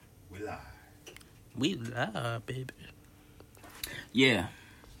We live, baby. Yeah.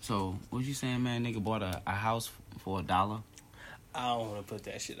 So, what you saying, man? Nigga bought a house for $1. I don't want to put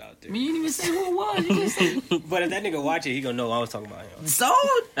that shit out there. I mean, you didn't even say who it was. You just say. But if that nigga watch it, he gonna know I was talking about him. So,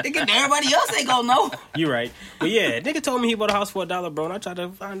 nigga, everybody else ain't gonna know. You right. But yeah, nigga told me he bought a house for $1, bro, and I tried to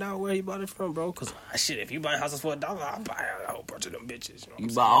find out where he bought it from, bro. Cause shit, if you buy houses for $1, I'll buy a whole bunch of them bitches. You know You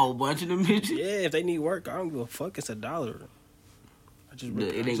buy a whole bunch of them bitches? Yeah, if they need work, I don't give a fuck. It's $1. I just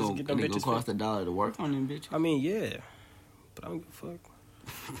It ain't gonna cost $1 to work on them bitches. I mean, yeah, but I don't give a fuck.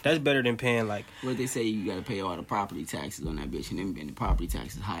 That's better than paying like. What they say, you gotta pay all the property taxes on that bitch, and the property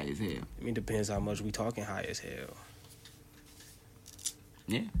taxes high as hell. I mean, depends how much we talking high as hell.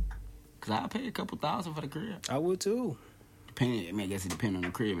 Yeah, cause I pay a couple $1,000 for the crib. I would too. Depending, I mean, I guess it depends on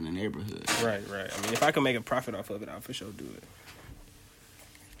the crib and the neighborhood. Right. I mean, if I can make a profit off of it, I'll for sure do it.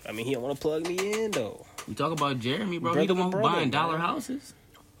 I mean, he don't want to plug me in though. We talk about Jeremy, bro. Brother He the one to who brother, buying dollar man. houses.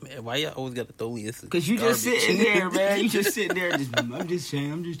 Man, why y'all always got to throw me in? Cause you just sitting there, man. You just sitting there. I'm just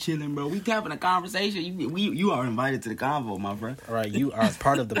chilling, bro. We having a conversation. You are invited to the convo, my friend. All right, you are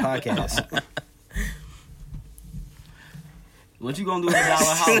part of the podcast. What you gonna do with a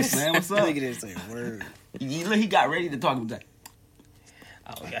dollar house, man? What's up? Nigga didn't say a word. He got ready to talk about that.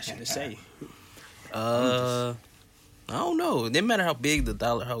 I don't got shit to say. I don't know. It didn't matter how big the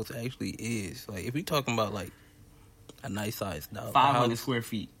dollar house actually is. Like, if we talking about like a nice sized dollar 500 house, square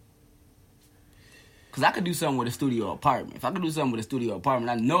feet. Cause I could do something with a studio apartment. If I could do something with a studio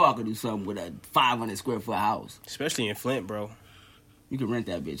apartment, I know I could do something with a 500 square foot house. Especially in Flint, bro. You can rent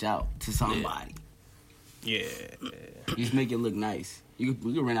that bitch out to somebody. Yeah. You just make it look nice. You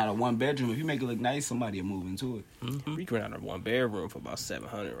can rent out a 1 bedroom. If you make it look nice, somebody will move into it. Mm-hmm. We can rent out a 1 bedroom for about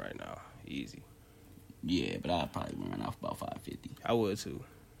 $700 right now. Easy. Yeah, but I'd probably rent out for about $550. I would too.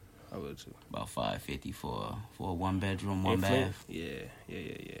 About $550 for a 1 bedroom, 1 In Flint? bath.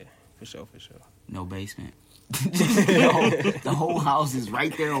 Yeah. For sure. No basement. The whole house is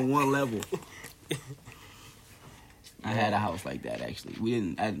right there on one level. I had a house like that actually.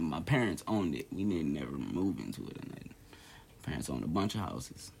 My parents owned it. We didn't never move into it. And my parents owned a bunch of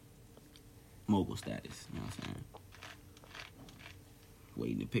houses. Mogul status, you know what I'm saying?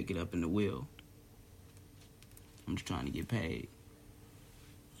 Waiting to pick it up in the will. I'm just trying to get paid.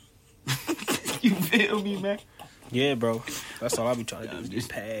 You feel me, man? Yeah, bro. That's all I be trying to do is just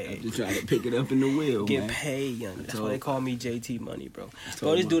get paid. I'm just trying to pick it up in the wheel, Get man. paid, young. That's why they call me JT Money, bro. That's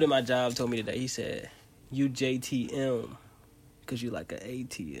Bro, this all dude at my job told me today, he said, you JTM, because you like an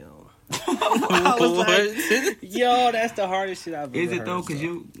ATM. I was like, yo, that's the hardest shit I've ever heard. Is it though? Because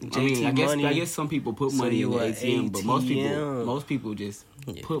I guess some people put So money in the you a ATM, but ATM. most people just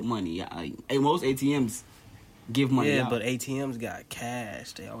put money. Like, most ATMs give money Yeah, out. but ATMs got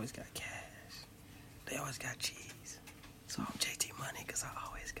cash. They always got cash. They always got cheese. So I'm JT Money because I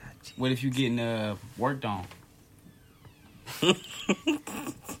always got cheese. What if you getting worked on?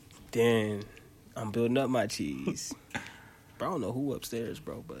 Then I'm building up my cheese. Bro, I don't know who upstairs,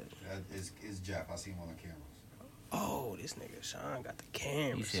 bro, but... It's Jeff. I seen him on the cameras. Oh, this nigga Sean got the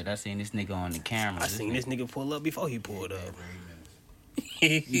cameras. You said I seen this nigga on the camera. I seen this nigga pull up before he pulled up. For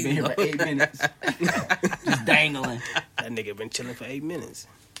 8 minutes. You been here for 8 minutes, just dangling. That nigga been chilling for 8 minutes.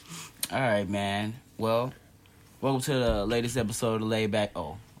 All right, man. Well, welcome to the latest episode of the Laid Back.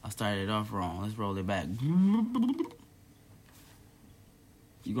 Oh, I started it off wrong. Let's roll it back.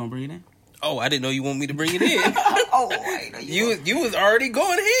 You gonna bring it in? Oh, I didn't know you want me to bring it in. Oh, I know you was already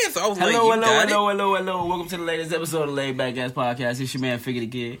going ahead, so I was Hello. it. Welcome to the latest episode of the Laid Back Ass Podcast. It's your man, Figure the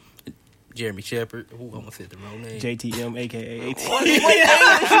Kid. Jeremy Shepard. Ooh, I almost said the wrong name. JTM, a.k.a. ATM. What you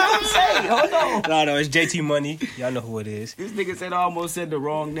gonna say? Hold on. No, it's JT Money. Y'all know who it is. This nigga said I almost said the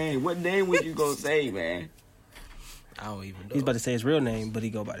wrong name. What name was you gonna say, man? I don't even know. He's about to say his real name, but he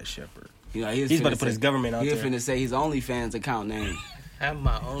go by the Shepherd. You know, He's about to put his government out He's there. finna say his OnlyFans account name. Have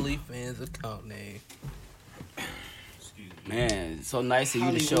my OnlyFans account name. Man, it's so nice of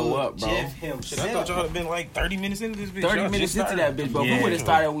you to show up, bro. Jeff himself. I thought y'all had been like 30 minutes into this bitch. 30 Y'all minutes just into that bitch, bro. If Yeah. we would have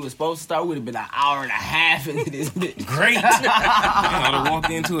started when we were supposed to start, we would have been an hour and a half into this bitch. Great. I would have walked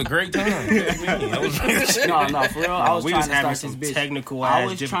into a great time. No, for real. I was we trying was to having start some this bitch. technical I ass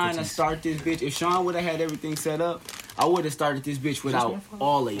was trying to difficulties. start this bitch. If Sean would have had everything set up, I would have started this bitch without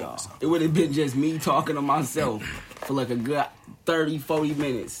all of y'all. It would have been just me talking to myself for like a good 30, 40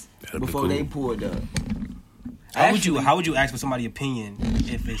 minutes before they pulled up. How would you ask for somebody's opinion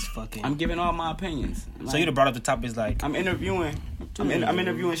if it's fucking? I'm giving all my opinions. So you'd have brought up the topic is like I'm interviewing. I'm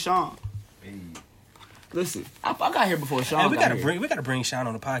interviewing Sean. Hey, Listen, I got here before Sean. Hey, we got here. gotta bring Sean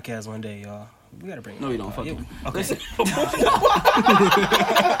on the podcast one day, y'all. We gotta bring. No, we don't. Fuck Yeah, him. okay. Listen.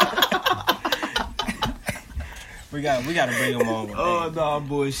 We gotta bring him on. Oh no,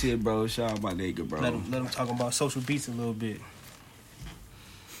 bullshit, bro. Shout out my nigga, bro. Let him talk about social beats a little bit.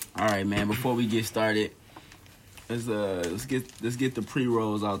 All right, man. Before we get started, let's get the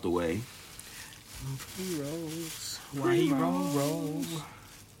pre-rolls out the way. Pre-rolls. Why he roll?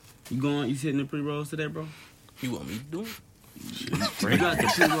 You sitting the pre-rolls today, bro? You want me to do it? You got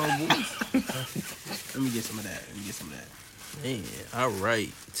the pre-roll voice. Let me get some of that. Man, all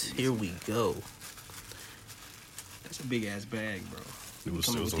right. Here we go. That's a big ass bag, bro. It was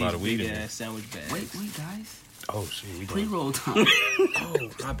Coming a with lot of these weed big in there. ass sandwich bags. Wait, guys. Oh shit, we doing Pre-roll time. Oh,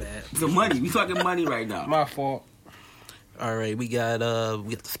 my bad. The money. We talking money right now. My fault. All right, we got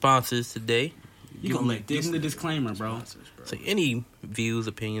the sponsors today. You gonna give him the disclaimer, bro. So any views,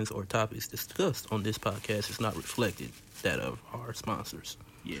 opinions, or topics discussed on this podcast is not reflected that of our sponsors.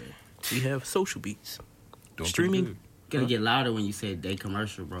 Yeah. We have Social Beats. Doing Streaming. pretty You gotta get louder when you say they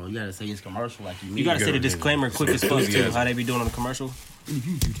commercial, bro. You gotta say it's commercial like you mean. You gotta it. say the disclaimer quick as fuck too. Enthusiasm. How they be doing on the commercial. We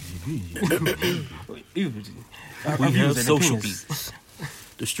have Social Beats,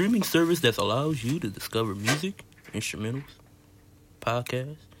 the streaming service that allows you to discover music, instrumentals,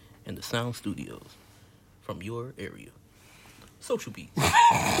 podcasts, and the sound studios from your area. Social Beats.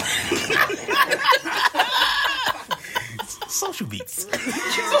 Social Beats.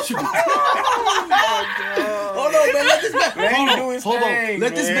 Hold on, man. Let this man. Hold on.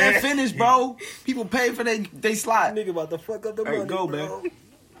 Let this man finish, bro. People pay for they slot. Nigga about to fuck up the All right, money, go, bro.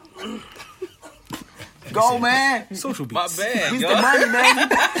 man. Go, man. Social My Beats. bad, Get yo. the money, man.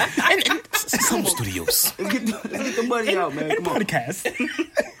 Some studios. Let's get the money out, man. Come on. Podcast.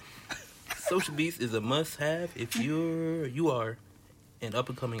 Social Beats is a must-have if you are an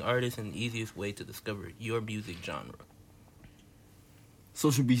up-and-coming artist and the easiest way to discover your music genre.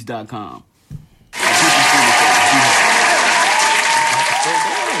 Socialbeats.com.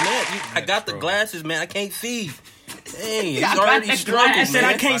 I got the glasses, man. I can't see. Dang, it's I got already the struggling, I said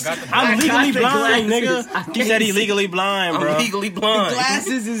man. I can't. I got the- I'm legally the blind, glasses. nigga. He said he legally blind, bro. I'm legally blind.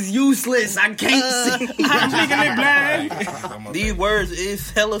 Glasses is useless. I can't see. I'm legally blind. These words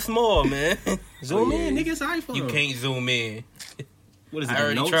is hella small, man. Zoom in, nigga. It's iPhone. You can't zoom in. What is it? I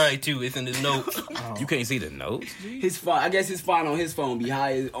already notes? tried to. It's in the notes. You can't see the notes. His phone. I guess his phone on his phone be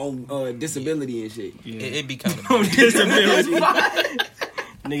high his own disability and shit. It be kind of. Disability.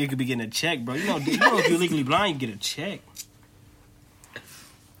 Nigga could be getting a check, bro. You know if you're legally blind, you get a check.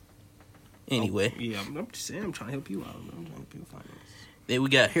 Anyway, Yeah, I'm just saying. I'm trying to help you out. I'm trying to help you finance. then we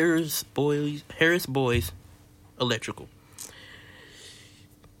got Harris Boys Electrical.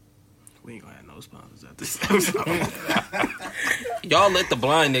 We ain't gonna have no sponsors at this episode. Y'all let the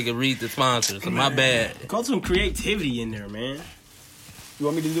blind nigga read the sponsors. My bad. Call some creativity in there, man. You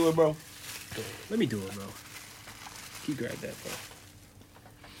want me to do it, bro? Let me do it, bro. Can you grab that, bro?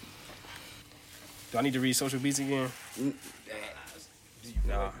 Do I need to read Social Beats again?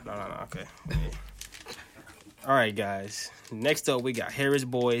 No. Okay. Yeah. All right, guys. Next up, we got Harris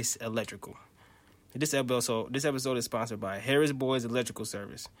Boys Electrical. This episode is sponsored by Harris Boys Electrical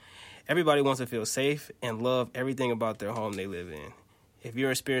Service. Everybody wants to feel safe and love everything about their home they live in. If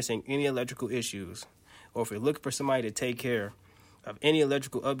you're experiencing any electrical issues, or if you're looking for somebody to take care of any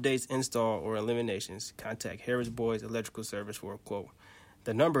electrical updates, install, or eliminations, contact Harris Boys Electrical Service for a quote.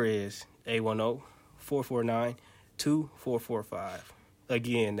 The number is 810-449-2445.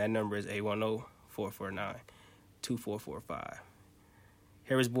 Again, that number is 810-449-2445.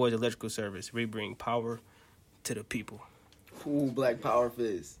 Harris Boys Electrical Service. We bring power to the people. Ooh, Black Power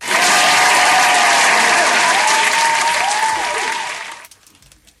Fizz.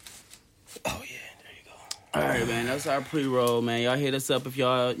 Oh, yeah. There you go. All right, man. That's our pre-roll, man. Y'all hit us up if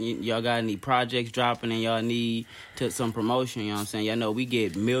y'all got any projects dropping and y'all need some promotion. You know what I'm saying? Y'all know we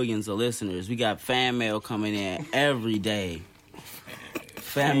get millions of listeners. We got fan mail coming in every day.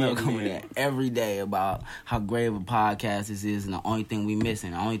 Fan mail coming in every day about how great of a podcast this is, and the only thing we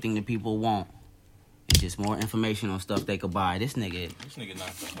missing, the only thing that people want is just more information on stuff they could buy. This nigga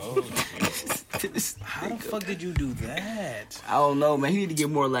knocked the hole. How the fuck did you do that? I don't know, man. He need to get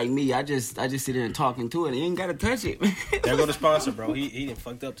more like me. I just sit there and talking to it. He ain't gotta touch it, man. There go the sponsor, bro. He done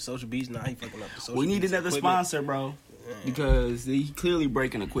fucked up the Social Beats. Now he fucking up the Social We need Beats another equipment. sponsor, bro, because he clearly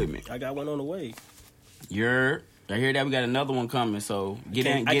breaking equipment. I got one on the way. I hear that we got another one coming, so I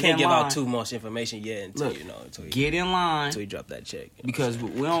can't give line. out too much information yet until Look, until get in line until you drop that check. because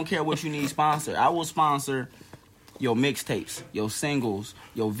we don't care what you need sponsor. I will sponsor your mixtapes, your singles,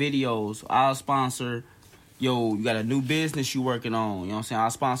 your videos. I'll sponsor you got a new business you working on. You know what I'm saying? I'll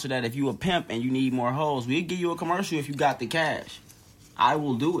sponsor that. If you a pimp and you need more hoes, we'll give you a commercial if you got the cash. I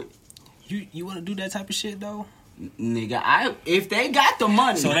will do it. You want to do that type of shit though? Nigga, if they got the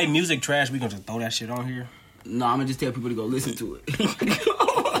money. So they music trash. We gonna just throw that shit on here? No, I'm gonna just tell people to go listen to it.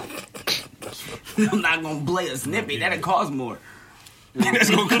 I'm not gonna play a snippet. That'll cost more. That's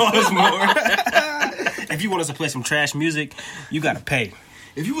gonna cost more. If you want us to play some trash music, you gotta pay.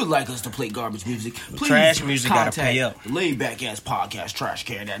 If you would like us to play garbage music, please Trash music gotta contact pay up. Laidbackass podcast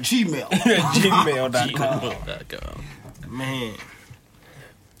trashcan at gmail. Gmail.com. Man.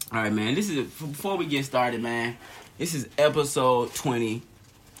 All right, man. This is before we get started, man. This is episode 20.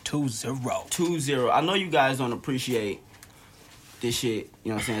 20. I know you guys don't appreciate this shit, you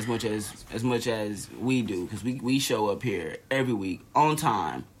know what I'm saying, as much as we do, because we show up here every week on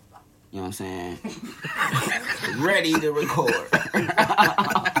time. You know what I'm saying? Ready to record.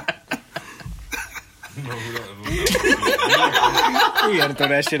 We gotta throw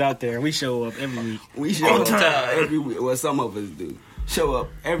that shit out there. We show up every week. We show up every week. Well, some of us do. Show up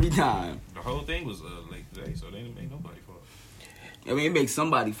every time. The whole thing was late today, so they didn't make nobody fall. I mean, it makes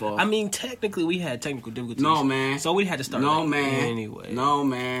somebody fall. I mean, technically, we had technical difficulties. No, man. So we had to start. No, man. Anyway. No,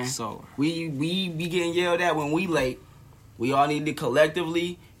 man. So we be getting yelled at when we late. We all need to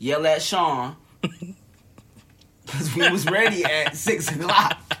collectively yell at Sean because we was ready at 6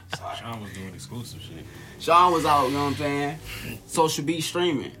 o'clock. Sean was doing exclusive shit. Sean was out, you know what I'm saying? Social Beat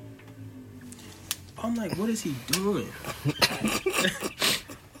streaming. I'm like, what is he doing?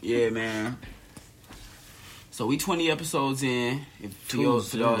 Yeah, man. So we 20 episodes in.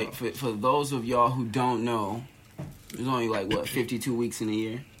 For those of y'all who don't know, there's only like what 52 weeks in a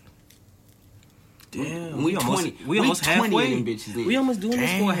year. Damn, we almost halfway. Of them bitches in. We almost doing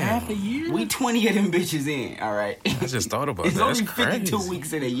this for half a year. We 20 of them bitches in. All right. I just thought about it's that. It's only That's 52 crazy.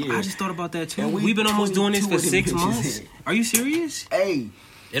 weeks in a year. I just thought about that too. And We've been almost doing this for 6 months. In. Are you serious? Hey.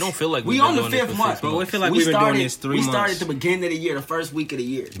 It don't feel like we on the 5th month, bro. We feel like we've been doing this 3 months. We started at the beginning of the year, the first week of the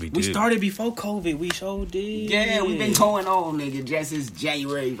year. We started before COVID. We sure did. Yeah, we've been going on, nigga, just since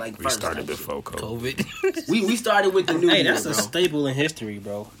January, like, We started before COVID. we started with the new Hey, year, that's a staple in history,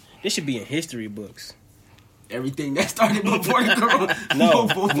 bro. This should be in history books. Everything that started before the corona. No,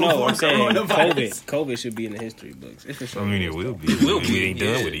 I'm saying COVID should be in the history books. It's for sure. I mean, it will be. We ain't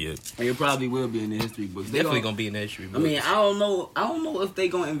done with it yet. It probably will be in the history books. Definitely gonna be in the history books. I mean, I don't know if they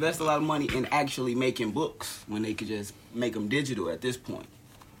gonna invest a lot of money in actually making books when they could just make them digital at this point.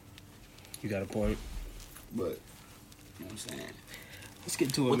 You got a point. But, you know what I'm saying? Let's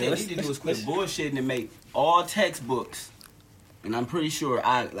get to it, what man. What they need to do is quit bullshitting and make all textbooks. And I'm pretty sure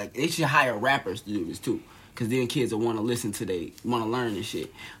they should hire rappers to do this too. Because then kids will want to listen to want to learn this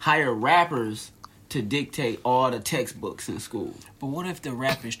shit. Hire rappers to dictate all the textbooks in school. But what if the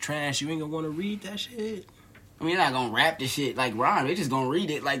rap is trash? You ain't gonna want to read that shit? I mean, you're not gonna rap this shit like rhyme. They're just gonna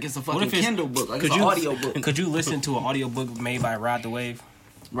read it like it's a fucking Kindle book, like it's an audio book. Could you listen to an audio book made by Rod the Wave?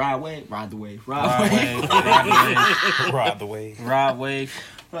 Rod the Wave. Rod the Wave. Rod the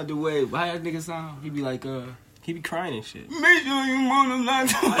Wave. How that nigga sound? He be like, he be crying and shit. Make sure you wanna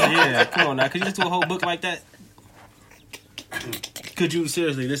not. Yeah, come on now. Could you listen to a whole book like that? Could you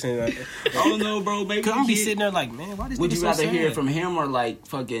seriously listen? Like, I don't know, bro. Maybe I'm be sitting there like, man, why this? Would you rather so hear sad? from him or like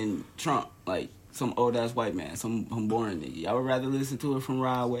fucking Trump, like some old ass white man, some boring nigga? I would rather listen to it from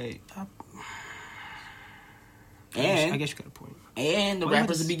Rod Wave. And I guess you got a point. And the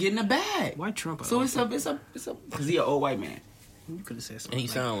rappers would be getting a bag. Why Trump? So it's a because he an old white man. You could have said something. And he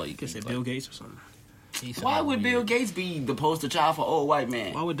sound like you could have said Bill Gates or something. Why would Bill Gates be the poster child for old white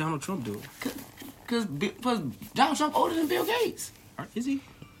man? Why would Donald Trump do it? Because Donald Trump older than Bill Gates. Is he?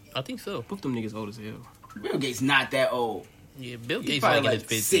 I think so. Both them niggas old as hell. Bill Gates not that old. Yeah, Bill Gates probably like in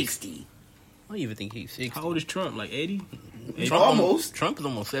his 50s. 60. I don't even think he's 60. How old is Trump? Like 80? Almost. Trump is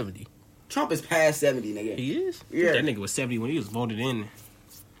almost 70. Trump is past 70, nigga. He is? Yeah. That nigga was 70 when he was voted in.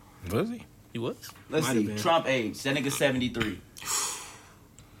 Was he? He was? Let's Might see. have been. Trump age. That nigga 73.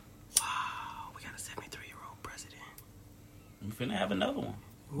 Wow, we got a 73-year-old president. You finna have another one.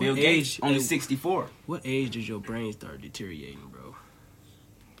 What Bill Gates, age- only hey, 64. What age does your brain start deteriorating, bro?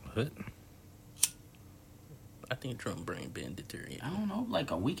 What? I think Trump brain been deteriorating. I don't know,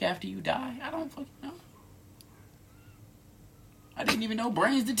 like a week after you die? I don't fucking know. I didn't even know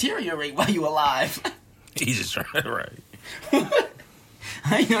brains deteriorate while you alive. He's just trying to right.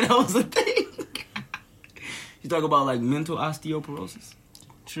 I didn't know that was a thing. You talk about like mental osteoporosis?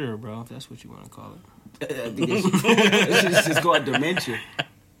 Sure, bro, if that's what you want to call it. I think it's just called dementia.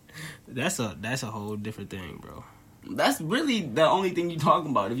 That's a whole different thing, bro. That's really the only thing you're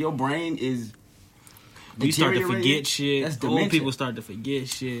talking about. If your brain is You start to deteriorating, forget shit. that's dementia. Old people start to forget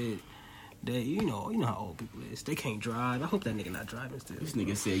shit. They, you know how old people is. They can't drive. I hope that nigga not driving still. This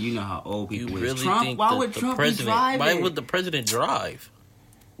nigga said, you know how old You people really is. Trump, think why that would the Trump president, be driving? Why would the president drive?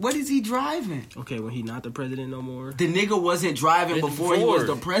 What is he driving? Okay, when he not the president no more. The nigga wasn't driving before he was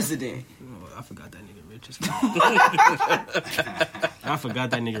the president. Oh, I forgot that nigga rich rich as fuck. I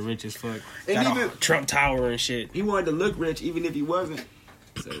forgot that nigga rich as fuck. And Got a even- Trump Tower and shit. He wanted to look rich even if he wasn't.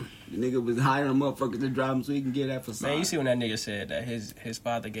 So the nigga was hiring motherfuckers to drive him so he can get that facade Man, you see when that nigga said that his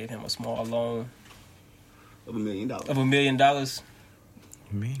father gave him a small loan of $1 million. of $1 million? I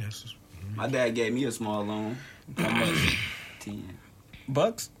mean, that's My dad gave me a small loan. How much? 10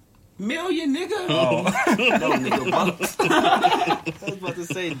 Bucks? million, nigga. Oh. No, nigga, bucks. I was about to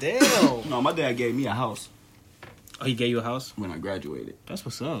say, damn. No, my dad gave me a house Oh, he gave you a house? when I graduated. That's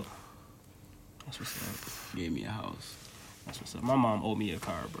what's up. That's what's up. Gave me a house. That's what's up. My mom owed me a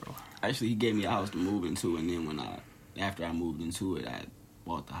car, bro. Actually, he gave me a house to move into, and then after I moved into it, I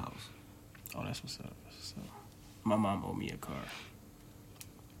bought the house. Oh, that's what's up. That's what's up. My mom owed me a car.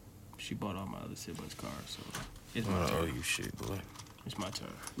 She bought all my other siblings' cars, so it's my I turn. owe you shit, boy. It's my turn.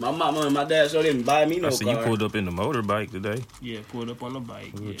 My mama and my dad sure didn't buy me no I see you car. pulled up in the motorbike today. Yeah, pulled up on the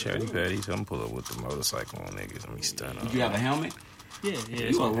bike. We were Yeah, chatty patty, so I'm pull up with the motorcycle on niggas. Let me stun on. Did you have a helmet? yeah.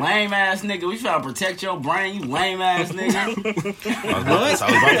 It's You a on. lame ass nigga. We trying to protect your brain, you lame ass nigga. I was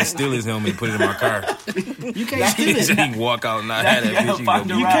about to steal his helmet and put it in my car. You can't steal So it. he walk out and I had that bitch.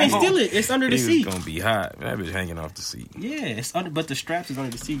 You can't steal it. It's under the He was seat. gonna be hot. That bitch hanging off the seat. Yeah, it's under, but the straps is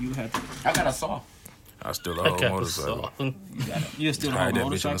under the seat. You have to. I got a saw. I stole the whole motorcycle. You still I have had a that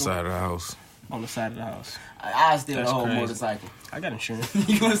bitch on motorcycle the side of the house. on the side of the house. I steal the That's whole crazy. motorcycle. I got insurance.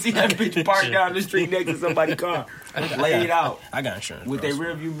 You gonna see that bitch parked down the street next to somebody's car, laid out I got insurance. with bro. their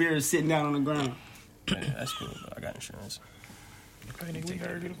rearview mirror sitting down on the ground. Yeah, that's cool. Bro. I got insurance. We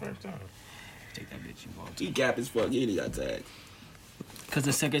heard you the first time. Take that bitch. You want to? He cap as fuck. He ain't got tags. Cause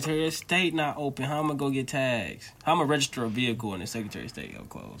the Secretary of State not open. How am I gonna go get tags? How am I register a vehicle and the Secretary of State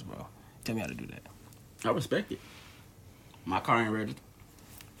closed, bro? Tell me how to do that. I respect it. My car ain't ready.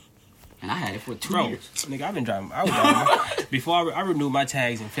 And I had it for 2 Bro, years. nigga, I've been driving. I was driving before I renewed my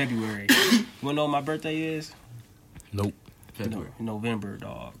tags in February. You wanna know what my birthday is? Nope. February. November,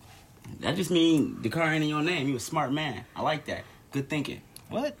 dog. That just means the car ain't in your name. You a smart man. I like that. Good thinking.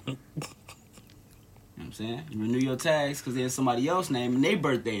 What? You know what I'm saying? You renew your tags because there's somebody else's name and their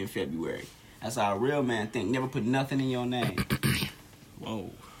birthday in February. That's how a real man think. Never put nothing in your name.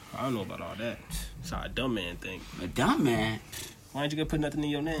 Whoa. I don't know about all that. That's how a dumb man think. A dumb man. Why ain't you gonna put nothing in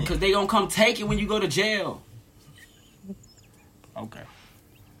your name? Because they gonna come take it when you go to jail. Okay.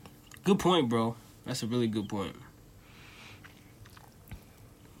 Good point, bro. That's a really good point.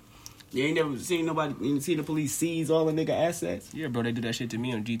 You ain't never seen nobody, you ain't seen the police seize all the nigga assets? Yeah, bro, they do that shit to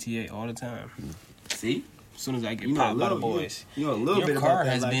me on GTA all the time. See? As soon as I get You know a popped by the little, boys. you know a little Your bit car about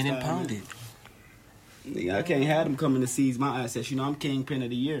that has been lifestyle, impounded. man. Nigga, I can't have them coming to seize my assets. You know I'm kingpin of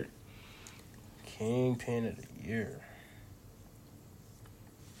the year. Kingpin of the year.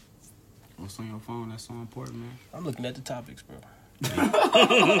 What's on your phone that's so important, man? I'm looking at the topics, bro.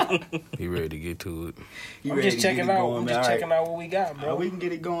 He ready to get to it. You I'm ready just to get checking it out. going, I'm man? just All right. checking out what we got, bro. We can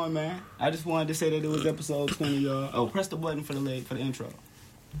get it going, man. I just wanted to say that it was episode 20, y'all. Oh, press the button for the intro.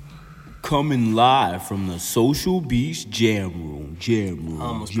 Coming live from the Social Beast Jam Room. I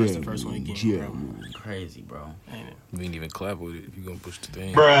almost pressed the first one again, bro. Room. Crazy, bro. Ain't it? We ain't even clap with it if you gonna push the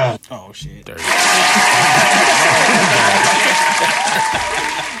thing. Oh shit. Dirty.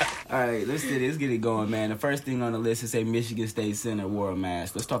 All right, let's do this. Let's get it going, man. The first thing on the list is a Michigan State Senator wore a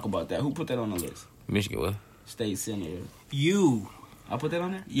mask. Let's talk about that. Who put that on the list? Michigan, what? State Senator. You. I put that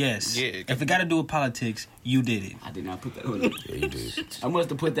on there? Yes. Yeah. If it got to do with politics, you did it. I did not put that on there. Yeah, you did. I must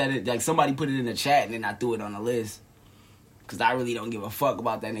have put that in, like somebody put it in the chat and then I threw it on the list. Because I really don't give a fuck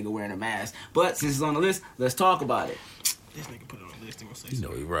about that nigga wearing a mask. But since it's on the list, let's talk about it. This nigga put it on the list. He gonna say You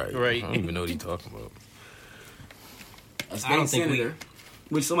know he right. Right. I don't even know what he talking about. A I state don't think senator.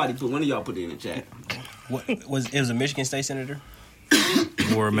 Which somebody put, one of y'all put it in the chat. What was it? Was a Michigan State senator?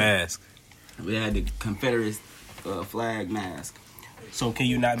 Wore a mask. We had the Confederate flag mask. So can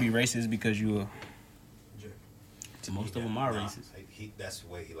you not be racist because you a Most of them are racist. That's the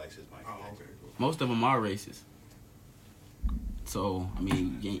way he likes his mic. Most of them are racist. So, I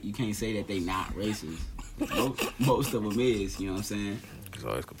mean, you can't say that they not racist. Most of them is, you know what I'm saying? He's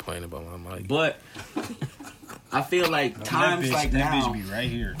always complaining about my mic. But I feel like times like that now, bitch be right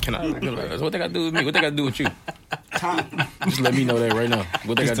here. Can I? What they got to do with me? What they got to do with you? time, Just let me know that right now.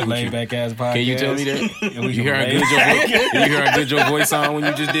 What they got Just to a do with you? laid back ass podcast. Can you tell me that? Yeah, we You can hear how lay good back. you hear how good your voice sound when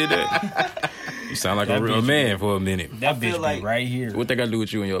you just did that? You sound like That a real bitch- man for a minute. That I feel bitch be like- right here. What they got to do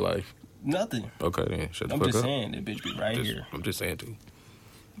with you in your life? Nothing. Okay, then shut the I'm fuck just up. saying that bitch be right Just- here. I'm just saying too.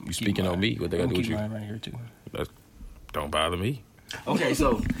 You speaking on me? What they got to do with keep you? mine right here too. That don't bother me. okay,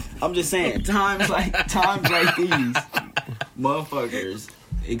 so I'm just saying, times like these, motherfuckers,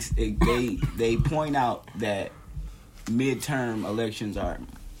 they point out that midterm elections are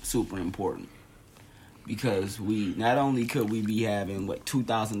super important. because we not only could we be having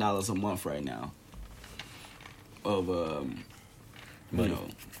 $2,000 a month right now of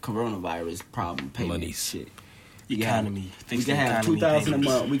coronavirus problem payment shit. Economy. We can have $2,000 a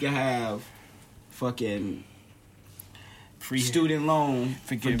month. We can have fucking free student loan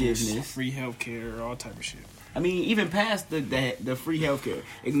forgiveness, free healthcare, all type of shit. I mean, even past the free healthcare,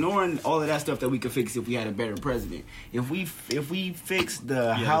 ignoring all of that stuff that we could fix if we had a better president. If we fix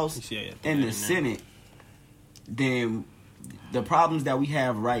the House and the Senate, then the problems that we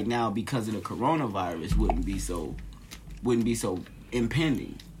have right now because of the coronavirus wouldn't be so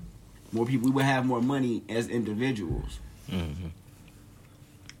impending. More people, we would have more money as individuals. Mm-hmm.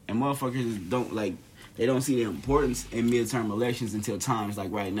 And motherfuckers they don't see the importance in midterm elections until times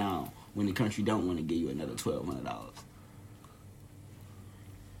like right now when the country don't want to give you another $1,200.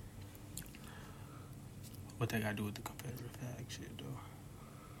 What they got to do with the competitive flag shit, though?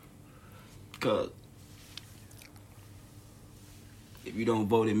 Because if you don't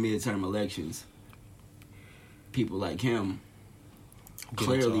vote in midterm elections, people like him,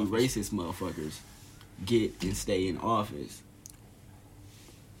 clearly racist motherfuckers, get and stay in office.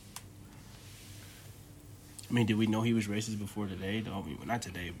 I mean, did we know he was racist before today? Though? I mean, not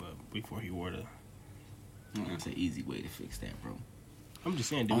today, but before he wore the... That's an easy way to fix that, bro. I'm just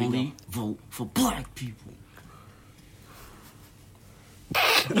saying, only vote for black people.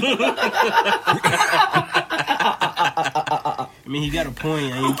 I mean, he got a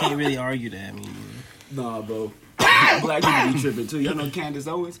point. You can't really argue that. I mean, nah, bro. Black people be tripping too. Y'all know Candace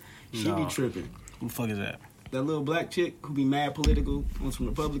Owens? She be tripping. Who the fuck is that? That little black chick who be mad political on some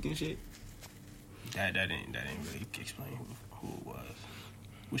Republican shit. That didn't really explain who it was.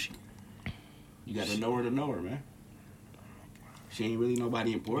 Was she? You gotta know her to know her, man. She ain't really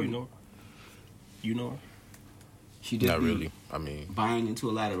nobody important. You know her? She just not really. I mean, buying into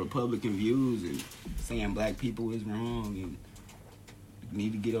a lot of Republican views and saying black people is wrong and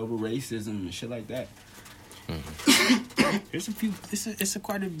need to get over racism and shit like that. Mm-hmm. There's a few. It's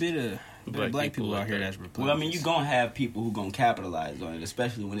quite a bit of black people out here that's Republicans. Well, I mean, you gonna have people who gonna capitalize on it,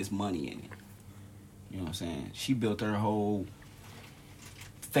 especially when it's money in it. You know what I'm saying? She built her whole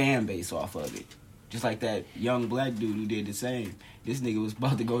fan base off of it. Just like that young black dude who did the same. This nigga was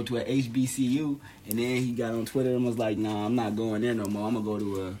about to go to a HBCU, and then he got on Twitter and was like, "Nah, I'm not going there no more. I'm gonna go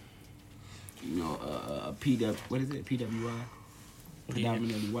to a PW. What is it? PWI,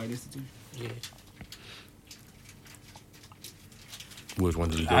 predominantly white institution." Yeah. Which one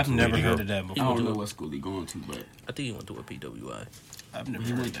did he go I've to? never heard of that before. I don't know what school he going to, but I think he went to a PWI. I've never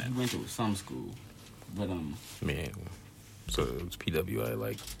heard of that. He went to some school, but Man, so it was PWI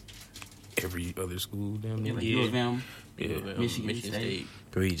like every other school down there. like Yeah. Michigan State.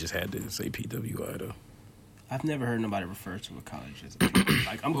 But he just had to say PWI though. I've never heard nobody refer to a college as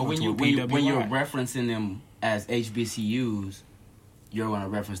like I'm Well, going to a PWI. when you're referencing them as HBCUs, you're going to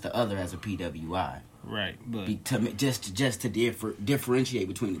reference the other as a PWI. Right, but just to differentiate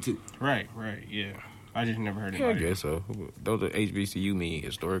between the two. Right, yeah. I just never heard Yeah, I anybody. guess so. Don't the HBCU mean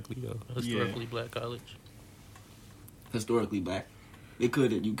historically though? Historically black college. Historically black. You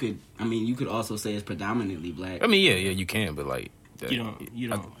could also say it's predominantly black. I mean, yeah, you can, but like You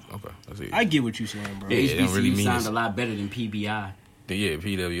don't. Okay, I see. I get what you're saying, bro. Yeah, it don't really mean sound a lot better than PBI. Yeah,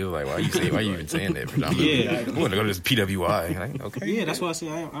 PW. Like, why you even saying that? Predominantly? Yeah. We want to go to this PWI. Like, okay. Yeah, that's why I say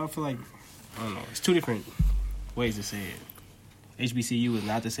I don't feel like I don't know. It's two different ways to say it. HBCU is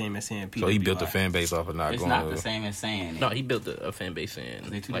not the same as saying PWI. So he built a fan base off of not It's going. not the same as saying it. No, he built a fan base saying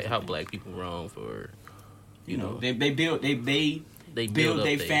They two like different how things. black people wrong for You know, they build build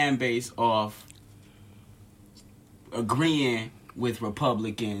their up fan base off agreeing with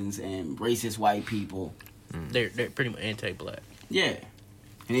Republicans and racist white people. They're pretty much anti-black. Yeah,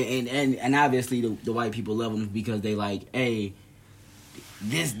 and obviously the white people love them because they like, hey,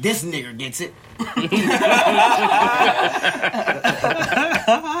 this nigger gets it.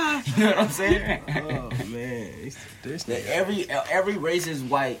 You know what I'm saying? Oh man, this That every racist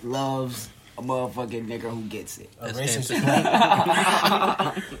white loves a motherfucking nigger who gets it. a racist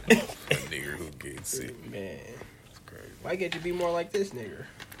nigger who gets it. man. Why can't you be more like this nigger?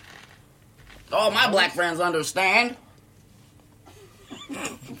 Oh, my black friends understand.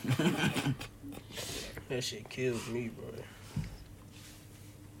 That shit kills me, bro.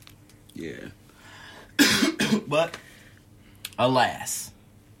 Yeah. But, alas,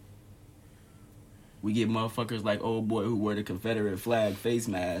 we get motherfuckers like old boy who wore the Confederate flag face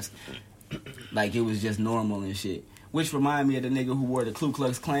mask like it was just normal and shit. Which remind me of the nigga who wore the Ku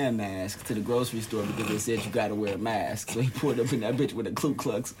Klux Klan mask to the grocery store because they said you gotta wear a mask. So he pulled up in that bitch with a Ku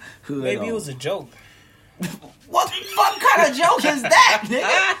Klux hood Maybe on. it was a joke. What the fuck kind of joke is that,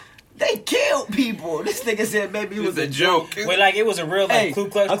 nigga? They killed people. This nigga said maybe it was a joke. Wait, like it was a real like Ku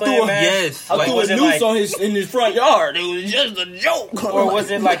Klux Klan mask? Yes. I threw a noose on in his front yard. It was just a joke. Or was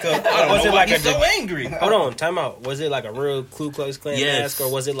it like a? Was it like a? So angry. Hold on, time out. Was it like a real Ku Klux Klan Yes. mask,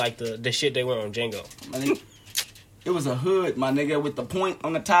 or was it like the shit they wear on Django? It was a hood, my nigga, with the point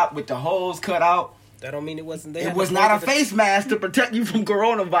on the top with the holes cut out. That don't mean it wasn't there. It was not a face mask to protect you from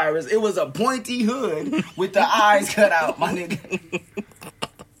coronavirus. It was a pointy hood with the eyes cut out, my nigga.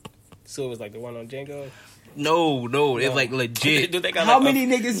 So it was like the one on Django. No, it's like legit. Do they got How like many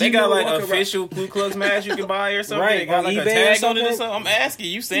niggas They you got know like walk official Ku Klux mask you can buy or something. Right, They got on like a eBay or tag on it or something? something. I'm asking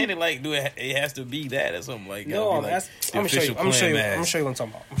you, saying it like, do it has to be that or something like? No, gotta be, like, I'm gonna show you. I'm gonna show you. I'm gonna show you what I'm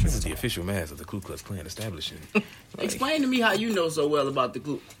talking about. This is the official mask of the Ku Klux Klan establishment. Explain to me how you know so well about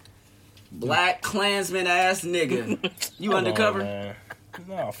the Black Klansman ass nigga. You undercover? Man.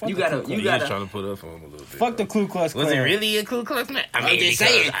 No, fuck You the gotta- Ku Klux. you You was gotta- trying to put up on him a little bit. Fuck the Ku Klux Klan. Was it really a Ku Klux Klan? I'm just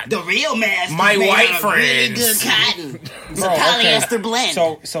saying, the real mask. My is made white out of really good friends. cotton. It's Bro, a okay. polyester blend.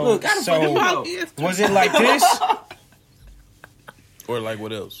 So Look, I don't fucking know. was it like this? Or like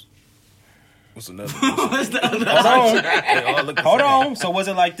what else? What's another? What's the other Hold on. They all look the Hold same. on. So was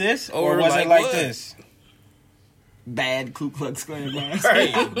it like this, or Or was like it like what? this? bad Ku Klux Klan mask?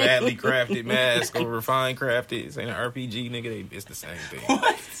 Right, badly crafted mask or refined crafted. It's ain't an RPG, nigga. It's the same thing.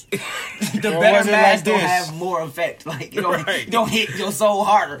 The Or better was it mask like don't this? have more effect. Like it don't, Right. don't hit your soul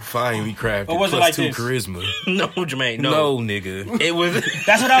harder. Finely crafted. Or was it plus like 2 this? charisma. No, Jermaine, No, nigga. It was.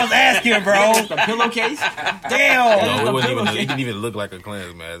 That's what I was asking, bro. The pillowcase. Damn. No, it wasn't even. It didn't even look like a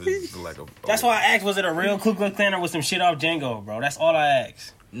Klan mask. It just looked like a. That's why I asked, was it a real Ku Klux Klan or was some shit off Django, bro? That's all I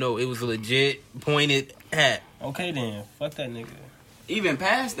asked. No, it was a legit pointed hat. Okay then, fuck that nigga. Even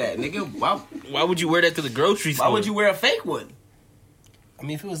past that, nigga. Why Why would you wear that to the grocery store? would you wear a fake one? I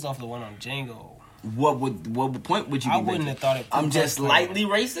mean, if it was off the one on Django, What point would you be I wouldn't making? have thought it. Ku I'm Klux just Klan. lightly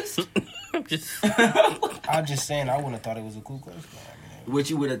racist. Just I'm just saying, I wouldn't have thought it was a Ku Klux Klan. I mean, What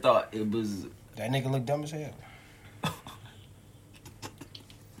you would have thought it was. that nigga look dumb as hell.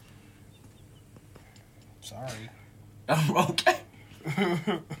 Sorry. Okay.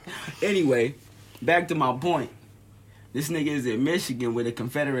 Anyway, back to my point. This nigga is in Michigan with a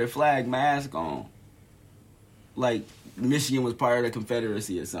Confederate flag mask on. Like Michigan was part of the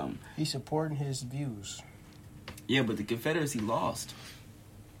Confederacy or something. He's supporting his views. Yeah, but the Confederacy lost.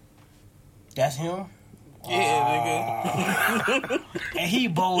 That's him. Yeah, And he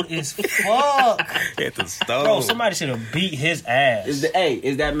bold as fuck. nigga. At the stove. Bro, somebody should have beat his ass.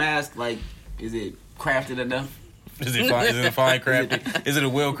 Is that mask like? Is it crafted enough? Is it fine crafted? Is it a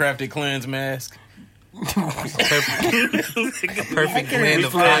well crafted Klan's mask? perfect blend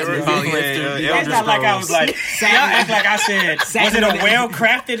of cotton polyester. That's not like I was like. Y'all act like I said. Was it a well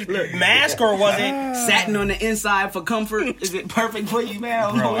crafted mask or was it? Satin on the inside for comfort. Is it perfect for you,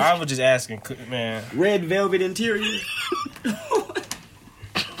 man? Bro, I was just asking, man. Red velvet interior.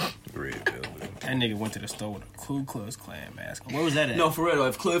 Red velvet. That nigga went to the store with a Ku Klux Klan mask. Where was that at? No, for real though.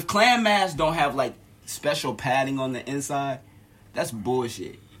 If Klan masks don't have like special padding on the inside, that's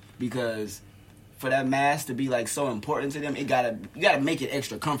bullshit. Because for that mask to be like so important to them, you gotta make it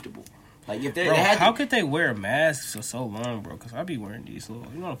extra comfortable. Like if Bro, how could they wear masks for so long, bro? Because I be wearing these little,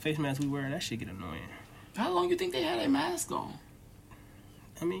 you know, the face masks we wear. That shit get annoying. how long you think they had a mask on?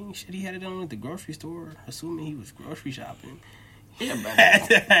 I mean, shit, he had it on at the grocery store, assuming he was grocery shopping. Yeah, Had but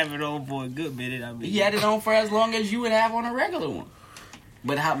to have it on for a good minute. I mean, he had it on for as long as you would have on a regular one.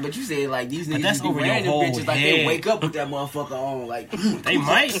 But you say like these niggas that's be over wearing your them whole bitches like they head. wake up with that motherfucker on like they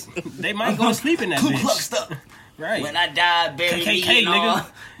might go to sleep in that Ku Klux bitch. stuff. Right. When I die, bury me KKK, in all,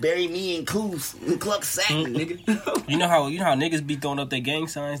 nigga. bury me in Klux Satin, nigga. You know how niggas be throwing up their gang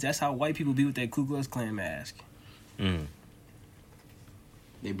signs? That's how white people be with their Ku Klux Klan mask.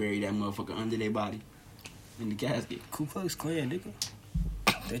 They bury that motherfucker under their body in the casket. Ku Klux Klan, nigga.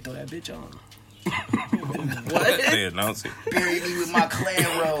 They throw that bitch on. What? They announce it. Bury me with my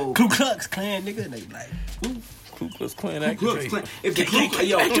Klan robe. Ku Klux Klan, nigga. They like, Ku Klux Klan Klux activation. Klan. If the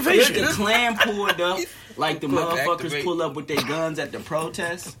Klan pulled up, like the motherfuckers activate. pull up with their guns at the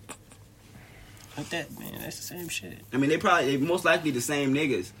protest. what that, man? That's the same shit. I mean, they most likely the same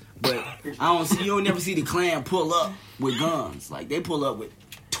niggas, but you don't never see the Klan pull up with guns. Like they pull up with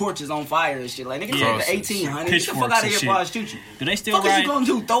torches on fire and shit. Like niggas Yeah. said the 1800s. Get the fuck Pitchforks out of and here shit. before I shoot you. Do they still Fuck is ride? you gonna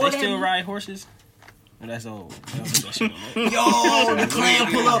do? Throw they it at still me? ride horses? Oh, that's old. That was that shit, man. Yo, the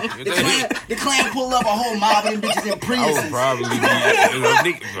Klan pull up. The Klan pull up a whole mob of them bitches in I would Priuses. probably be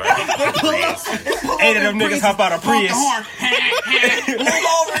They pull up 8 of them niggas hop out of honk the Prius. horn. Move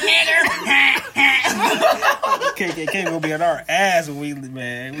over, nigga. KKK will be on our ass when we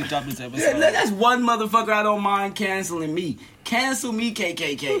drop this episode. That's one motherfucker I don't mind canceling me. Cancel me,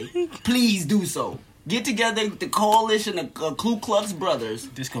 KKK. Please do so. Get together, the coalition of Ku Klux Brothers.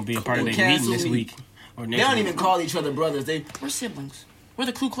 This gonna be a part of their meeting this week. Or next They don't week. even call each other brothers. We're siblings. We're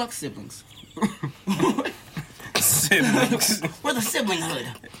the Ku Klux siblings. Siblings. We're the siblinghood.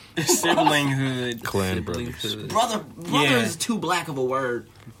 Siblinghood. Clan brothers. Brother is too black of a word.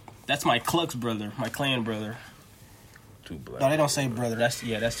 That's my Klux brother, my clan brother. Too black. No, they don't say brother. That's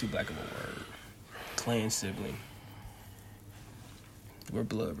too black of a word. Clan sibling. We're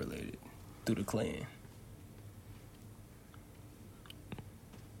blood related through the clan.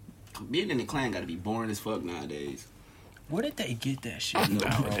 Being in the clan gotta be boring as fuck nowadays. Where did they get that shit from, bro?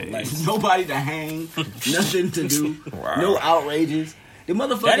 Like, Nobody to hang, nothing to do, Wow. no outrages. The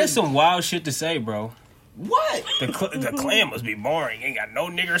motherfucker. that is some wild shit to say, bro. What? The clan must be boring. Ain't got no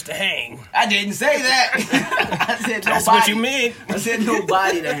niggers to hang. I didn't say that. I said nobody. That's what you meant. I said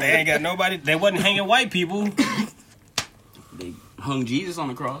nobody to They hang. ain't got nobody. They wasn't hanging white people. They hung Jesus on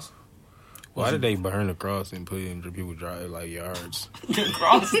the cross. Why did they burn the cross and put it in people drive like yards? The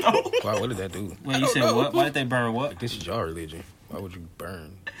cross, though. Why? What did that do? Wait, you said what? Why did they burn what? This is your religion. Why would you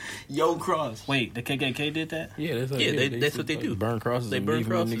burn? Yo, cross. Wait, the KKK did that? Yeah, that's that's what they do. Burn crosses. They and burn leave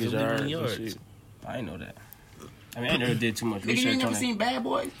them in crosses niggas' and leave them in yards. and yards. shit. I didn't know that. I mean, I never did too much Nigga, you research ain't never on it. seen Bad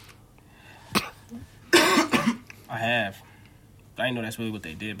Boys? I have. I didn't know that's really what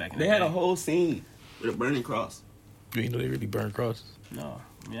they did back in They the had day. a whole scene with a burning cross. You know they really burn crosses. No,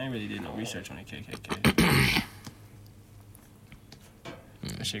 I mean, I really did no research on the KKK.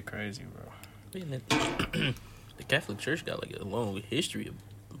 That shit crazy, bro. Man, the Catholic Church got like a long history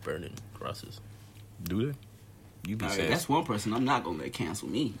of burning crosses. Do they? You be All right, saying that's one person I'm not gonna let cancel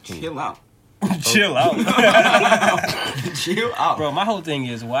me. Chill out. Chill out, Chill out. bro. My whole thing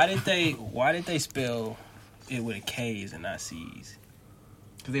is why did they spell it with a K's and not C's?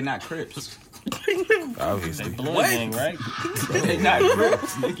 Because they're not Crips. They obviously. blood gang, right? They're not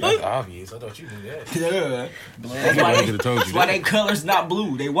Crips. That's obvious. I thought you knew that. Yeah. Blood That's gang. why, I they, could have told you that's why that. they color's not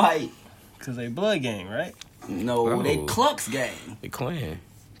blue. They white. Cause they blood gang, right? No, they Oh. Klux gang. They clanned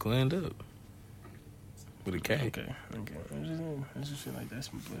up with a K. Okay. It's just shit like that,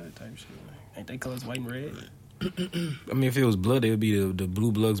 some blood type shit. Ain't they colors white and red? I mean, if it was blood, it would be the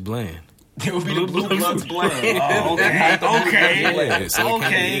Blue Bloods Bland. They would be the Blue Bloods blend. Oh, okay. Yeah, so it Okay,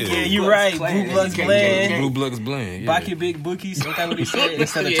 kinda yeah, is. you're right. Clan. Blue Bloods KKK. blend. Blue Bloods Bland. Yeah. Baki big bookies. Ain't that what he said?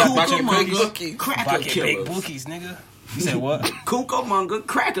 Instead of Yeah. chocolate chip cookies. Cucamonga cracker Baki big killers. bookies, nigga. You said what? Cucamonga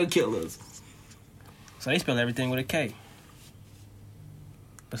cracker killers. So they spell everything with a K.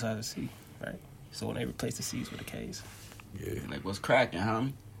 Besides a C, right? So when they replace the C's with the K's, Yeah. Like, what's cracking,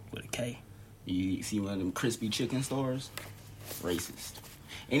 homie? with a K. You see one of them crispy chicken stores? Racist.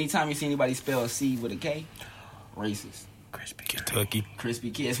 Anytime you see anybody spell a C with a K, racist. Crispy. Kentucky.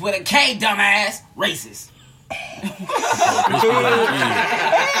 Crispy kids with a K, dumbass. Racist.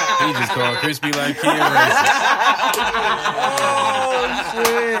 He just called Crispy like Kid racist.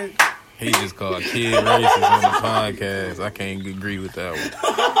 He just called Kid racist on the podcast. I can't agree with that one.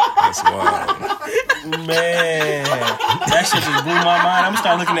 That's wild. Man, that shit just blew my mind. I'm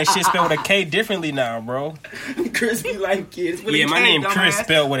starting looking at shit spelled with a K differently now, bro. Crispy like kids with Yeah, a K, my name Chris dumbass.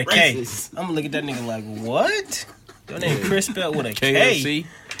 spelled with a K. Racist. I'm gonna look at that nigga like, what? Your name Chris spelled with a K. KFC.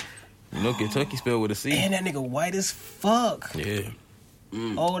 You know Kentucky spelled with a C. And that nigga white as fuck. Yeah.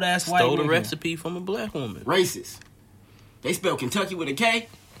 Old ass white Stole the nigga. recipe from a black woman. Racist. They spell Kentucky with a K.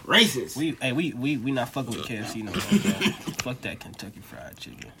 Racist. We not fucking with KFC no more. Bro. Fuck that Kentucky Fried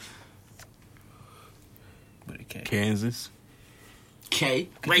Chicken. With a K. Kansas. K.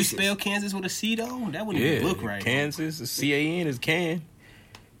 Could you Racist. spell Kansas with a C though? That wouldn't Yeah. even look right. Kansas. The CAN is can.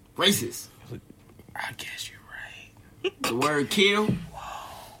 Racist. I guess you're right. The word kill.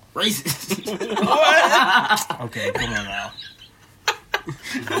 Racist. Okay, come on now.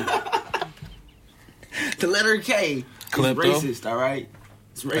 The letter K Klepto? is racist, alright?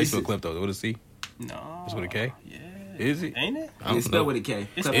 It's I spell racist. klepto with a C. No. It's with a K. Yeah. Is it? Ain't it? I don't It's spelled know. with a K.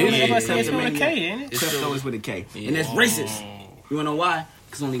 It's Klepto Is it? it's with a K, ain't it? Klepto is with a K. And that's racist. You wanna know why?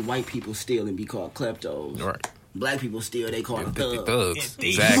 Because only white people steal and be called kleptos. Right. Black people steal, they call them thugs. Thugs.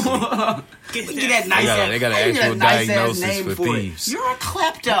 Thieves. Exactly. Get that nice They got an ass- actual get that nice ass diagnosis name for it. thieves. You're a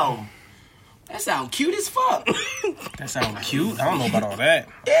klepto. That sound cute as fuck. That sounds cute. I don't know about all that.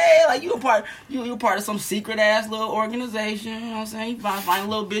 Yeah, like you a part of some secret ass little organization. You know what I'm saying? You find a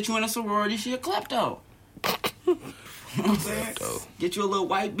little bitch you in a sorority, she a klepto. You know what I'm saying? Get you a little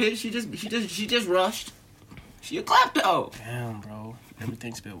white bitch, she just rushed. She a klepto. Damn, bro.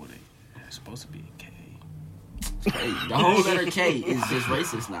 Everything's spelled with a. It's supposed to be a K. Hey, the whole letter K is just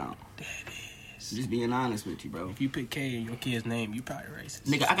racist now. That is. Just being honest with you, bro. If you put K in your kid's name, you probably racist.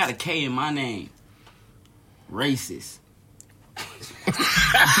 Nigga, I got a K in my name. Racist. Ain't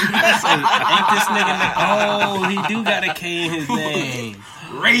this nigga? Oh, he do got a K in his name.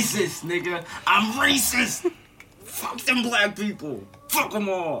 Racist, nigga. I'm racist. Fuck them black people. Fuck them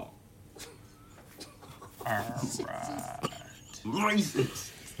all. Alright. Racist.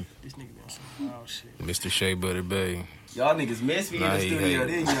 This nigga been some wild shit. Mr. Shea Butter Bay. Y'all niggas missed me in Nah, the he studio,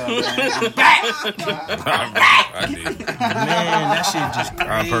 hate. didn't y'all, man? I'm back. I did. Man, that shit just crazy,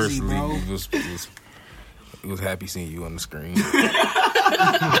 I personally bro. was happy seeing you on the screen.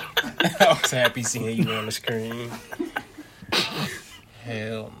 I was happy seeing you on the screen.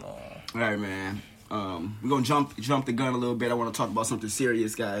 Hell no. All right, man. We're gonna jump the gun a little bit. I want to talk about something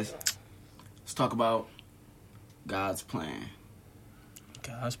serious, guys. Let's talk about God's plan.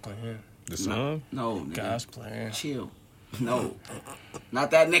 God's plan. The song? No, nigga. God's plan. Chill. No,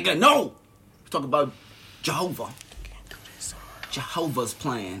 not that nigga. No. Let's talk about Jehovah. Jehovah's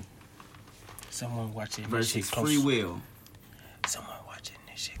plan Someone watching this versus shit close. free will. Someone watching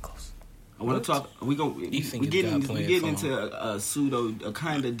this shit close. I want to talk. We think getting it's God we playing getting phone? into a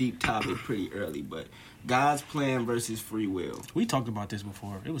kind of deep topic pretty early, but God's plan versus free will. We talked about this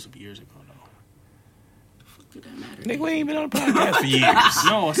before. It was some years ago, though. Did that matter? Nigga, we ain't been on the podcast for years.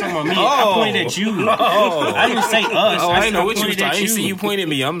 No, I'm talking about me. I pointed at you. I didn't say us. Oh, I didn't know what you was pointed talking. I at ain't see you point at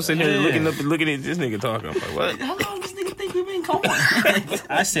me. I'm sitting here Yeah. looking at this nigga talking. I'm like, what? How long does this nigga think we been going?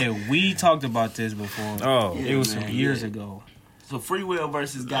 I said we talked about this before. Oh. It was man, some years yeah. ago. So free will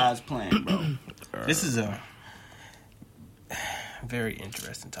versus God's plan, bro. This is a very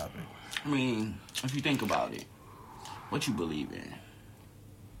interesting topic. I mean, if you think about it, what you believe in?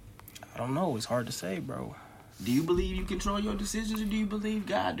 I don't know. It's hard to say, bro. Do you believe you control your decisions, or do you believe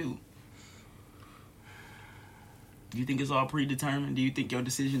God do? Do you think it's all predetermined? Do you think your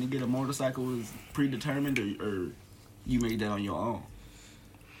decision to get a motorcycle was predetermined, or you made that on your own?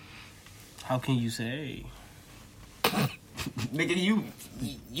 How can you say? Nigga,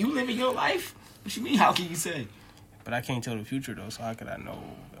 you living your life? What you mean? How can you say? But I can't tell the future, though, so how could I know?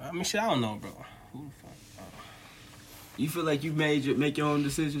 I mean, shit, I don't know, bro. Who the fuck? You feel like you make your own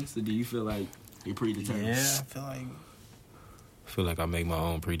decisions, or do you feel like you're predetermined? Yeah, I feel like... I feel like I make my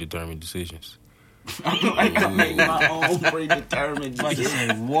own predetermined decisions. I feel like I make my own predetermined I'm about to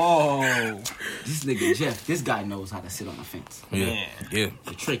decisions. say, whoa. This nigga Jeff, this guy knows how to sit on the fence. Yeah, Man. yeah.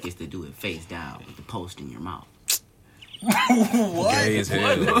 The trick is to do it face down with the post in your mouth. Gay as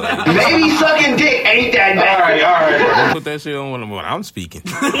hell. Maybe sucking dick ain't that bad. All right. Don't put that shit on when I'm speaking.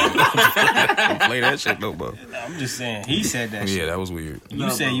 Don't play that shit no more. I'm just saying, he said that shit. Yeah, that was weird. You No,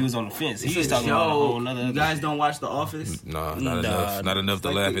 said bro. you was on the fence. He was This talking show, about a whole nother... you guys don't watch The Office? Nah, not enough. Not enough to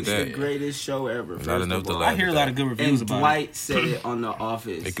Like, laugh at it's the that. greatest show ever. Not first enough of to all. laugh I hear a lot of good reviews And about Dwight said it on The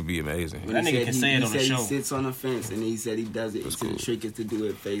Office. It could be amazing. When That he nigga said can he- say it he on the said show. He sits on the fence and he said he does it. That's So cool. the trick is to do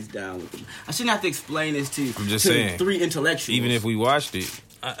it face down with him. I shouldn't have to explain this to I'm just to saying. three intellectuals. Even if we watched it,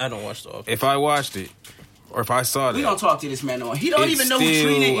 I don't watch the Office. if I watched it, or if I saw that, we don't talk to this man on. He don't it's even know still,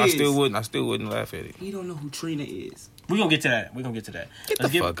 who Trina I is. still wouldn't laugh at it. He don't know who Trina is. We're going to get to that. Get the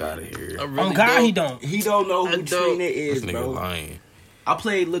fuck out of here. I Oh, really God, don't. he don't. He don't know I who don't. Trina This is, nigga bro. lying. I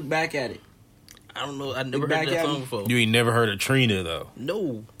played Look Back at It. I don't know. I never back heard that at song me. before. You ain't never heard of Trina though.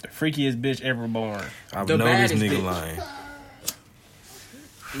 No. The freakiest bitch ever born. I The know this baddest nigga bitch. lying.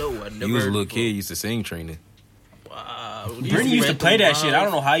 No, I never You was a heard little it kid, used to sing Trina. before. Wow. Brittany used to play that shit. I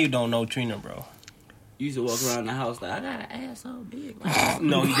don't know how you don't know Trina, bro. You used to walk around the house like, I got an ass so big. Like,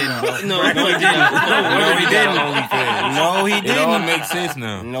 No, he didn't, bro. No, he didn't. No, he didn't. No, he It all didn't. makes sense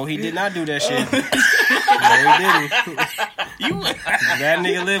now. No, he did not do that shit. No, he didn't. That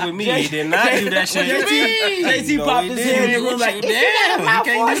nigga lived with me. He did not do that shit. JT No, popped he his didn't. head in the room like, Damn, you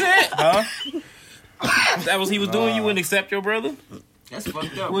can't do that. Huh? That was he was doing. You wouldn't accept your brother? that's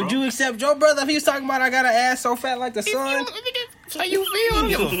fucked up, Would bro. you accept your brother if he was talking about I got an ass so fat like the sun? How you feel? I don't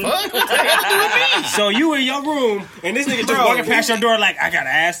give a fuck. What that got to do with me? So you in your room and this nigga just Bro, walking past your door like I got an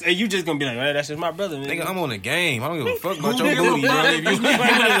ass, and you just gonna be like, that's just my brother. Nigga, I'm on the game. I don't give a fuck about Who your nigga booty, bro. If you like, do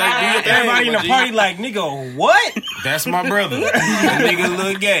your thing, Everybody in the my G. party like, nigga, what? That's my brother. That nigga a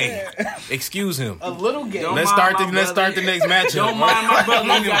little gay. Excuse him. A little gay. Don't Let's mind start my the brother. next matchup. Don't mind my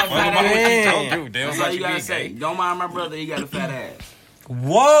brother. He got a fat ass. Damn, That's all you gotta say. Don't mind my brother. He got a fat ass.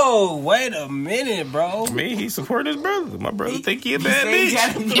 Whoa, wait a minute, bro. Me, he support his brother. My brother think he a bad Say he got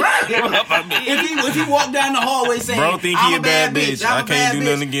bitch. a- Right. If he walked down the hallway saying, Bro think I'm he a bad bitch. I'm I a can't bad do bitch,"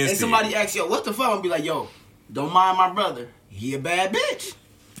 nothing against and somebody asks, yo, what the fuck? I'm gonna be like, yo, don't mind my brother. He a bad bitch.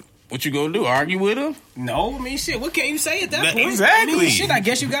 What you gonna do? Argue with him? No, I mean, shit, what can you say at that That- point? exactly. I mean, shit, I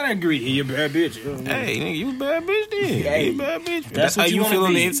guess you gotta agree. He a bad bitch. Hey, nigga, you a bad bitch then. Hey. You a bad bitch. If That's how what you wanna feel on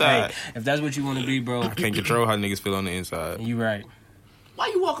be. the inside. Hey, if that's what you want to be, bro, I can't control how niggas feel on the inside. you right. Why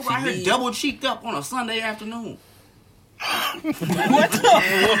you walk around here double cheeked up on a Sunday afternoon? What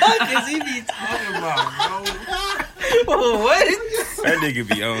the fuck is he be talking about, bro? What? That nigga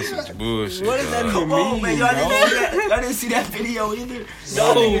be on some bullshit. What does that even Come on, mean, man. Y'all bro? didn't see that video either?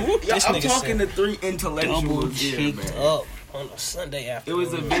 No. This I'm nigga talking said to three intellectuals double here, cheeked man. up on a Sunday It afternoon.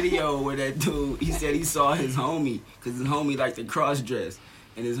 was a video where that dude, he said he saw his homie, because his homie liked to cross dress.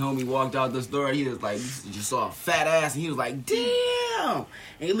 And his homie walked out the store, he was like, you just saw a fat ass, and he was like, damn.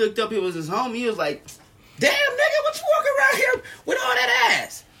 And he looked up, it was his homie, he was like, damn, nigga, what you walking around here with all that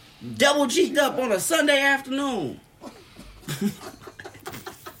ass? Double cheeked up on a Sunday afternoon.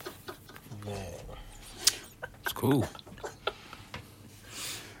 It's cool.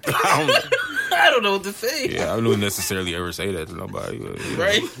 I don't know what to say. Yeah, I wouldn't necessarily ever say that to nobody. But,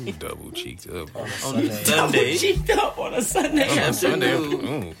 Right? Double cheeked up. On Sunday. Sunday. Cheeked up on a Sunday On a Sunday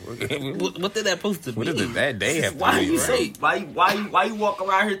afternoon. afternoon. What did that supposed to What mean? is it that day after? Why you so, right? why you walk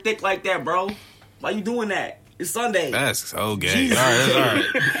around here thick like that, bro? Why you doing that? It's Sunday. That's so gay. All right.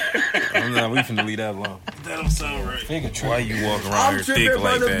 I'm not. We finna leave that alone. That don't sound right. Figure Why trip. you walking around I'm here tripping thick from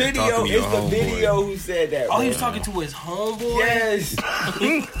like the that? video. Talking to your It's the homeboy. video who said that. Oh, he bro. was talking to his homeboy? Yes.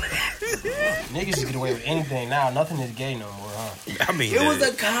 Niggas just get away with anything now. Nothing is gay no more, huh? I mean, It was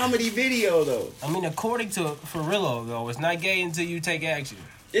a comedy video though. I mean, according to Farillo, though, it's not gay until you take action.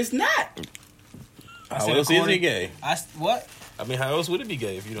 It's not. I How said else is it according- gay? What? I mean, how else would it be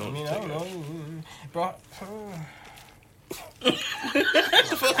gay if you don't? I mean, I don't know. Bro, What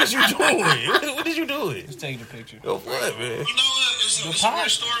the fuck was you doing? What did you do? just take the picture. Go for it, man. You know what? It's The a pot. weird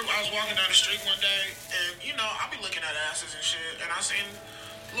story. I was walking down the street one day, and you know, I be looking at asses and shit, and I seen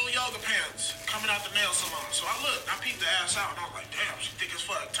little yoga pants coming out the nail salon. So I looked, I peeped the ass out, and I was like, damn, she thick as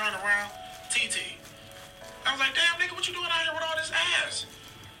fuck. Turn around, TT. I was like, damn, nigga, what you doing out here with all this ass?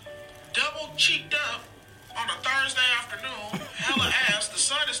 Double cheeked up on a Thursday afternoon, hella ass. The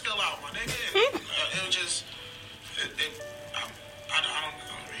sun is still out, my nigga. And, it was just, I don't know.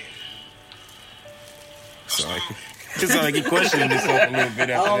 It sounds like you questioning yourself a little bit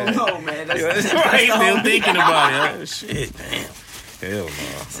I after don't that. know, man. That's Right, the still only- thinking about it. Oh, shit, damn. Hell no.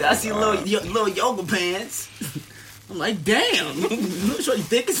 See, I see little yoga pants. I'm like, damn, look, shorty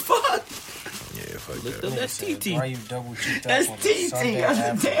thick as fuck. Yeah, fuck Look that. up, that's TT. Why you double cheeked up That's on a TT. Sunday I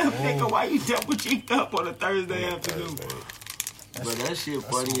said, damn, afternoon? nigga, why you double cheeked up on a Thursday afternoon? But that shit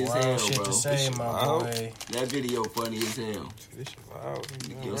funny as Wild hell, shit bro. to say, my wild. boy. That video funny as hell. This shit wild.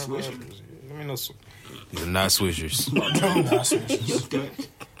 Yo, Swisher. Let me know. You're not swishers. Nah, switch. You're Dutch.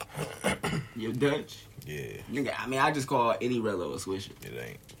 You're Dutch. Yeah, Nigga, I mean, I just call any Rello a Swisher it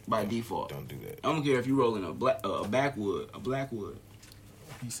ain't. by default. Don't do that. I don't care if you rolling a blackwood.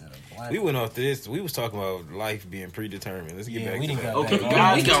 He said a black. We went off this. We was talking about life being predetermined. Let's get Yeah, back we to didn't that. got Okay, that.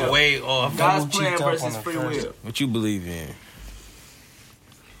 God, We got way off. God's Double plan cheeked up versus on the free first. will. What you believe in?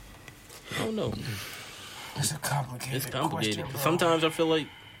 I don't know. It's a complicated It's complicated. question, bro. Sometimes I feel like,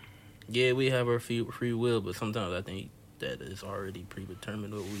 yeah, we have our free will, but sometimes I think that it's already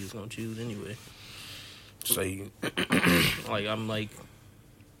predetermined what we was gonna choose anyway. Say, Like I'm like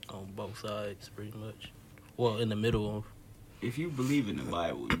on both sides pretty much. Well, in the middle of. If you believe in the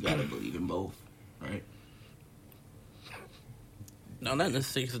Bible, you gotta believe in both, right? No, not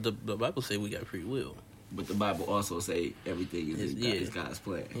necessarily. 'Cause the Bible say we got free will. But the Bible also say everything is, Yeah. is God's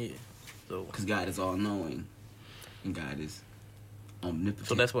plan. Yeah. So Because God is all knowing, and God is omnipotent.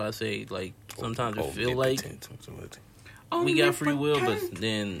 so that's why I say like sometimes I feel like Omnipotent. we got free will, but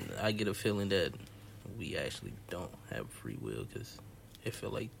then I get a feeling that we actually don't have free will because it feel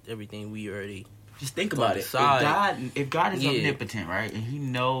like everything we already. Just think on about the it. side. If God is Yeah. omnipotent, right, and He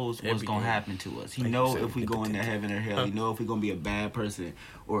knows what's Everything. gonna happen to us. He Like you knows said, if we go into omnipotent. heaven or hell. He knows if we're gonna be a bad person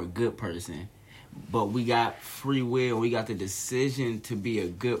or a good person. But we got free will. We got the decision to be a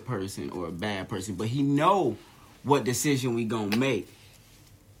good person or a bad person. But He know what decision we gonna make.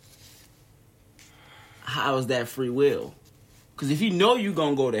 How is that free will? Because if you know you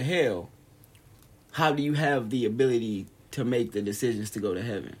gonna go to hell, how do you have the ability to make the decisions to go to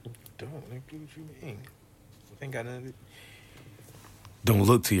heaven? Don't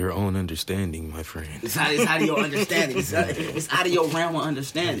look to your own understanding, my friend. It's out of your understanding. It's out of your realm of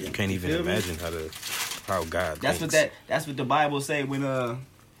understanding. You can't even Feel me? imagine how God That's thinks. that's what the Bible say when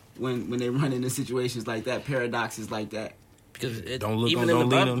they run into situations like that, paradoxes like that. Because Don't look even on, in don't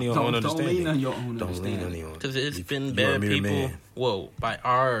the lean Bible, on your Don't own lean understanding. on your own Don't lean on understanding. your own. because it's been You are a bad mere people. man. Well, by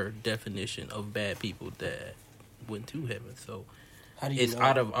our definition of bad people that went to heaven, so How do you it's know?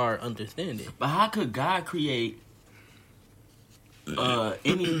 out of our understanding. But how could God create how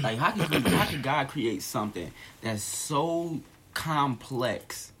could God create something that's so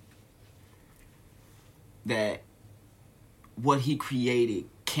complex that what He created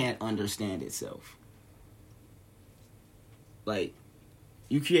can't understand itself? Like,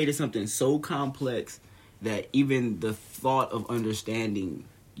 you created something so complex that even the thought of understanding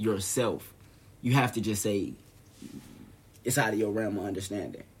yourself, you have to just say it's out of your realm of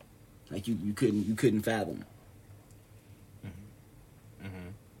understanding. Like you couldn't fathom.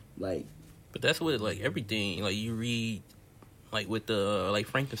 Like, but that's what like everything like you read, like with the like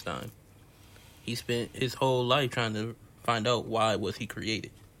Frankenstein. He spent his whole life trying to find out why was he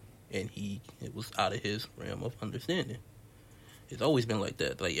created, and it was out of his realm of understanding. It's always been like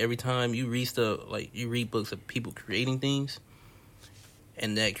that. Like every time you read stuff, like you read books of people creating things,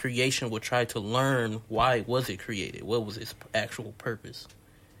 and that creation will try to learn why was it created, what was its actual purpose,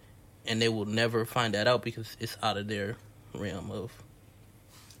 and they will never find that out because it's out of their realm of.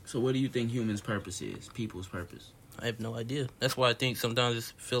 So what do you think humans' purpose is? People's purpose? I have no idea. That's why I think sometimes it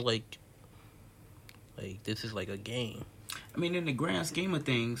feel like this is like a game. I mean, in the grand scheme of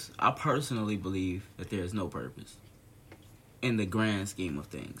things, I personally believe that there is no purpose. In the grand scheme of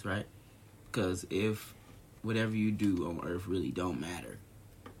things, right? Because if whatever you do on earth really don't matter,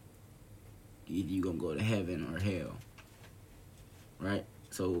 either you gonna go to heaven or hell, right?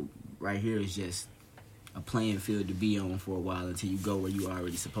 So right here is just a playing field to be on for a while until you go where you are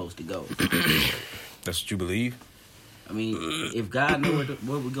already supposed to go. That's what you believe? I mean, if God knows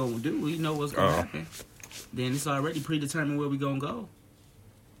what we're gonna do, He know what's gonna happen. Then it's already predetermined where we're gonna go.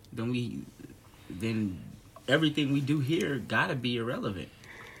 Then everything we do here gotta be irrelevant,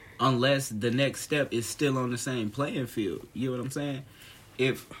 unless the next step is still on the same playing field. You know what I'm saying?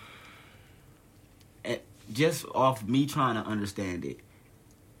 If just off me trying to understand it,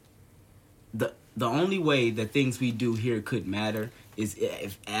 the only way that things we do here could matter is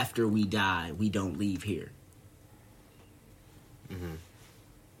if after we die we don't leave here. Mm-hmm.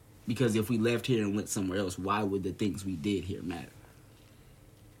 Because if we left here and went somewhere else, why would the things we did here matter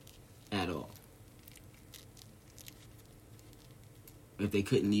at all? If they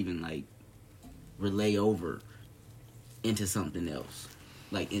couldn't even like relay over into something else,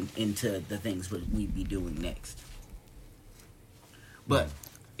 like into the things we'd be doing next. But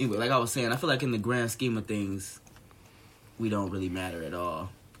anyway, like I was saying, I feel like in the grand scheme of things, we don't really matter at all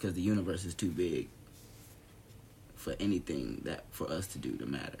because the universe is too big for anything that for us to do to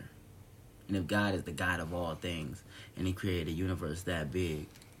matter. And if God is the God of all things and He created a universe that big,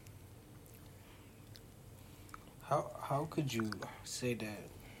 how could you say that?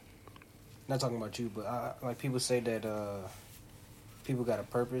 Not talking about you, but like people say that people got a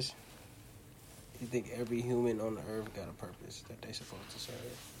purpose. You think every human on the earth got a purpose that they supposed to serve?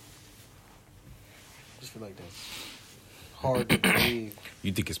 I just feel like that's hard to believe.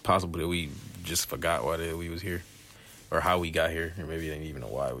 You think it's possible that we just forgot why we was here? Or how we got here? Or maybe they didn't even know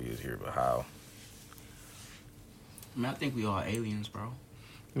why we was here, but how? I mean, I think we all aliens, bro.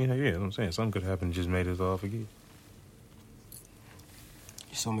 Yeah, I'm saying something could happen just made us all forget.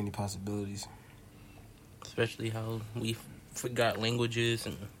 So many possibilities. Especially how we forgot languages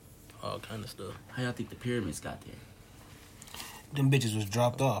and all kind of stuff. How y'all think the pyramids got there? Them bitches was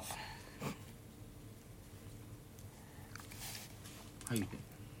dropped off. How you think?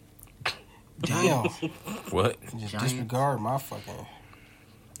 Damn. What? Just disregard my fucking...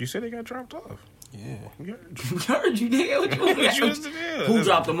 You said they got dropped off. Yeah. Heard you, nigga. Who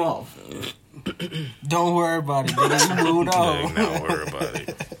dropped them off? Don't worry about it, nigga. You moved on. Don't worry about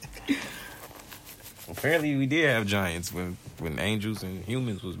it. Apparently, we did have giants when angels and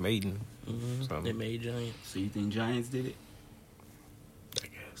humans was mating. Mm-hmm. They made giants. So you think giants did it? I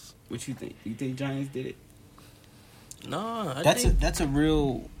guess. What you think? You think giants did it? No, That's a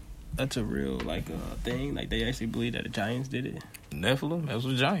real like thing. Like they actually believe that the giants did it. Nephilim, that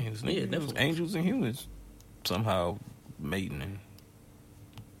was giants. Yeah, that was angels and humans somehow mating. And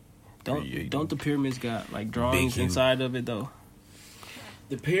don't the pyramids got like drawings inside of it though?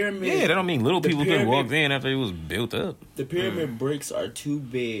 The pyramid. Yeah, that don't mean little people couldn't walk in after it was built up. The pyramid bricks are too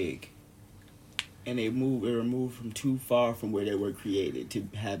big, and they were moved from too far from where they were created to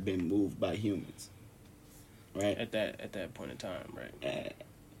have been moved by humans. Right at that point in time, right?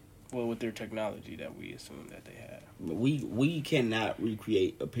 Well, with their technology that we assume that they had, we cannot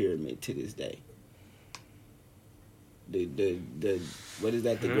recreate a pyramid to this day. The what is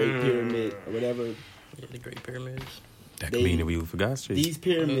that? The Great Pyramid or whatever. Yeah, the Great Pyramids. That could mean that we forgot shit. These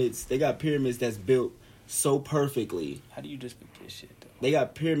pyramids, they got pyramids that's built so perfectly. How do you just forget shit though? They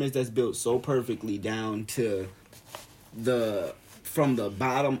got pyramids that's built so perfectly down to from the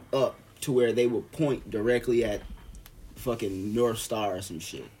bottom up to where they will point directly at fucking North Star or some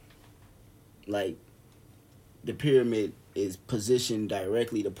shit. Like, the pyramid is positioned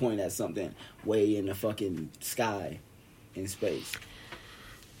directly to point at something way in the fucking sky in space.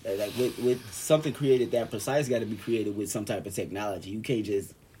 Like with something created that precise, got to be created with some type of technology. You can't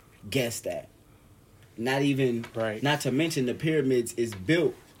just guess that. Not even, not to mention the pyramids is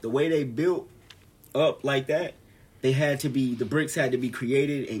built the way they built up like that. They had to be, the bricks had to be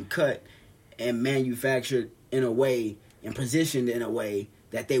created and cut and manufactured in a way and positioned in a way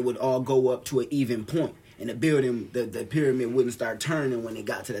that they would all go up to an even point. And the building, the pyramid wouldn't start turning when it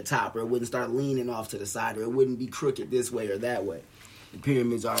got to the top, or it wouldn't start leaning off to the side, or it wouldn't be crooked this way or that way. The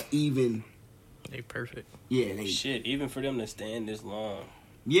pyramids are even. They perfect. Yeah, they shit. Even for them to stand this long.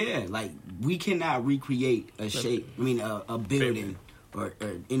 Yeah, like we cannot recreate a shape. I mean, a building or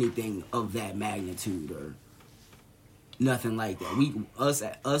anything of that magnitude or nothing like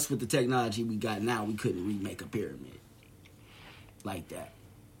that. Us with the technology we got now, we couldn't remake a pyramid like that.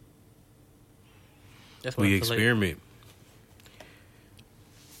 That's we experiment.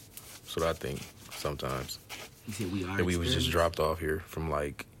 That's what I think sometimes. You said we are. That we was just dropped off here from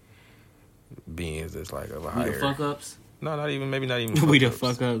like beings that's like of a higher. We the fuck ups? No, not even. Maybe not even. We the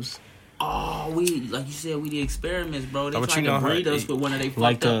fuck ups. Oh, we like you said, we the experiments, bro. They tried to breed us with one of they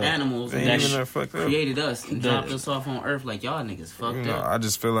fucked up animals that created us and dropped us off on Earth like y'all niggas fucked up. I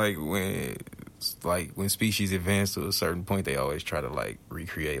just feel like when species advance to a certain point, they always try to like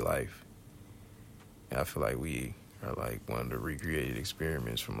recreate life. And I feel like we are like one of the recreated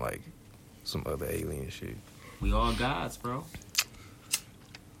experiments from like some other alien shit. We all gods, bro.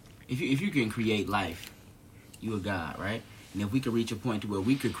 If you can create life, you a god, right? And if we could reach a point to where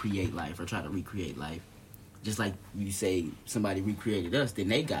we could create life or try to recreate life, just like you say somebody recreated us, then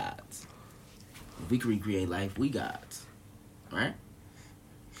they gods. If we could recreate life, we gods, right?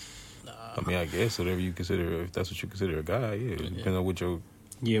 I mean, I guess whatever you consider, if that's what you consider a god, yeah. Depending on what your...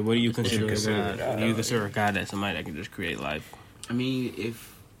 Yeah, what do you consider a god? Do you consider a god that somebody that can just create life? I mean,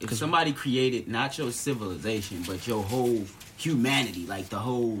 if somebody created not your civilization, but your whole humanity, like the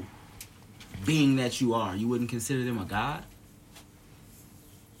whole being that you are, you wouldn't consider them a god?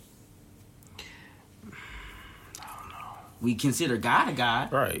 I don't know. We consider God a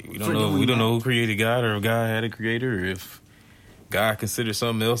god. Right. We don't know. We don't know who created God, or if God had a creator, or if God considers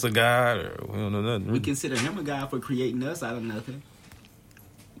something else a god, or we don't know nothing. We consider him a god for creating us out of nothing.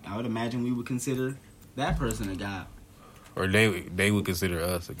 I would imagine we would consider that person a god. Or they would consider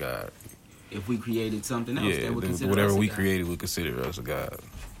us a god. If we created something else, they would consider whatever us we a god. created would consider us a god.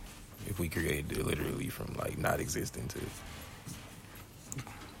 If we created it literally from like not existing to...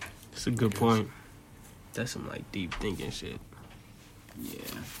 That's a good point. That's some like deep thinking shit. Yeah.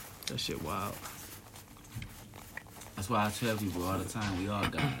 That shit wild. That's why I tell people all the time, we all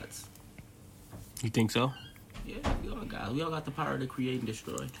gods. You think so? Yeah, we all gods. We all got the power to create and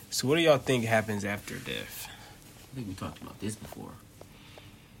destroy. So what do y'all think happens after death? I think we talked about this before.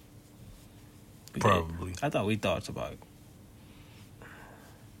 Probably. I thought we thought about it.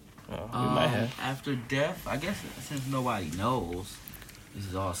 We might have. After death, I guess since nobody knows, this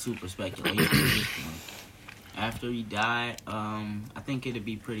is all super speculation at this point. After you die, I think it'd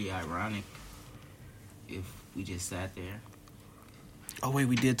be pretty ironic if we just sat there. Oh wait,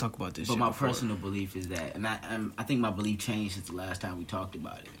 we did talk about this. But my personal belief is that, and I think my belief changed since the last time we talked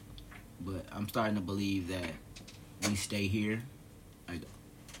about it. But I'm starting to believe that we stay here, like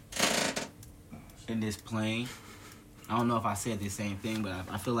in this plane. I don't know if I said the same thing, but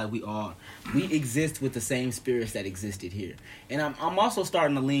I feel like we exist with the same spirits that existed here. And I'm also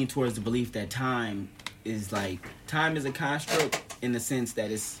starting to lean towards the belief that time is a construct in the sense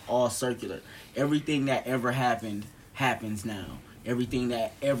that it's all circular. Everything that ever happened happens now. Everything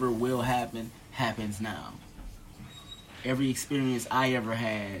that ever will happen happens now. Every experience I ever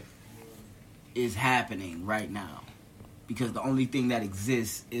had is happening right now. Because the only thing that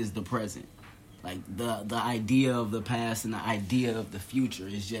exists is the present. Like, the idea of the past and the idea of the future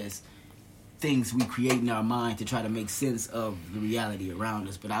is just things we create in our mind to try to make sense of the reality around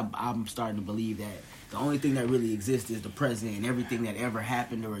us. But I'm starting to believe that the only thing that really exists is the present, and everything that ever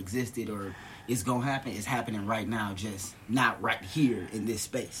happened or existed or is going to happen is happening right now, just not right here in this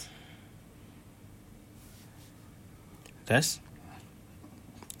space. That's...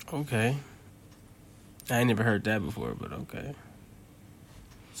 okay. I ain't never heard that before, but okay.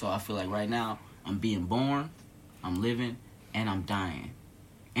 So I feel like right now, I'm being born, I'm living, and I'm dying.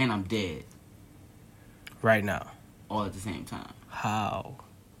 And I'm dead. Right now. All at the same time. How?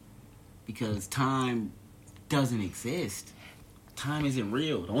 Because time doesn't exist. Time isn't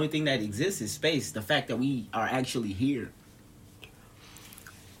real. The only thing that exists is space. The fact that we are actually here.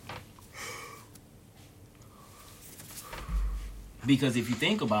 Because if you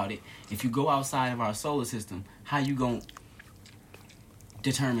think about it, if you go outside of our solar system, how you gonna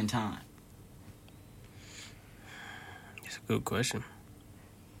determine time? It's a good question.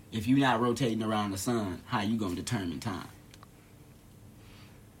 if you're not rotating around the sun, how you gonna determine time?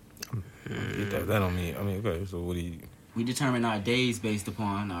 That don't mean. I mean, okay. So what do you? We determine our days based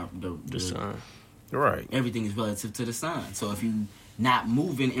upon the sun. Right. Everything is relative to the sun. So if you not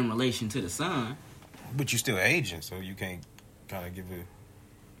moving in relation to the sun, but you're still aging, so you can't kind of give the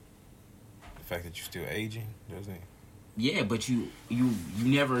fact that you're still aging, doesn't it? Yeah, but you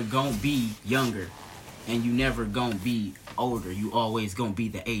never gonna be younger, and you never gonna be older. You always gonna be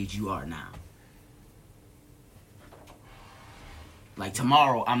the age you are now. Like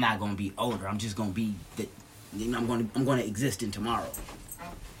tomorrow, I'm not gonna be older. I'm just gonna be the. I'm gonna exist in tomorrow.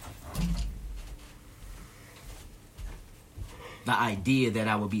 The idea that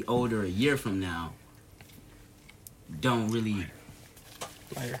I will be older a year from now don't really.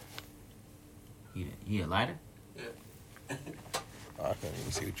 Lighter. Yeah, lighter. I can't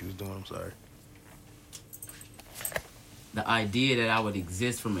even see what you was doing. I'm sorry. The idea that I would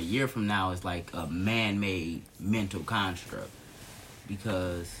exist from a year from now is like a man-made mental construct.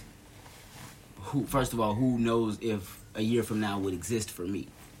 Because, first of all, who knows if a year from now would exist for me?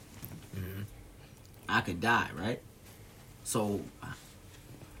 Mm-hmm. I could die, right? So,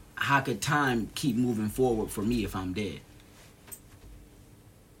 how could time keep moving forward for me if I'm dead?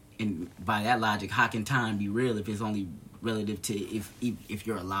 And by that logic, how can time be real if it's only relative to if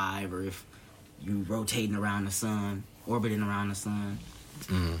you're alive or if you're rotating around the sun, orbiting around the sun?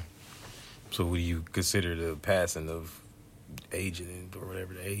 Mm. So, what do you consider the passing of aging or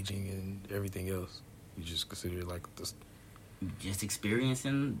whatever, the aging and everything else? You just consider it like this. Just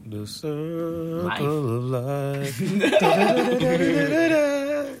experiencing the circle life. of life.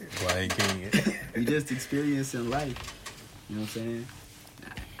 Why can't you? You just experiencing life. You know what I'm saying?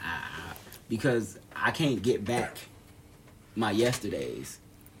 Because I can't get back my yesterdays,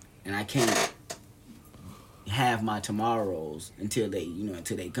 and I can't have my tomorrows until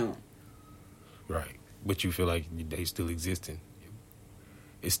they come. Right, but you feel like they still existing.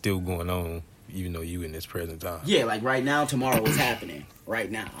 It's still going on, even though you in this present time. Yeah, like right now, tomorrow is happening.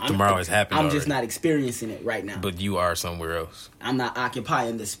 Right now, tomorrow is happening. I'm just not experiencing it right now. But you are somewhere else. I'm not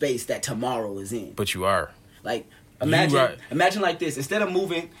occupying the space that tomorrow is in. But you are. Like imagine like this. Instead of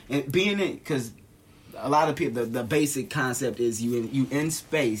moving and being in, because a lot of people, the basic concept is you in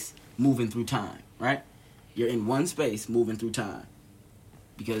space moving through time, right? You're in one space moving through time.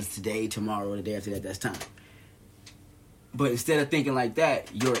 Because today, tomorrow, the day after that, that's time. But instead of thinking like that,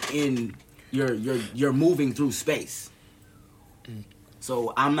 you're moving through space.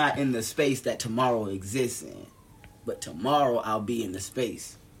 So I'm not in the space that tomorrow exists in, but tomorrow I'll be in the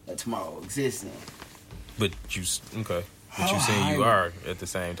space that tomorrow exists in. But you okay? But you saying you are at the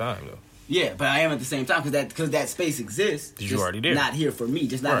same time though. Yeah, but I am at the same time because that space exists. You already there. Not here for me,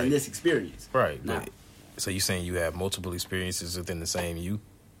 just not right. in this experience. Right. Nah. So you saying you have multiple experiences within the same you?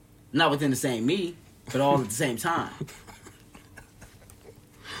 Not within the same me, but all at the same time.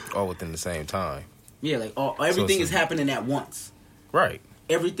 All within the same time. Yeah, like everything is happening at once. Right.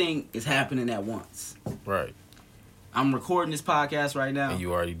 Everything is happening at once. Right. I'm recording this podcast right now. And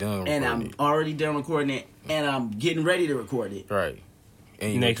you already done recording it. And I'm already done recording it. And I'm getting ready to record it. Right.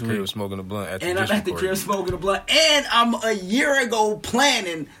 And you at the crib smoking a blunt after and I'm at the crib smoking a blunt. And I'm a year ago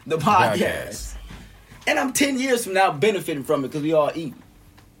planning the podcast. And I'm 10 years from now benefiting from it because we all eat.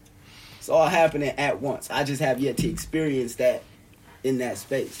 It's all happening at once. I just have yet to experience that in that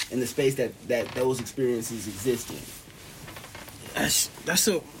space. In the space that those experiences exist in. That's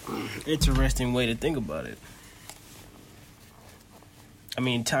a interesting way to think about it. I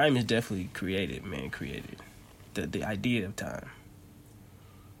mean, time is definitely created, man. Created. The idea of time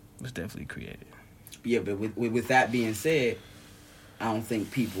was definitely created. Yeah, but with that being said, I don't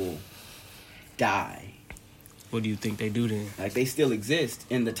think people die. What do you think they do then? Like, they still exist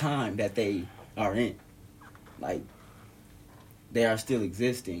in the time that they are in. Like, they are still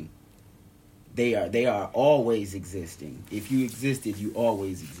existing. They are always existing. If you existed, you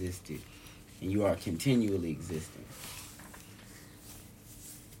always existed. And you are continually existing.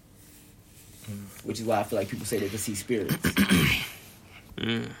 Which is why I feel like people say they can see spirits.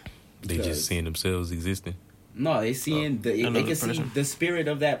 They just seeing themselves existing? No, they seeing they can see the spirit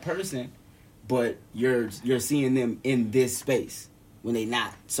of that person, but you're seeing them in this space when they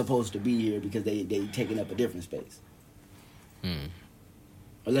not supposed to be here because they taking up a different space.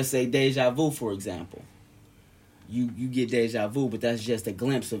 Or let's say deja vu, for example. You get deja vu, but that's just a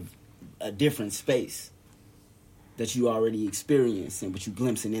glimpse of a different space that you already experiencing, but you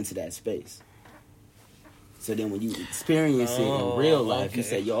glimpsing into that space. So then when you experience it in real life, you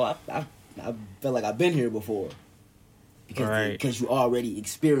say, yo, I feel like I've been here before. Because you already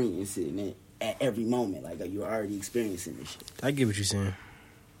experiencing it at every moment. Like, you're already experiencing this shit. I get what you're saying.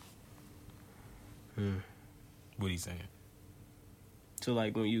 What he's saying? So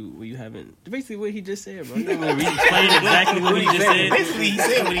like when you haven't basically what he just said, bro. You know, explain exactly what he just said. Basically, he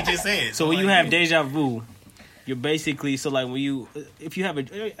said what he just said. So when you have deja vu, you're basically so like when you if you have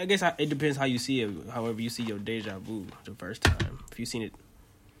I guess it depends how you see it. However you see your deja vu the first time. If you seen it.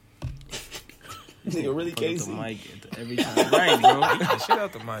 Nigga really can't the see. mic every time, right, bro? Shit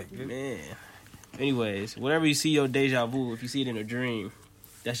out the mic, Man. Anyways, whenever you see your deja vu, if you see it in a dream,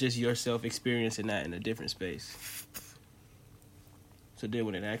 that's just yourself experiencing that in a different space. So then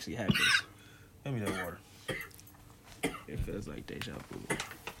when it actually happens, Give me that water. it feels like deja vu.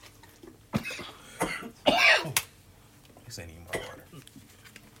 This ain't even my water.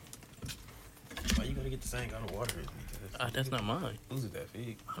 Why you gotta get the same kind of water as me? That's not mine. Who's it that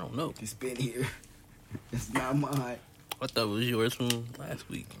fig? I don't know. It's been here. It's not mine. I thought it was yours from last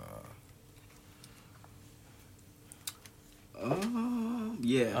week.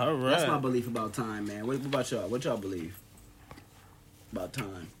 Yeah. All right. That's my belief about time, man. What about y'all? What y'all believe about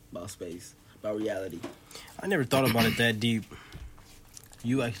time, about space, about reality? I never thought about it that deep.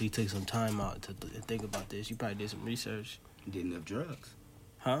 You actually took some time out to think about this. You probably did some research. Did enough drugs?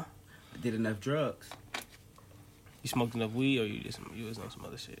 Huh? I did enough drugs. You smoked enough weed or you was on some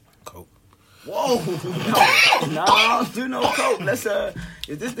other shit? Coke. Whoa! No, I don't do no coke. Let's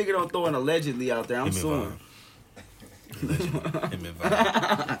if this nigga don't throw an allegedly out there, I'm suing.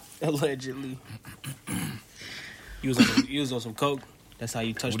 Allegedly. You was on some coke. That's how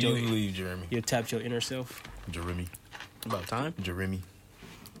you touched What do you believe, Jeremy? You tapped your inner self. Jeremy. About time? Jeremy.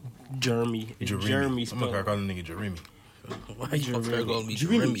 Jeremy. It's Jeremy I'm spelled. gonna call the nigga Jeremy. Why you gonna start calling me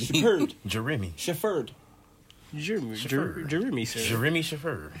Jeremy. Jeremy? Jeremy. Chauffeured. Jeremy, sir. Jeremy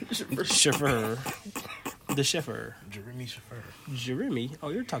Chauffeur. Chauffeur. The chauffeur. Jeremy Chauffeur. Jeremy? Oh,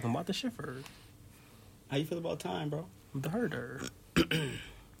 you're talking about the chauffeur. How you feel about time, bro? The herder. I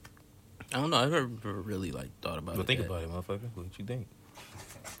don't know. I've never really thought about Well, it. think yet. about it, motherfucker. What you think?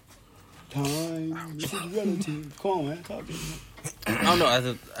 Time. This is relative. Come on, man. Talk to me. I don't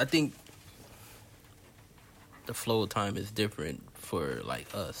know. I think the flow of time is different for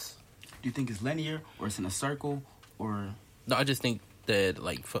us. Do you think it's linear, or it's in a circle, or? No, I just think that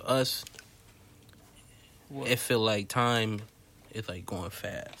for us, it feel like time is going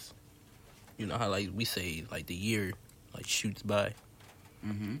fast. You know how we say the year shoots by.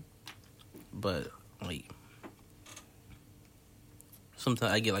 Mm-hmm. But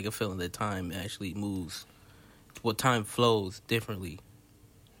sometimes I get a feeling that time actually moves. Well, time flows differently.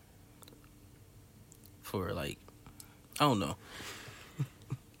 For I don't know.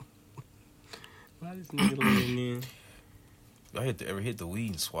 Why this nigga laying in? Y'all ever hit the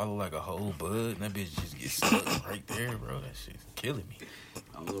weed and swallow a whole bud and that bitch just gets stuck right there, bro? That shit's killing me.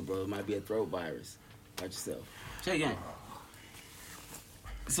 I don't know, bro. It might be a throat virus. Watch yourself. Check again.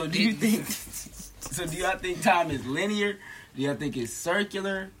 So do you think? So do y'all think time is linear? Do y'all think it's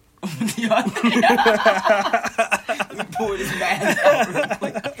circular? Do y'all think? He pulled his mask out real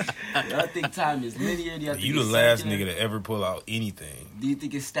quick. Do y'all think time is linear? Do y'all think You the it's last circular? nigga to ever pull out anything. Do you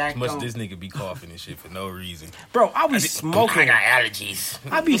think it's stacked Much on? this nigga be coughing and shit for no reason. Bro, I be smoking. I got allergies.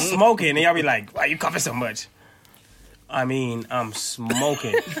 I be smoking, and y'all be like, why you coughing so much? I mean, I'm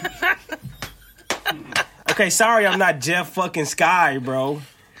smoking. Okay, sorry I'm not Jeff fucking Sky, bro.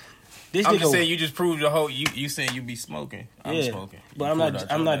 This I'm nigga, just saying you just proved the whole. You saying you be smoking. I'm yeah, smoking. but You I'm pulled not.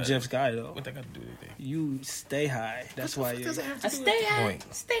 out I'm your not ass. Jeff Sky though. What that got to do with anything? You stay high. That's why you. Stay Point.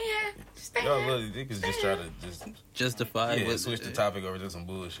 Y'all little niggas just try to just Justify. switch the topic over to some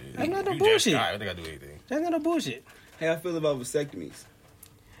bullshit. That's not no You bullshit. Jeff Scott, what they got to do with anything? That's not a bullshit, How I feel about vasectomies?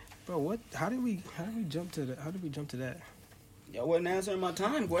 bro. What? How did we jump to that? How did we jump to that? Y'all wasn't answering my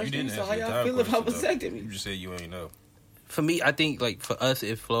time You question. didn't So how answer the y'all time feel about question, though. You vasectomies? just said you ain't know. For me, I think for us,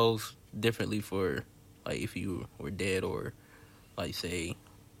 it flows differently for if you were dead or say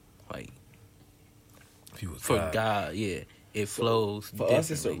If you was for God, yeah, it flows. For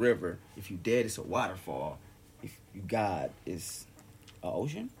us, it's a river. If you dead, it's a waterfall. If you God, it's an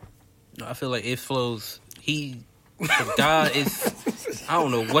ocean. No, I feel like it flows. For God is. I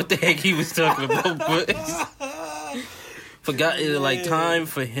don't know what the heck he was talking about, but for God, it's time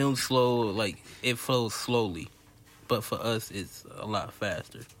for him slow. It flows slowly, but for us, it's a lot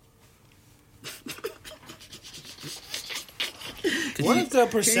faster. What if the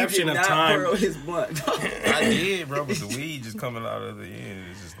perception of time? His blunt. I did, bro, but the weed just coming out of the end.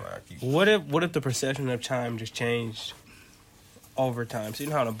 It's just What if the perception of time just changed over time? So you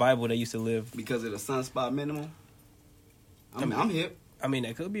know how in the Bible they used to live. Because of the sunspot minimum. I'm hip. I mean,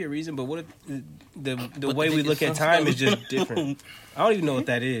 that could be a reason, but what if the But way the we nigga look at time is just different? I don't even know what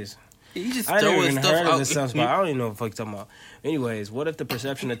that is. You just I never throwing even stuff heard of out. the sunspot. I don't even know what the fuck you're talking about. Anyways, what if the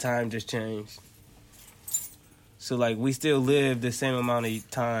perception of time just changed? So like we still live the same amount of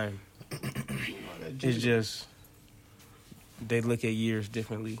time. It's just they look at years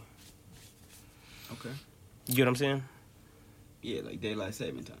differently. Okay. You get what I'm saying? Yeah, like daylight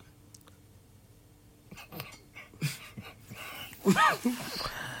saving time.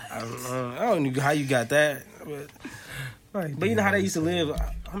 I don't know how you got that, but you know how they used to live,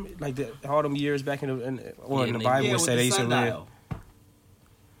 like all them years back in the Bible would say they used to live.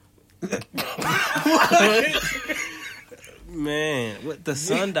 Man, what the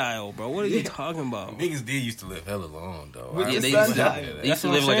sundial, bro? What are you talking about? Niggas did used to live hella long, though. With Yeah, the they sundial. used to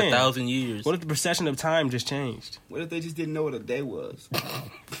live like 1,000 years. What if the perception of time just changed? What if they just didn't know what a day was?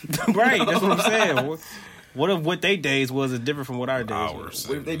 Right, that's what I'm saying. What if what they days was different from what our days Hours.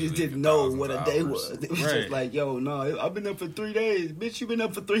 What if they just didn't know what a day was? It was Right. just like, yo, no, I've been up for 3 days. Bitch, you been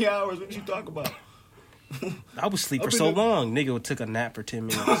up for 3 hours. What you talk about? I would sleep I've for been so up- long. Nigga took a nap for 10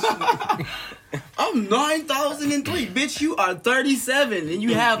 minutes. I'm 9,003. Bitch, you are 37 and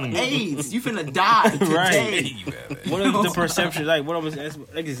you have AIDS. You finna die today. Right. What if the perception, that's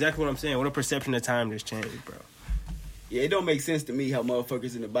exactly what I'm saying. What if perception of time just changed, bro? Yeah, it don't make sense to me how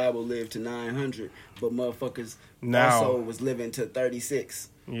motherfuckers in the Bible lived to 900, but motherfuckers Now. also was living to 36.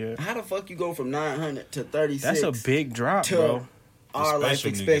 Yeah. How the fuck you go from 900 to 36? That's a big drop, to bro. our life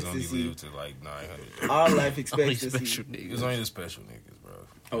Special niggas only expectancy. live to like 900. Our life Only expectancy. special It's niggas. only the special niggas, bro.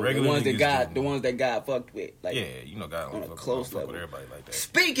 Oh, the Regular ones that niggas got do- the ones that got fucked with. Like, Yeah, you know, God on don't a fuck, close fuck with level. everybody like that.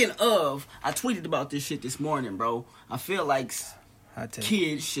 Speaking of, I tweeted about this shit this morning, bro. I feel like I tell you.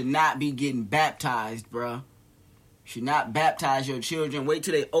 kids should not be getting baptized, bro. Should not baptize your children. Wait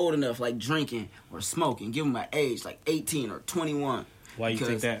till they old enough, like drinking or smoking. Give them an age, like 18 or 21. Why you think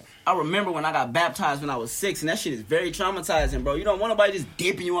Because that? I remember when I got baptized when I was 6, and that shit is very traumatizing, bro. You don't want nobody just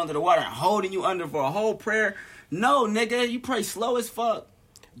dipping you under the water and holding you under for a whole prayer. No, nigga, you pray slow as fuck.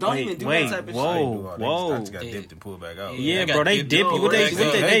 Don't Wait, even do wait, that type of whoa. shit. Whoa. I just got dipped and pulled back out. Yeah, I got bro, they dipped dip you. What they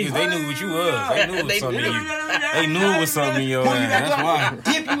They knew what you was. They knew it was something in you. They knew it was something in your Pull you ass. back That's up,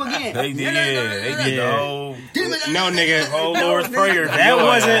 why. dip you again. They did, They did the whole. No, nigga. Oh, Lord's Prayer. That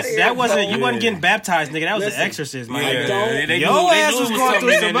wasn't. You Yeah. wasn't getting baptized, nigga. That was Listen, the exorcist, man. Yeah, don't- they Your knew ass it was was going something through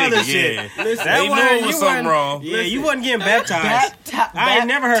in some that other nigga, shit. yeah. Listen, They knew it was something wrong. Yeah, you wasn't getting baptized. I ain't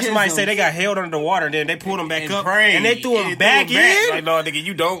never heard somebody say they got held under the water, and then they pulled them back up, and they threw them back in. Like, no, nigga,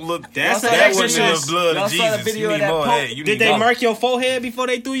 you don't look. That's Y'all the saw That wasn't exorcist. enough blood Y'all of saw the Jesus. video You of need that more of Pope? that. You Did need they more. mark your forehead before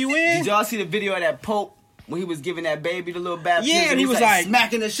they threw you in? Did y'all see the video of that Pope when he was giving that baby the little baptism? Yeah, and he was like-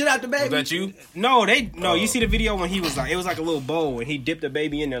 smacking the shit out the baby. Was that you? No, you see the video when he was like, it was like a little bowl, and he dipped the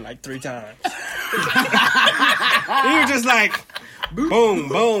baby in there like 3 times. He was just like, boom,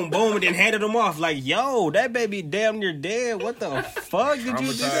 boom, boom, and then handed him off. Like, yo, that baby damn near dead. What the fuck did you do?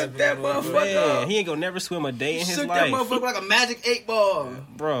 Traumatized that motherfucker Man, up. he ain't gonna never swim a day in his Shook that life, motherfucker like a magic 8-ball.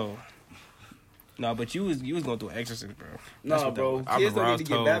 bro. No, but you was going through an exorcist, bro. That's No, what that bro. was. I Kids remember I don't was need to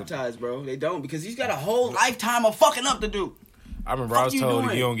get told- baptized, bro. They don't, because he's got a whole lifetime of fucking up to do. I remember I Fuck was you told if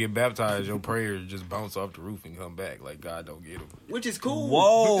doing? you don't get baptized, your prayers just bounce off the roof and come back. Like God don't get them. Which is cool.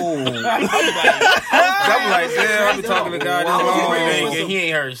 Whoa. I'm like, damn, I've been talking to God Why this would you long, pray and for he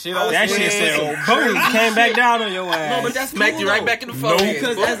ain't heard shit. That shit said, boom, came back down on your ass. No, but that's Smacked cool, you right though. back in the forehead.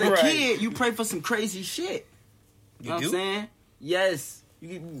 Because as a Right. kid, you pray for some crazy shit. You know what do? I'm saying? Yes.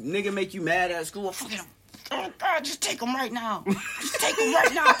 Nigga make you mad at school. Fucking, oh God, just take him right now. Just take him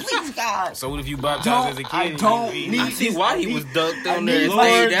right now, please, God. So what if you baptized as a kid? I don't You- need I see this- why I he need- was ducked I on there. need and my-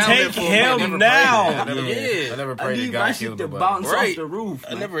 stayed down there Take for a him minute. never now. prayed that. I never, Yeah. I never I prayed need that my God shit killed to nobody. bounce Right. off the roof.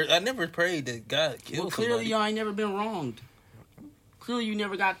 I never prayed that God killed Well, clearly somebody. y'all ain't never been wronged. Clearly you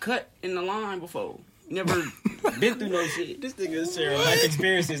never got cut in the line before. You never been through no shit. This nigga is sharing life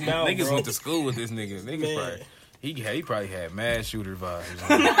experiences now, Niggas bro. went to school with this nigga. Niggas Man. probably he probably had mad shooter vibes.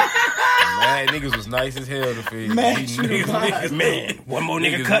 Mad niggas was nice as hell to feed. Mad shooter vibes. Man, one more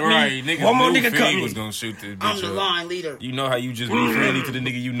nigga Niggas, cut right, me. niggas One more knew nigga cut Fig me. was gonna shoot this bitch I'm the up. line leader. You know how you just be friendly to the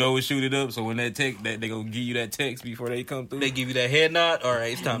nigga you know and shoot it up. So when that text, that they gonna give you that text before they come through. They give you that head nod. All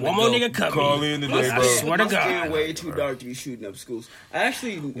right, it's time One to more go. nigga cut Call me. in today, I bro. swear to My skin God. way too dark to be shooting up schools. I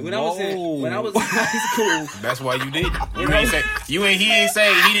actually, when I Whoa. was in high school, That's why you did it. You ain't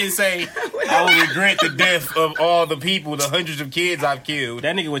say he didn't say I will regret the death of all the people, the hundreds of kids I've killed.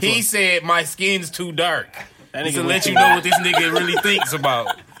 That nigga went to He a- said my skin's too dark. That Just nigga to went let to- you know what this nigga really thinks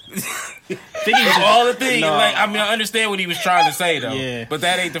about. all the things. No. Like, I mean, I understand what he was trying to say though. Yeah. But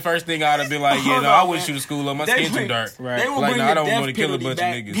that ain't the first thing I'd have been like, yeah, no, I wouldn't shoot a school up. My skin too dark. Right. They will Like, bring no, the I don't death want to kill a penalty bunch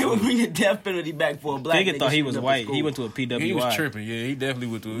back. of niggas. They will bring the death penalty back for a black nigga. Nigga thought he was shooting up a white. school. He went to a PWI. He was tripping. Yeah, he definitely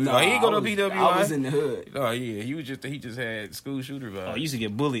went to. Nah, he ain't go to a PWI. I was in the hood. Oh yeah, he just had school shooter vibes. Oh, you used to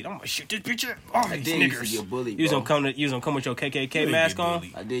get bullied. I'm gonna shoot this bitch up. Oh, I these did used to niggers. get bullied, You was bro. gonna come with your KKK mask on.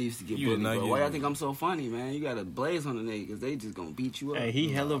 I did used to get You bullied, did not bro. get Why y'all bullied. think I'm so funny, man? You got to blaze on the nigga because they just gonna beat you up. Hey,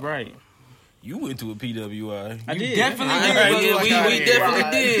 he hella bright. You went to a PWI. I did. Definitely Right, did. yeah, brother. we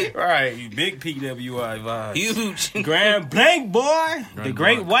definitely did. Right, big PWI vibes. Huge. Grand Blank, boy. The Grand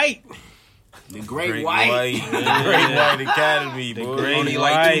Great Blanc. White. The Great White. The Great White Academy, The boy. Great Only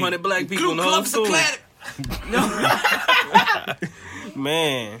White. like 200 black people in the whole school.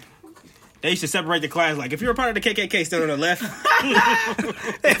 Man. They used to separate the class. Like, if you're a part of the KKK, stand on the left.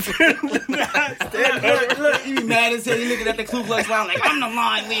 Look, you be mad as hell. You looking at the Ku Klux Klan like, I'm the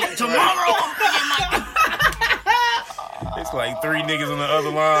line leader. Tomorrow, I'm bringing my... It's like 3 niggas on the other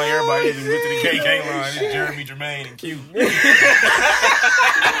line. Everybody just went to the KK line. It's Jeremy, Jermaine, and Q.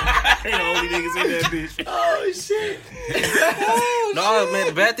 They the only niggas in that bitch. Oh, shit. No, man,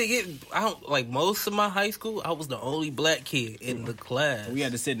 the bad thing is, I don't, like, most of my high school, I was the only black kid in the class. We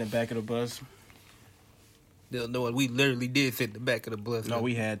had to sit in the back of the bus. No, we literally did sit in the back of the bus. No,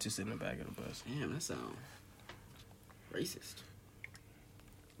 we had to sit in the back of the bus. Damn, that sound racist.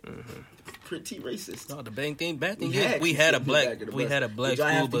 Mm-hmm. Pretty racist. No, the bad thing is, to we had sit a in the black, back of the we bus. had a black Did y'all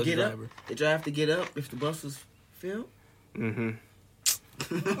school have to bus get up? driver. Did y'all have to get up if the bus was filled? Mm-hmm.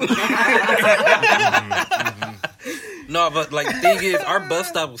 No, but like the thing is, our bus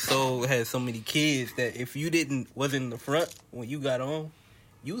stop had so many kids that if you wasn't in the front when you got on,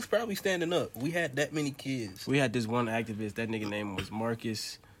 you was probably standing up. We had that many kids. We had this one activist. That nigga name was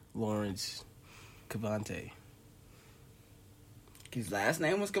Marcus Lawrence Cavante. His last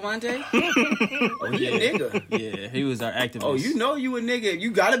name was Cavante? Oh, he a nigga. Yeah, he was our activist. Oh, you know you a nigga.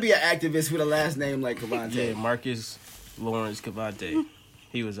 You gotta be an activist with a last name like Cavante. Yeah, Marcus Lawrence Cavante.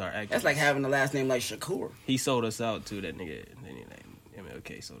 He was our activist. That's like having a last name like Shakur. He sold us out to that nigga. That nigga named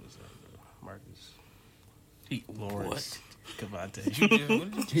MLK sold us out. Marcus Lawrence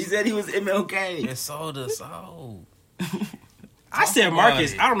Cavante. He said he was MLK. It sold us out. I said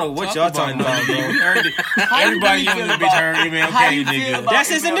Marcus. I don't know what y'all talking about, bro. Everybody on this bitch heard MLK, nigga. That's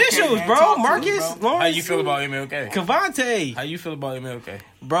his initials, bro. Marcus Lawrence. How you feel about MLK? Cavante. How you feel about MLK?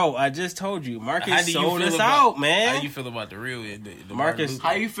 Bro, I just told you. How Marcus do you sold feel us about- out, man. How you feel about the real the Marcus- Martin Luther?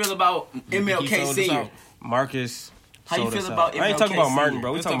 How you feel about He MLK sold us Senior? out. Marcus How you sold feel us about out. I ain't MLK talking about Martin, Senior?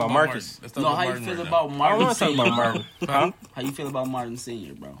 bro. We Let's talking talk about about Marcus. Martin. Let's talk No, about how you Martin feel right about I don't Martin want to talk Senior? about Martin. Huh? How you feel about Martin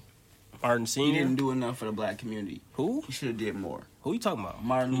Senior, bro? Martin He Senior? didn't do enough for the black community. Who? He should have did more. Who you talking about?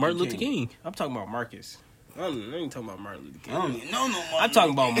 Martin Luther King. I'm talking about Marcus. I ain't talking about Martin Luther King. I don't even know no more. I'm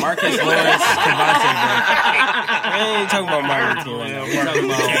talking about Marcus Lawrence Cavante, bro. I ain't talking about Martin Luther King right now. We're talking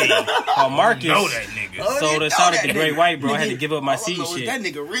about Marcus. Know that nigga. Sold us out at the Great White, bro. I had to give up my seat shit. That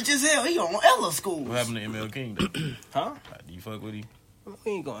nigga rich as hell. He on Ella school. What happened to ML King? Though? Huh? Do you fuck with him?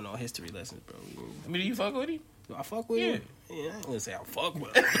 We ain't going on history lessons, bro. I mean, do you fuck with him? Do I fuck with Yeah. him? Yeah, I ain't gonna say I fuck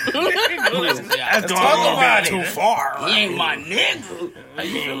with him. Let's Going talk a little about bit it. too far. He ain't my nigga. How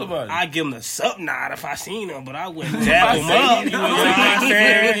you feel about it? I give him the sup nod if I seen him, but I wouldn't dap him up. You You know know what I'm saying?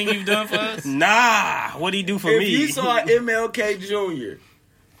 everything you've done for us? Nah, what'd he do for If me? you saw MLK Jr.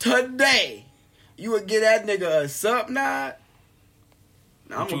 today, you would get that nigga a sup nod.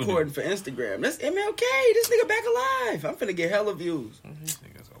 Now, I'm What you would recording for Instagram. That's MLK. This nigga back alive. I'm finna get hella views. These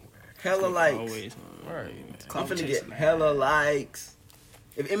niggas so whack. Hella likes. Always. Right. I'm finna get hella likes.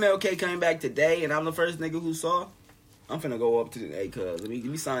 If MLK came back today and I'm the first nigga who saw, I'm finna go up to the hey cuz let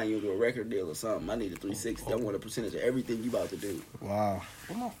me sign you to a record deal or something. I need a 360. I want a percentage of everything you about to do. Wow.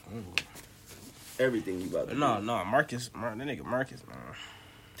 Everything you about to No, do. Marcus. That nigga Marcus, man.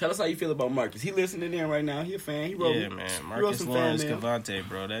 Tell us how you feel about Marcus. He listening in right now. He a fan. He wrote, Yeah, man. he wrote Marcus some Lawrence fan mail. Cavante,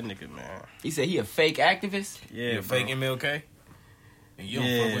 bro. That nigga, man. He said he a fake activist. Yeah, You a bro. fake MLK? And you don't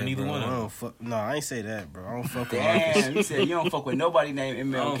Yeah, fuck with neither bro. one I of them. don't fuck. No, I ain't say that, bro. I don't fuck with Marcus. Damn, he said you don't fuck with nobody named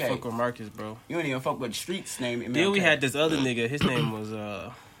I don't MLK. fuck with Marcus, bro. You don't even fuck with streets named MLK. Then we had this other nigga. His name was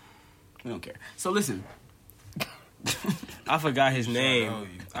We don't care. So listen. I forgot his know name. you.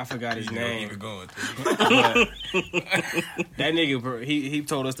 I forgot his You know, name. keep it going. But that nigga, bro, he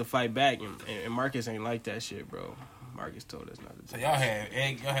told us to fight back, and Marcus ain't like that shit, bro. Marcus told us not to. So y'all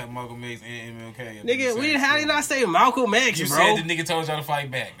had Malcolm X and MLK. Nigga, how did I say Malcolm X, You bro? said the nigga told y'all to fight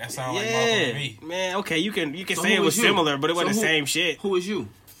back. That sound like Malcolm to Yeah, me. man. Okay, you can So say it who was was you? similar, but it wasn't So the who- same shit. Who is you?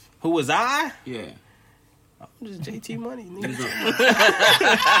 Who was I? Yeah. I'm just JT Money, nigga.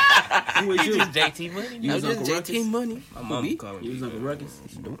 Who is you? JT Money. You I was was just Uncle JT Ruckus? Money. My mom calling You me. was Uncle Ruckus?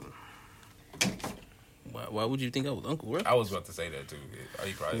 Why would you think I was Uncle Ruckus? I was about to say that too. Oh,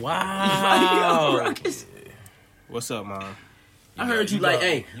 you probably. Wow. What's up, Mom? I heard you like,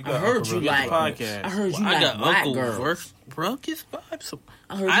 hey, I heard you like podcast. I heard you I like got white Uncle girls. Ruckus vibes. So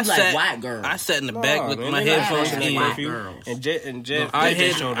I heard you like white girls. I sat in the back with man, my they headphones like in. white girls. And Jeff,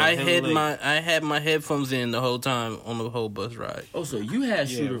 I had my headphones in the whole time on the whole bus ride. Oh, so you had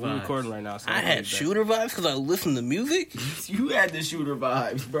Yeah, shooter we're vibes. recording right now. So I had shooter vibes because I listened to music. You had the shooter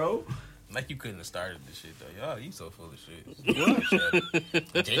vibes, bro. Like you couldn't have started this shit though. Y'all, you so full of shit.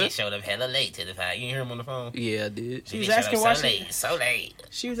 JJ showed up hella late to the fight. You didn't hear him on the phone? Yeah, I did. She was asking why so late.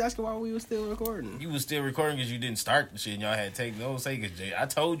 She was asking why we were still recording. You was still recording because you didn't start the shit and y'all had to take no say because Jay. I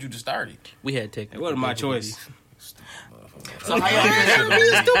told you to start it. We had technical. It wasn't my choice. So how y'all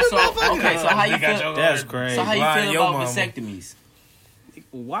feel? Okay, so how you feel? That's crazy. So how you Lying feel your about mama. vasectomies?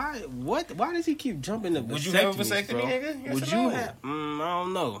 Why? What? Why does he keep jumping to vasectomies? Would you have a vasectomy, bro? nigga? Yes Would or you no? have? I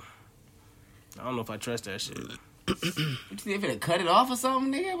don't know. I don't know if I trust that shit. What you think, finna cut it off or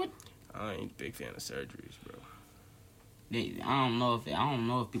something, nigga? What? I ain't a big fan of surgeries, bro. I don't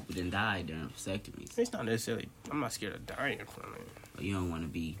know if people didn't die during vasectomies. It's not necessarily. I'm not scared of dying from it. But you don't want to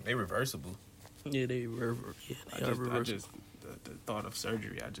be. They reversible. Yeah, they were. Yeah, they are I reversible. just the thought of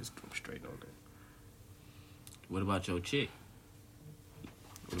surgery, I just go straight on it. What about your chick?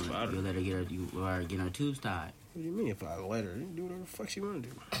 What about her? You let her get her tubes tied. What do you mean if I let her? Do whatever the fuck she want to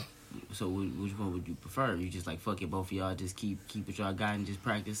do. So which one would you prefer? You just like fuck it, both of y'all just keep what y'all got and just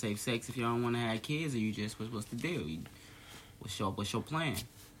practice safe sex if y'all don't want to have kids, or you just what's the deal? What's your plan?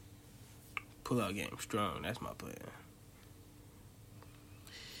 Pull out game strong. That's my plan.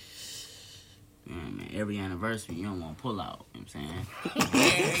 Yeah, man, every anniversary you don't want to pull out. You know what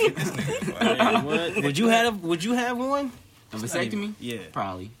I'm saying? What? Would you have one? A vasectomy? Yeah,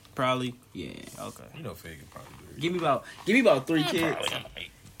 Probably. Yeah. Okay. You know, Fig could probably do it. Give me about 3 kids.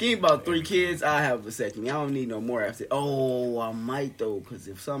 Give me about 3 kids. I have a vasectomy. I don't need no more after. Oh, I might though, because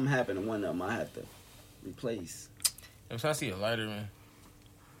if something happened to one of them, I have to replace. If I see a lighter, man.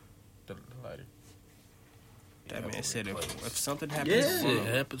 The lighter. That Yeah, man said if something happens, Yeah.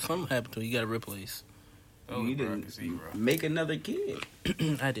 Yeah, something happened to you. You got to replace. Oh, You bro, I didn't can see, bro. make another kid.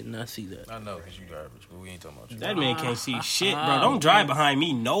 I did not see that. I know, because you garbage, but we ain't talking about you. that man can't see shit, bro. Don't drive behind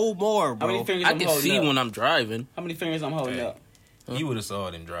me no more, How bro. many fingers I I'm can holding see up? when I'm driving. How many fingers I'm holding Hey. up? He would have saw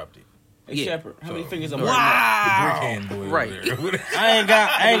it and dropped it. Hey, Yeah. Shepard, how many So- fingers I'm The Wow. brickhand boy Right. over there. I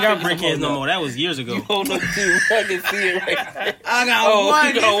ain't got brick hands no more. That was years ago. Hold on, dude. I can see it right. I got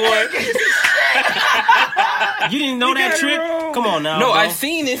one. You got one. You didn't know that trick? Come on now. No, bro. I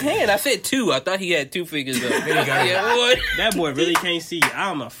seen his hand. I said 2. I thought he had 2 fingers up. got Yeah, what? That boy really can't see.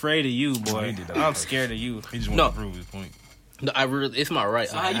 I'm afraid of you, boy. he did that I'm first. scared of you. He just wanted No. to prove his point. No, it's my right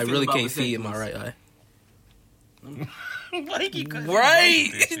So how eye. you I feel really about can't see in my vasectomies? right eye. Right?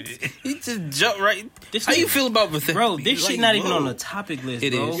 Right? He just jumped right. This How you shit- feel about vasectomy? Bro, this shit Like, not even whoa. on the topic list,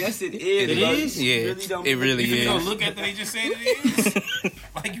 It bro. is. Yes, it is. It bro. is? Yeah, Really don't it really believe is. Don't look after they just said it is.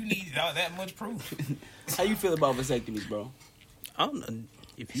 Like you need that much proof. How you feel about vasectomies, bro? I don't know.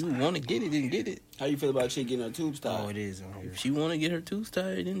 If you want to get it, then get it. How you feel about chick getting her tubes tied? Oh, it is on here. If she want to get her tubes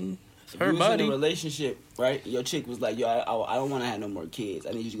tied, then it's If her you was in body. a relationship, right? Your chick was like, "Yo, I don't want to have no more kids.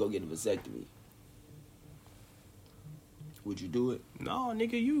 I need you to go get a vasectomy." Would you do it? No,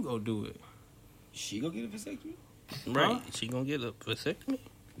 nigga, you go do it. She go get a vasectomy? Right? She gonna get a vasectomy?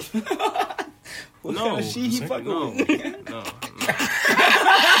 What No. kind of shit he fucking No. with? No.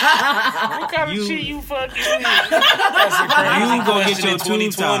 What kind You- of shit you fucking with? You go get your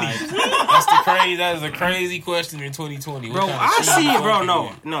tubes tied. That is a crazy question in 2020. What Bro, kind of I shit you see it, bro. fucking No,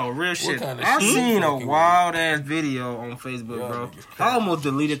 with? no, real shit. kind of I shit you seen a fucking with? wild ass video on Facebook, Y'all bro. niggas crazy. I almost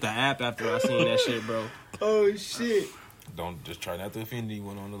deleted the app after I seen that shit, bro. Oh shit! Don't just try not to offend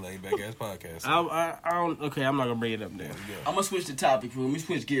anyone on the laid back ass podcast. I don't. Okay, I'm not gonna bring it up there. I'm gonna switch the topic. Let me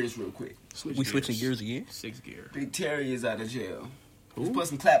switch gears real quick. We switching gears again? 6 gear. Big Terry is out of jail. Let's put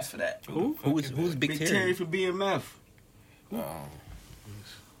some claps for that. Who's Big Big Terry? Terry for BMF.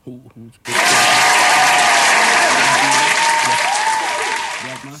 Who's Big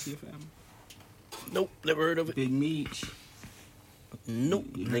Black Mafia family. Nope, never heard of it. Big Meech. Nope,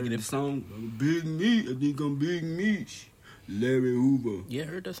 You heard negative. the song? Big Meech. I think I'm Big Meech. Larry Hoover. Yeah, I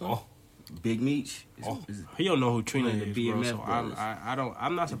heard that song. Big Meech. He don't know who Trina One of is, the bro. BMF So brothers.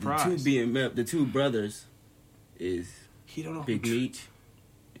 I'm not The surprised. the two brothers is He don't know Big who Meech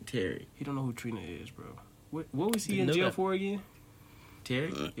and Terry. He don't know who Trina is, bro. What was he Didn't in know jail that. for again?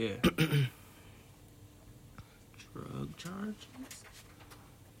 Terry? Yeah. Drug charges?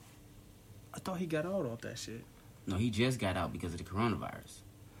 I thought he got out off that shit. No, he just got out because of the coronavirus.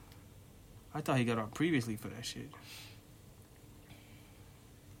 I thought he got out previously for that shit.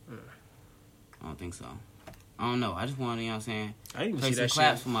 I don't think so. I don't know. I just wanted, you know what I'm saying? I didn't even Play see some that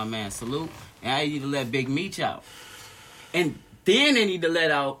claps shit. for my man. Salute. And I need to let Big Meech out. And then they need to let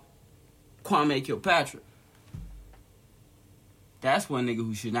out Kwame Kilpatrick. That's one nigga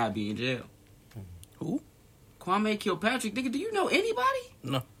who should not be in jail. Who? Kwame Kilpatrick. Nigga, do you know anybody?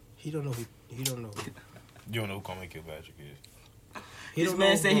 No. He don't know. You don't know. You don't know who Kwame Kilpatrick is. This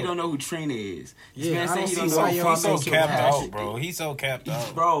man said he don't know who Trina is. This Yeah, man I said don't he see don't know why who y'all He's so Kwame capped Kilpatrick out, bro. He's so capped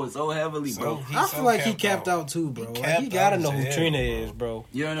out. Bro, so heavily, bro. I feel like he capped out too, bro. Like, he gotta know who Trina is, bro.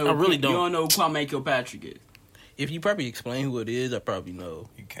 You don't know. I really don't. You don't know who Kwame Kilpatrick is. If you probably explain who it is, I probably know.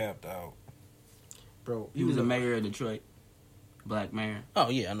 He capped out. Bro, He was a mayor of Detroit. Black mayor. Oh,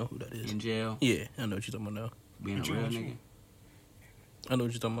 yeah, I know who that is. In jail. Yeah, I know what you're talking about now. Being a real nigga. I know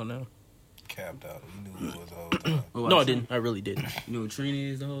what you're talking about now. Capped out. He knew who it was the whole time. No, I didn't. I really didn't. You know who Trina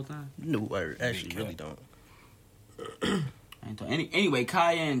is the whole time? No, I actually really don't. Anyway,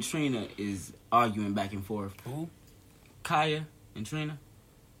 Kaya and Trina is arguing back and forth. Who? Kaya and Trina.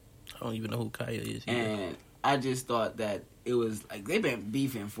 I don't even know who Kaya is. And I just thought that it was like they've been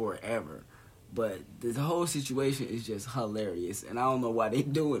beefing forever. But this whole situation is just hilarious, and I don't know why they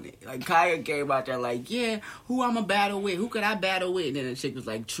doing it. Like, Kaya came out there like, yeah, who I'ma battle with? Who could I battle with? And then the chick was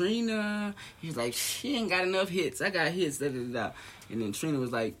like, Trina. He was like, she ain't got enough hits. I got hits, da-da-da-da. And then Trina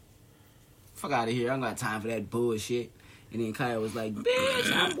was like, fuck out of here. I don't got time for that bullshit. And then Kaya was like, bitch,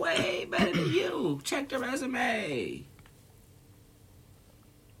 I'm way better than you. Check the resume.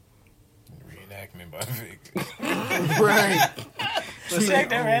 Reenactment by Vic. Right. Check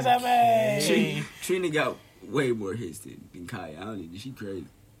the resume. Trina got way more hits than Kaya. I don't even, she crazy.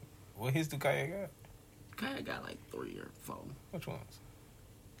 What hits do Kaya got? Kaya got like 3 or 4. Which ones?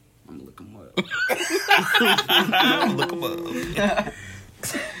 I'm gonna look them up. Look him up.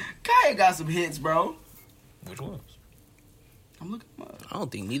 Kaya got some hits, bro. Which ones? I'm looking them up. I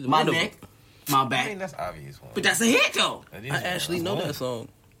don't think neither My one neck, of them. my I back. mean, that's obvious one. But that's a hit, though. That is I actually know one. that song.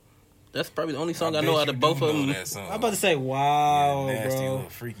 That's probably the only song I bet know out you of both do of know them. that song. I'm about to say, wow, You nasty bro. little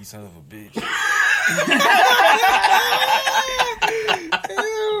freaky son of a bitch.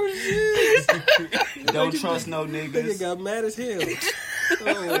 Don't trust no Nigga niggas. got mad as hell.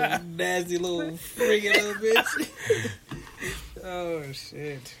 Oh, nasty little freaking little bitch. Oh,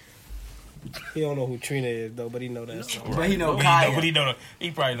 shit. He don't know who Trina is, though, but he know that song. But he know But Kaya.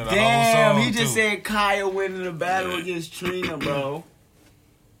 he probably know the Damn, whole song he just too. said Kaya winning the battle against Trina, bro.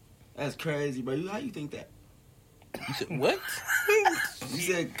 That's crazy, bro. How you think that? You said, what? You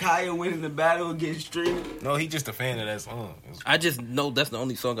said Kaya winning the battle against Trina, No, he just a fan of that song. It's- I just know that's the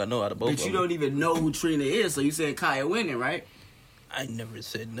only song I know out of both but of you them. don't even know who Trina is, so you said Kaya winning, right? I never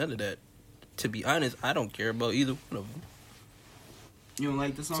said none of that. To be honest, I don't care about either one of them. You don't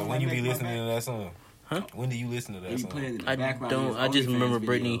like the song? So when you be listening to that song? Huh? When do you listen to that You song? playing in the I background don't. of his I just OnlyFans remember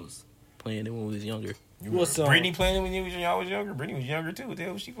Brittany videos. playing it when we was younger. What song? Brittany playing it when y'all was younger? Brittany was younger too. What the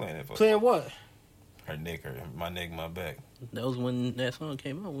hell was she playing that for? Playing what? Her neck, my neck, my back. That was when that song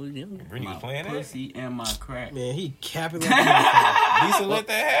came out when we was younger. Brittany was playing that? Pussy and my crack. Man, he capping like a motherfucker. Lisa let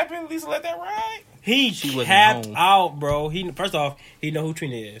that happen? Lisa let that ride? He wasn't capped home. out, bro. First off, he know who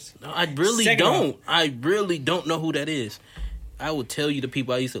Trina is. No, I really Second don't. I really don't know who that is. I would tell you the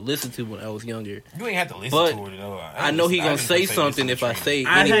people I used to listen to when I was younger. You ain't have to listen But to it. No. I know he gonna say something if I say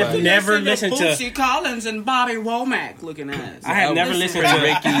I have anybody. never listened to. Bootsy Collins and Bobby Womack looking ass. I have never listened Freddie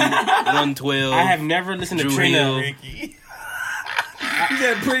to. Ricky, 112. I have never listened to Drew Trina. Hill. Ricky. You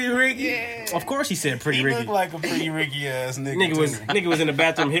said Pretty Ricky? Of course, he said Pretty He Ricky. look like a pretty Ricky ass nigga. Nigga was in the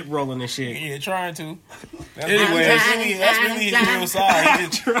bathroom hip rolling and shit. Yeah, trying to. Anyway. That's really his real side. He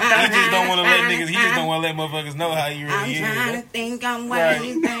just don't want to let niggas. He just don't want to let motherfuckers know how he really is. think I'm Right.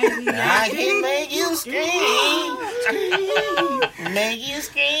 I can make you scream. Make you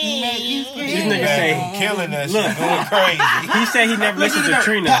scream. These niggas say, Killing that Look. shit, going crazy. he said he never listened to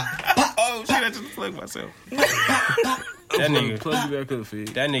Trina. Oh shit! I just plugged myself. That nigga, Plug you back up,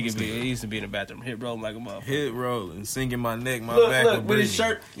 Fig. that nigga he used to be in the bathroom hip rolling like a motherfucker. Hit rolling, singing my neck, my Look, back. look, with his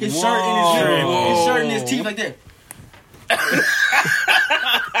shirt in his Whoa. shirt in his teeth like that.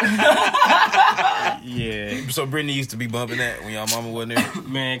 Yeah, So Brittany used to be bumping that when y'all mama wasn't there.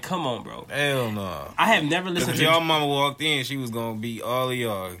 man, come on, bro. Hell no. I have never listened If to. y'all mama walked in, she was gonna beat all of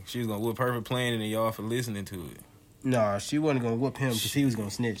y'all. She was gonna whoop her for playing it and y'all for listening to it. Nah, she wasn't gonna whoop him because he was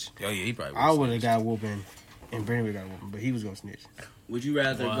gonna snitch. Oh yeah, he probably. I would have got whooping, and Brandon would have got whooping, but he was gonna snitch. Would you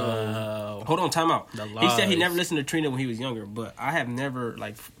rather go? Wow. Hold on, time out. The He said he lies. never listened to Trina when he was younger, but I have never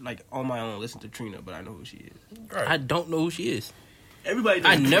like on my own listened to Trina, but I know who she is. I don't know who she is. Everybody.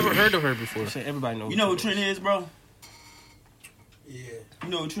 I never heard of her before. Shit, everybody knows. You know who Trina is, bro? Yeah, You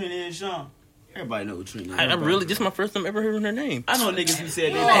know who Trina is, Sean? Everybody know Trina. I really, this is my first time ever hearing her name. I know niggas who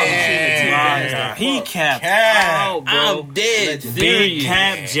said they Trina. He capped out, bro. I'm dead. Big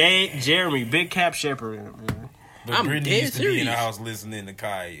Cap Jeremy. Big Cap Shepherd. But I'm Brittany dead used to be in serious. the house listening to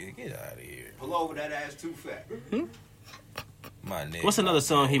Kanye. Get out of here. Pull over that ass too fat. My nigga. What's another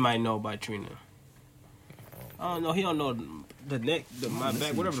song he might know by Trina? I don't know. He don't know my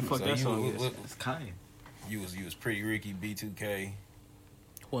back, whatever the fuck So that you- song is. what- It's Kanye. You was Pretty Ricky, B2K,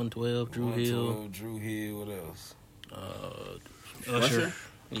 112, Drew Hill. 112, Drew Hill. What else? Usher.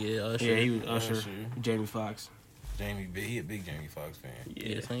 Yeah, Usher. Yeah, he was Usher. Usher. Jamie Foxx. Jamie, he a big Jamie Foxx fan.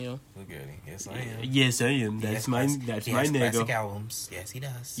 Yes, I am. Look at him. Yes, I am. Yes, I am. That's my nigga. albums. Yes, he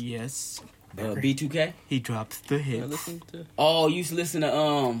does. Yes. B2K. He drops the I hits. listen to. Oh, you used to listen to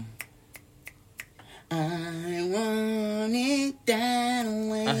I want it that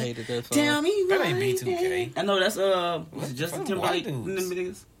way. I hated that song. Tell me That why ain't B2K. I know that's What is it Justin the fuck, Timberlake white and dudes? them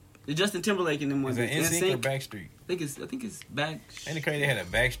niggas. The Justin Timberlake and them Is ones. it NSYNC or Backstreet? I think it's back. Ain't it crazy they had a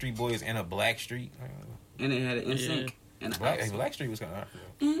Backstreet Boys and a Blackstreet? And they had an NSYNC and a house. Blackstreet was kind of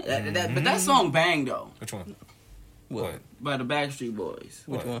hard. But that song banged though Which one? What? by the Backstreet Boys.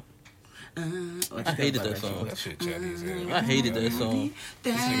 Which one? I I hated that song. That shit chatty as hell. I hated that song.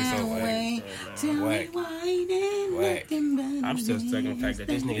 This nigga so whack. Whack. I'm still stuck in the fact that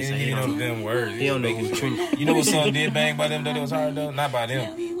this nigga He say he don't know don't them words. he don't know who's Trina. You know what song did bang by them though? That was hard though. Not by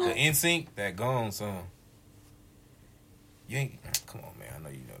them. The NSYNC, that Gone song. You ain't. Come on, man. I know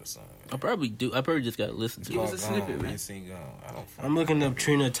you know the song. I probably do. I probably just gotta listen to Give it. us a snippet, man. NSYNC Gone. I don't. I'm looking up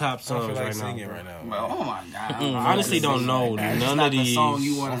Trina top I don't songs feel like right singing now. right now. Well, oh my god! I honestly don't know none of these. Song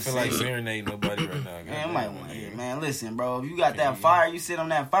you I want don't to feel like sing. serenading nobody right now. Man, I might want to hear, man. Listen, bro. If you got that fire, you sit on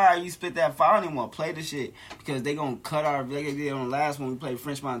that fire, you spit that fire. I don't even want to play the shit because they gonna cut our. Like they did on the last one we played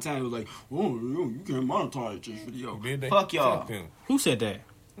French Montana. It was like, oh, you can't monetize this video. Did they? Fuck y'all. Fuck them. Who said that?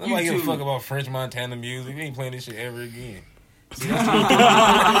 Nobody give a YouTube. fuck about French Montana music. We ain't playing this shit ever again.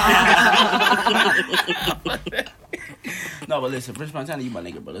 No, but listen, French Montana, you my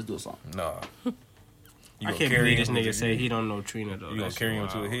nigga, bro. Let's do a song. Nah. You I gonna can't carry believe this him nigga to say the- he don't know Trina though. You gonna That's carry him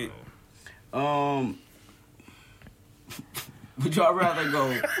to a wild. hit? Would y'all rather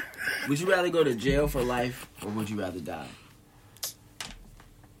go? Would you rather go to jail for life or would you rather die?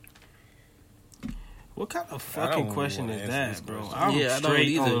 What kind of I fucking don't question wanna is answer that, this bro? question. I'm Yeah, I don't straight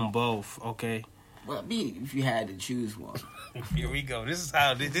either. on both. Okay. Well, if you had to choose one. Here we go. This is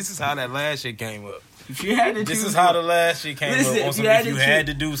how that last shit came up. If you had to choose This is how one. the last shit came Listen, up. On if some, you had if you to had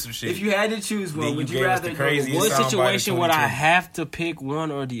choose- to do some shit. If you had to choose one, Then would you you gave us rather the go craziest to What soundbite of situation would I 2020. have to pick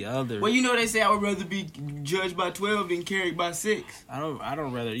one or the other? Well, you know they say I would rather be judged by 12 than carried by 6. I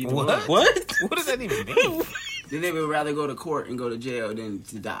don't rather either What? one. What? What does that even mean? Then they would rather go to court and go to jail than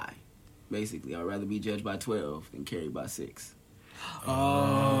to die. Basically, I'd rather be judged by 12 than carried by 6.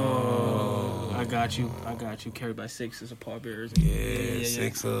 Oh, I got you. Carried by 6 is a pallbearers. Yeah,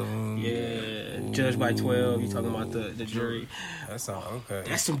 6 of them. Yeah, judged by 12. You talking about the jury? That sounds okay.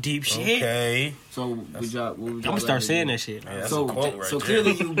 That's some deep shit. Okay. So, would y'all, what would y'all I'm gonna start rather saying do? that shit. Yeah, that's So, a quote right so there.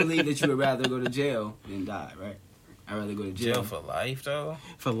 clearly you believe that you would rather go to jail than die, right? I'd rather go to jail. Jail for life though.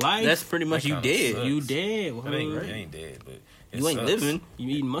 For life, That's pretty much That you kinda dead. sucks. you dead. It ain't dead, but it You ain't sucks. living. You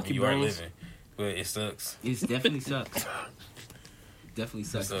eating monkey You are brains. living, but it sucks. It definitely sucks. Definitely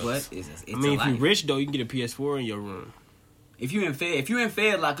sucks. sucks. But it's I mean, a if life. you're rich though, you can get a PS4 in your room. If you're in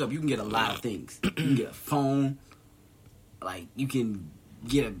Fed lockup, you can get a lot of things. You can get a phone, like you can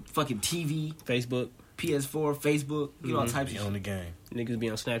get a fucking TV, Facebook, PS4, Facebook, get all types Be of on shit. the game. niggas be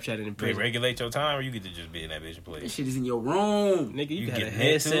on Snapchat and in They prison. regulate your time, or you get to just be in that bitch and play. That shit is in your room. Nigga, you You can have a get net,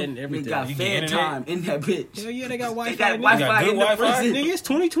 headset too? and Nigga everything. got You get Fed internet? time in that bitch. Hell yeah, they got Wi-Fi. They got nigga. got Wi-Fi good in the Wi-Fi? prison. Nigga, it's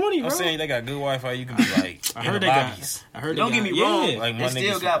 2020, bro. I'm saying they got good Wi-Fi. You can be like, I in heard the they got. lobbies. I heard. Don't they get got, me wrong. Yeah. Like, They my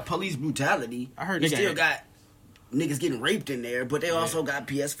still niggas- got police brutality. I heard they they still got- got niggas getting raped in there, but they also got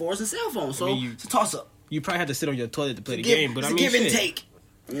PS4s and cell phones. So I mean, it's a toss up. You probably had to sit on your toilet to play the Give- game, but it's I a mean, give and shit. take.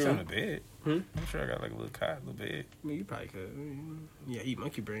 It's Yeah. on the bed. I'm sure I got like a little cot, little bed. I mean, you probably could. Yeah, eat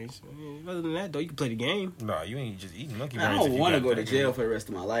monkey brains. I mean, other than that, though, you can play the game. Nah, you ain't just eating monkey I brains. don't if you want to got go to that jail good. for the rest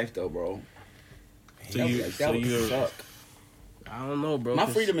of my life, though, bro. So That you, would- that so would you, suck. I don't know, bro. My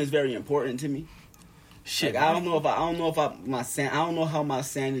 'cause- freedom is very important to me. Shit, Like, I don't know how my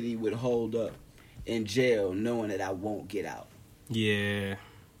sanity would hold up in jail, knowing that I won't get out. Yeah.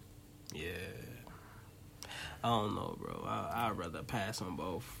 I don't know, bro. I'd rather pass on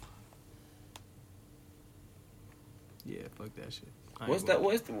both. Yeah, fuck that shit. I ain't What's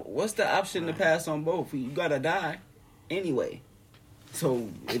gonna- the option to pass on both? You gotta die anyway. So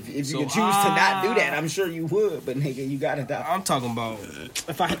if you could choose to not do that, I'm sure you would. But nigga, you gotta die. I'm talking about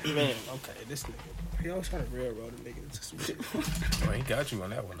if I man. Okay, this nigga. He always trying to railroad a nigga into some shit. Well, he got you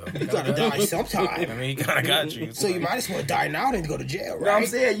on that one though. You gotta die sometime. I mean, he kind of got you. So you might as well die now than go to jail, right? No, I'm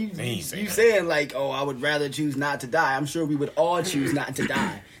saying you saying like, oh, I would rather choose not to die. I'm sure we would all choose not to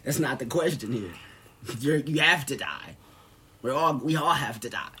die. That's not the question here. You have to die. We all have to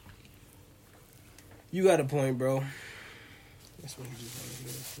die. You got a point, bro. That's what he just wanted to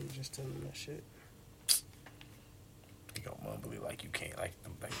hear. Just telling him that shit. You gonna mumble it like you can't, like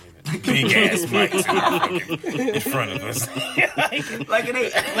them big ass mics in front of us. Like it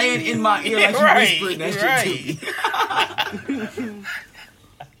ain't laying in my ear like you whispering that shit to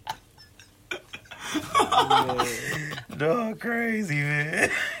me. Dog crazy, man.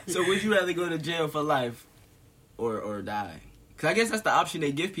 So would you rather go to jail for life or die? Because I guess that's the option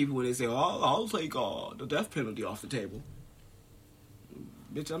they give people when they say, oh, I'll take the death penalty off the table.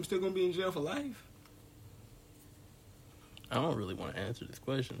 Bitch, I'm still going to be in jail for life. I don't really want to answer this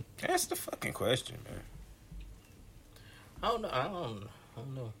question. That's the fucking question, man. I don't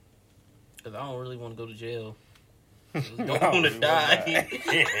know. Because I don't really want to go to jail. I don't want to die.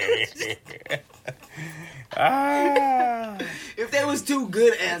 If there was two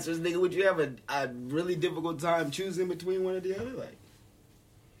good answers, nigga, would you have a really difficult time choosing between one or the other? Like,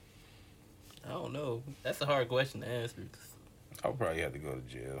 I don't know. That's a hard question to answer. I'll probably have to go to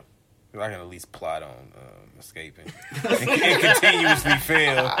jail. I can at least plot on escaping and continuously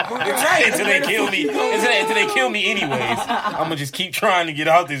fail until they kill me. Until they kill me anyways. I'm gonna just keep trying to get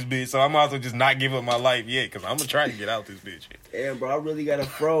out this bitch. So I might as well just not give up my life yet, because I'm gonna try to get out this bitch. Damn, bro, I really got a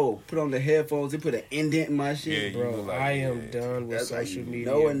fro. Put on the headphones and put an indent in my shit, bro. Like, I am done with social media.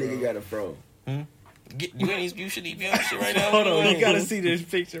 No one nigga got a fro. You should be on shit right now. Hold on, you gotta see this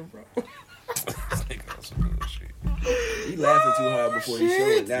picture, bro. He laughing too hard before he showed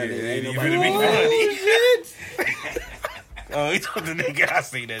it down there. Ain't nobody Oh, he told the nigga I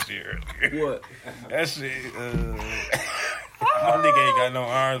seen that shit earlier. What? That shit, my nigga ain't got no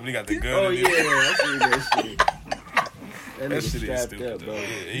arms, but he got the gun. Oh, yeah, I seen that shit. That shit is stupid, up, bro. Yeah,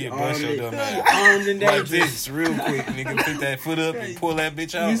 he bust your dumb ass. Armed and Like dangerous. this, real quick, nigga. Pick that foot up and pull that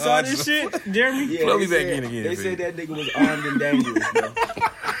bitch out. You saw this shit, Jeremy? Yeah, Plug me back in again. They said that nigga was armed and dangerous, bro.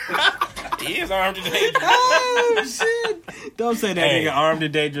 He is armed and dangerous. Oh, shit. Don't say that nigga armed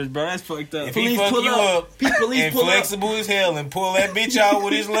and dangerous, bro. That's fucked up. If he fuck you up and pull flexible as hell and pull that bitch out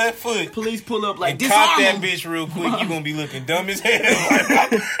with his left foot, police pull up like and this. cock that bitch real quick, you gonna be looking dumb as hell.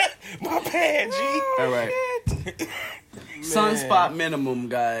 My bad, G. All right. Sunspot minimum,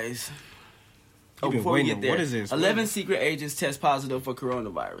 guys. Oh, before we get there, what is this? 11 secret agents test positive for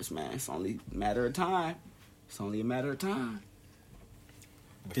coronavirus, man. It's only a matter of time.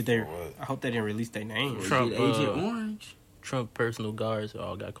 Did they? I hope they didn't release their names. Trump, Agent Orange. Trump personal guards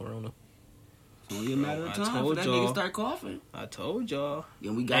all got corona. It's only a matter of time for that nigga start coughing. I told y'all.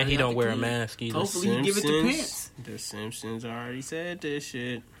 Yeah, we got And he don't wear a mask either. Hopefully he give it to Pence. The Simpsons already said this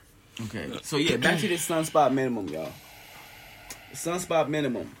shit. Okay, so yeah, back to this sunspot minimum, y'all. Sunspot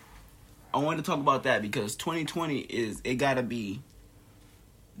minimum. I wanted to talk about that because 2020 it gotta be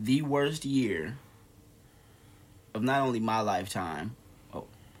the worst year of not only my lifetime,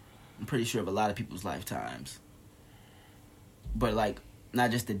 I'm pretty sure of a lot of people's lifetimes, but like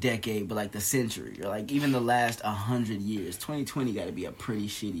not just the decade, but like the century, or like even the last 100 years. 2020 gotta be a pretty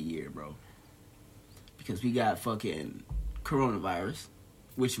shitty year, bro. Because we got fucking coronavirus,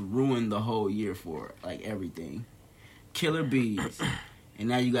 which ruined the whole year for like everything. Killer bees. And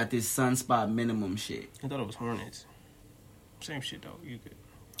now you got this sunspot minimum shit. I thought it was hornets. Same shit though. You could.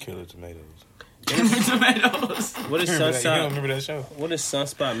 Killer tomatoes. Tomatoes. What is You don't sunspot? remember that show? What is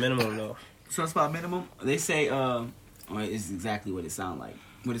sunspot minimum though? Sunspot minimum? They say, well, it's exactly what it sound like.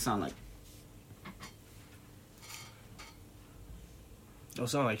 What it sound like? Don't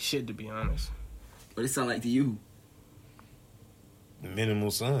sound like shit to be honest. What it sound like to you?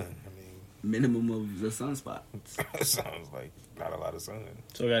 Minimal sun. Minimum of the sunspot. It sounds like not a lot of sun.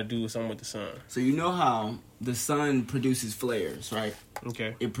 So we gotta do something with the sun. So you know how the sun produces flares, right?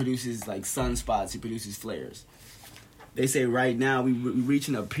 Okay. It produces like sunspots. It produces flares. They say right now we're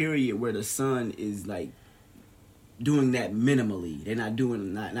reaching a period where the sun is like doing that minimally. They're not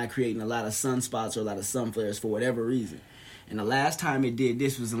doing not creating a lot of sunspots or a lot of sun flares for whatever reason. And the last time it did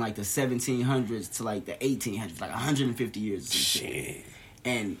this was in like the 1700s to like the 1800s, like 150 years or some shit.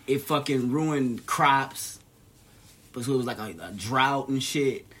 And it fucking ruined crops. But so it was like a drought and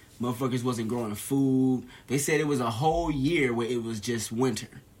shit. Motherfuckers wasn't growing food. They said it was a whole year where it was just winter.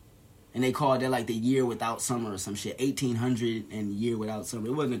 And they called that like the year without summer or some shit. 1800 and year without summer.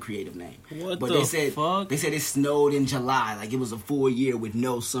 It wasn't a creative name. What but the they said, fuck? They said it snowed in July. Like it was a full year with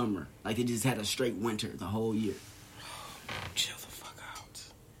no summer. Like it just had a straight winter the whole year. Chill the fuck out.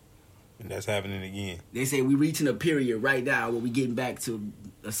 And that's happening again. They say we reaching a period right now where we getting back to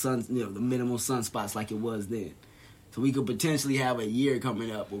the sun, the minimal sunspots like it was then. So we could potentially have a year coming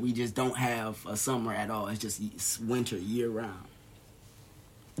up where we just don't have a summer at all. It's just winter year round.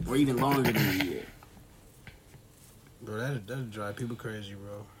 Or even longer than a year. Bro, that'll drive people crazy,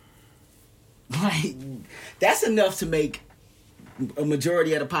 bro. Like, that's enough to make a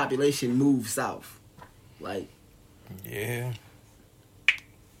majority of the population move south. Like, Yeah.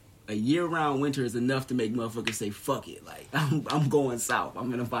 a year-round winter is enough to make motherfuckers say, fuck it. Like, I'm going south. I'm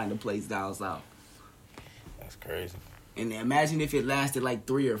going to find a place down south. That's crazy. And imagine if it lasted like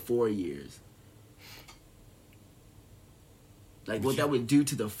 3 or 4 years. Like, what that would do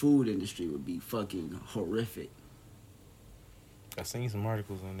to the food industry would be fucking horrific. I seen some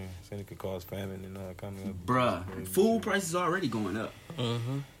articles on there saying it could cause famine and all kind of. Bruh, food prices are already going up.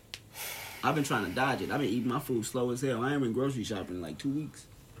 Mm-hmm. I've been trying to dodge it. I've been eating my food slow as hell. I ain't been grocery shopping in like 2 weeks.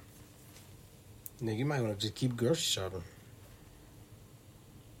 Nigga, you might want to just keep grocery shopping.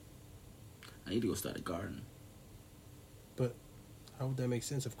 I need to go start a garden. But how would that make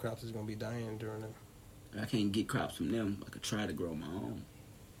sense if crops is going to be dying during that? I can't get crops from them. I could try to grow my own.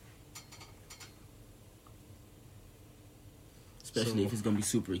 Especially if it's going to be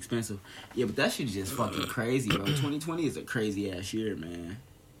super expensive. Yeah, but that shit is just fucking crazy, bro. 2020 is a crazy ass year, man.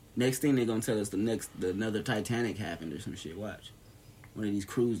 Next thing they're going to tell us another Titanic happened or some shit. Watch. One of these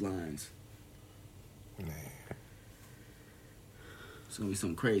cruise lines. Man. It's going to be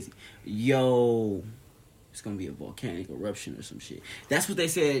something crazy. Yo, it's going to be a volcanic eruption or some shit. That's what they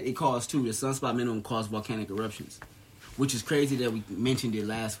said it caused too. The sunspot minimum caused volcanic eruptions. Which is crazy that we mentioned it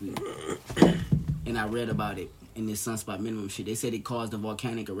last week. And I read about it in this sunspot minimum shit. They said it caused a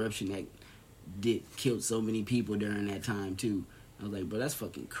volcanic eruption that killed so many people during that time too. I was like, bro, that's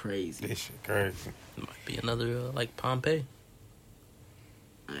fucking crazy. This shit crazy. Might be another like Pompeii.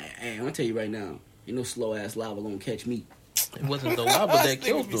 Hey, I'm gonna tell you right now, ain't no slow ass lava gonna catch me. It wasn't the lava that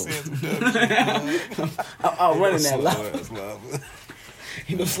killed them. I'm running that lava.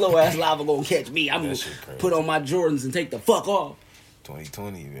 Ain't no slow ass lava gonna catch me. I'm gonna put on my Jordans and take the fuck off.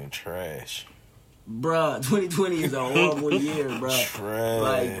 2020 been trash. Bruh, 2020 is a horrible year, bruh.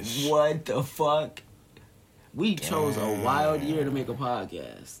 Trash. Like, what the fuck? We chose a wild year to make a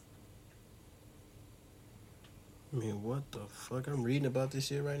podcast. I mean, what the fuck? I'm reading about this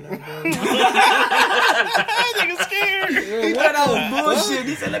shit right now, bro. That nigga scared. He thought I was bullshit.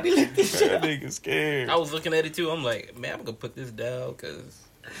 He said, let me look this shit That up. nigga scared. I was looking at it too. I'm like, man, I'm gonna put this down because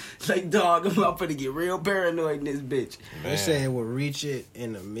Like, dog, I'm about to get real paranoid in this bitch. They say it will reach it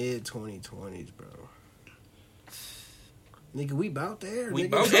in the mid-2020s, bro. Nigga, we about there. we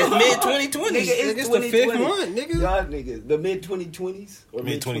nigga. both at mid 2020s. Nigga, It's the fifth month, nigga. Y'all niggas, the mid-2020s? Or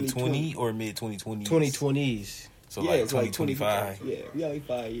Mid 2020 or mid 2020? 2020s. So Yeah, like it's like 2025. Yeah, we only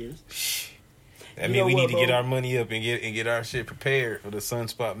 5 years. That You means know we what, need to get bro? our money up and get our shit prepared for the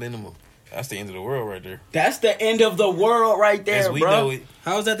sunspot minimum. That's the end of the world right there. That's the end of the world right there, As we bro. know it.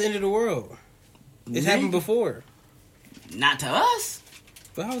 How is that the end of the world? It's happened before. Not to us.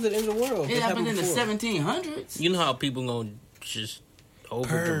 But how is it the end of the world? It It's happened in the before. 1700s. You know how people gonna just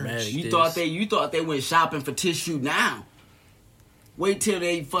over dramatic. You thought they went shopping for tissue now. Wait till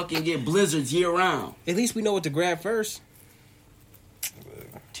they fucking get blizzards year round. At least we know what to grab first.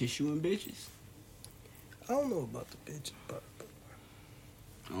 Tissue and bitches. I don't know about the bitch, but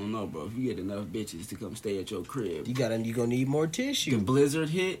I don't know, bro. If you get enough bitches to come stay at your crib, you gonna need more the tissue. blizzard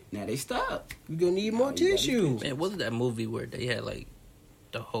hit. Now they stop. You gonna need more you gotta tissue. Man, wasn't that movie where they had like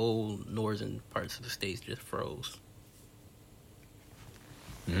the whole northern parts of the states just froze?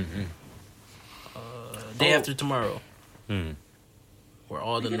 Mm-hmm. Day after tomorrow, Hmm. where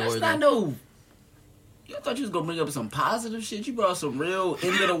all the Nigga, that's northern. not no. I thought you was gonna bring up some positive shit. You brought some real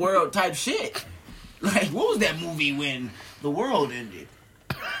end of the world type shit. Like, what was that movie when the world ended?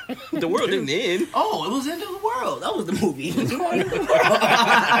 The world didn't end. Oh, it was End of the World. That was the movie. It was called End of the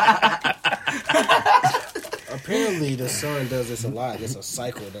World. Apparently, the sun does this a lot. It's a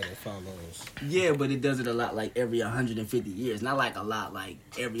cycle that it follows. Yeah, but it does it a lot like every 150 years. Not like a lot like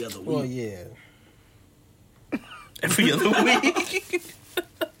every other week. Well, yeah. Every other week.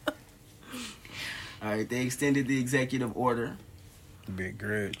 All right, they extended the executive order. Big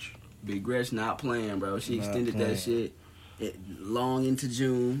Gretch. Big Gretch not playing, bro. She Not extended playing. that shit long into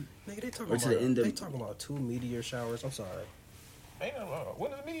June. Nigga, they Or to the end of- talking about 2 meteor showers. I'm sorry. Ain't no,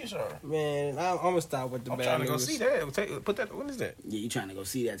 when is the media shower? Man, I'm gonna stop with the I'm bad trying to go news. see that. Put that. When is that? Yeah, you trying to go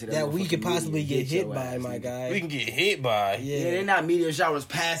see that today? That we could possibly get hit by, my guy. We can get hit by. Yeah, they're not meteor showers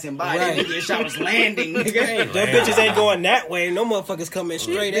passing by. Right. They're meteor showers landing, nigga. Hey, them bitches ain't going that way. No motherfuckers coming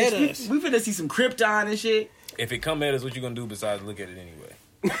straight at us. We finna see some Krypton and shit. If it come at us, what you gonna do besides look at it anyway?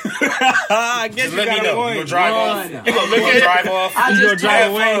 I guess Just you let me gotta know. avoid. You gonna drive off? Run. You gonna drive off? I You just gonna drive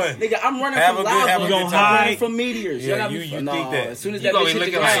have away? fun. Nigga, I'm running Have from a good- have a lava. good I'm time. running from meteors. Yeah, Y'all you be- think that? As soon as You that gonna bitch be hit the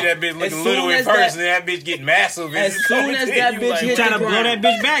looking ground. like that bitch looking As little soon at as first, that- and that bitch get massive. As soon as that bitch hit Trying to the blow that ground.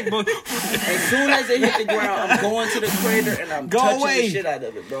 bitch back, boy. As soon as it hit the ground, I'm going to the crater and I'm Go touching away. the shit out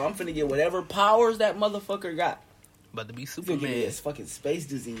of it, bro. I'm finna get whatever powers that motherfucker got. About to be It's gonna give me Superman. this fucking space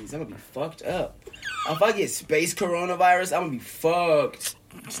disease. I'm gonna be fucked up. If I get space coronavirus, I'm gonna be fucked.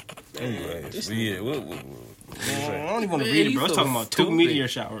 Anyways, yeah, I don't even want to Man, read it, you bro. It's so talking about 2 stupid. meteor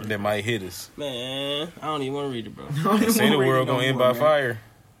showers. that might hit us. Man, I don't even want to read it, bro. Say the world gonna end by fire.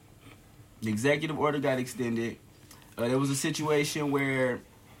 The executive order got extended. There was a situation where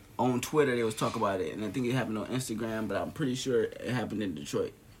on Twitter they was talking about it, and I think it happened on Instagram, but I'm pretty sure it happened in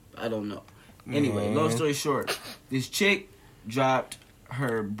Detroit. I don't know. Anyway, long story short, this chick dropped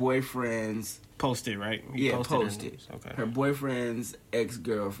her boyfriend's Posted, right? posted Okay. her boyfriend's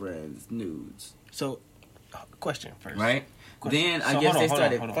ex-girlfriend's nudes. So, question first. Right? Then I So, guess hold on, they hold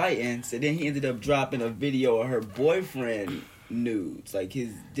started on. fighting. So then he ended up dropping a video of her boyfriend nudes, like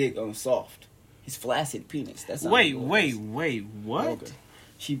his dick on soft, his flaccid penis. That's how Wait, it was. what? Okay.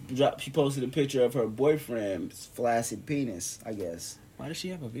 She posted a picture of her boyfriend's flaccid penis, I guess. Why does she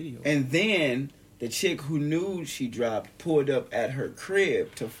have a video? And then the chick who knew she dropped pulled up at her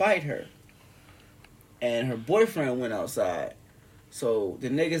crib to fight her. And her boyfriend went outside. So the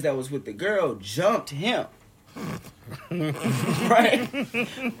niggas that was with the girl jumped him. Right?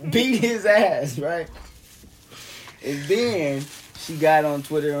 Beat his ass, right? And then she got on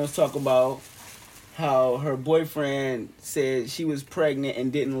Twitter and was talking about how her boyfriend said she was pregnant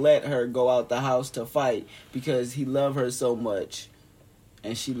and didn't let her go out the house to fight because he loved her so much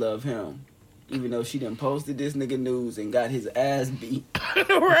and she loved him. Even though she done posted this nigga news and got his ass beat.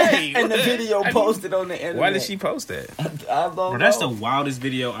 Right. And the video posted on the internet. Why did she post that? I don't Bro, know. that's the wildest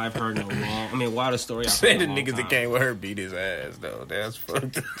video I've heard in a long. Wildest story I've heard Say in the a long niggas time. that came with her beat his ass though. That's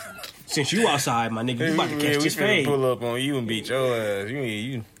fucked up. Since you outside, my nigga, you about to catch we this finna fade. pull up on you and beat your ass.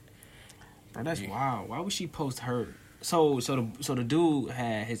 You. Bro, that's wild. Why would she post her? So the dude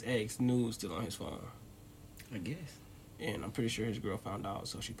had his ex nudes still on his phone, I guess. and I'm pretty sure his girl found out,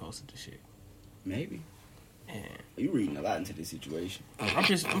 so she posted the shit. Maybe. And You reading a lot into this situation. I'm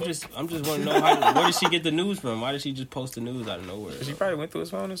just want to know where did she get the news from? Why did she just post the news out of nowhere? She probably went through his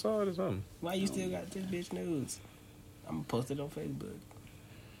phone and saw it or something. Why you still got this bitch news? I'm gonna post it on Facebook.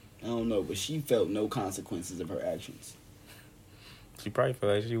 I don't know, but she felt no consequences of her actions. She probably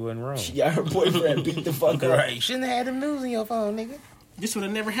felt like she wasn't wrong. She got her boyfriend beat the fuck up. Right. Shouldn't have had them news in your phone, nigga. This would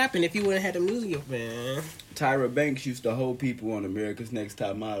have never happened if you would have had the news in your man. Tyra Banks used to hold people on America's Next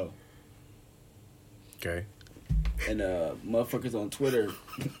Top Model. Okay. And motherfuckers on Twitter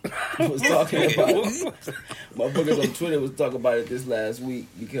was talking about it. Motherfuckers on Twitter was talking about it this last week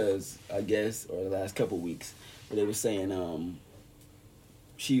because I guess, or the last couple weeks, where they were saying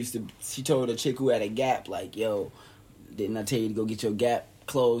she told a chick who had a Gap, like, yo, didn't I tell you to go get your Gap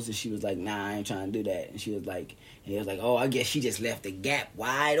closed? And she was like, nah, I ain't trying to do that. And she was like, and he was like, oh, I guess she just left the Gap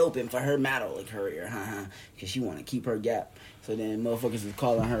wide open for her model, like her ear, because she want to keep her Gap. So then motherfuckers was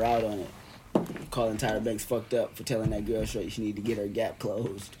calling her out on it. Calling Tyra Banks fucked up for telling that girl she need to get her Gap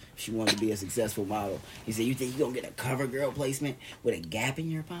closed if she wanted to be a successful model. He said, you think you gonna get a cover girl placement with a Gap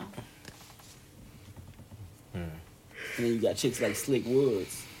in your mouth? And then you got chicks like Slick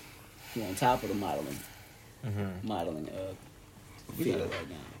Woods who on top of the modeling We field gotta, right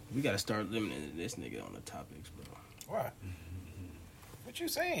now. we gotta start limiting this nigga on the topics, bro. Why? What you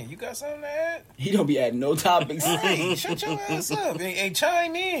saying? You got something to add? He don't be adding no topics. Hey, shut your ass up and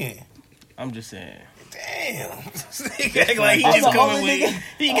chime in. I'm just saying. Damn. He act like he just coming with.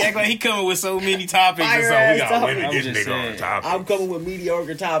 He act like he coming with so many topics and so Fire we ass got limit topics. this I'm just nigga on saying. the topic. I'm coming with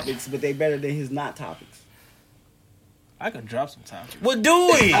mediocre topics, but they better than his not topics. I could drop some topics. Well, do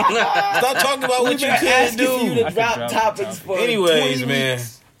it. Stop talking about what you We've been can asking for you do. to drop topics for Anyways, 20 man,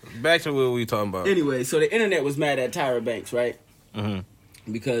 weeks. back to what we talking about. Anyway, so the internet was mad at Tyra Banks, right?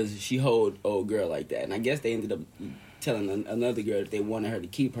 Mm-hmm. Because she hold old girl like that, and I guess they ended up telling another girl that they wanted her to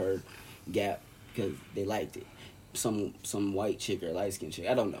keep her Gap because they liked it. Some white chick or light skinned chick,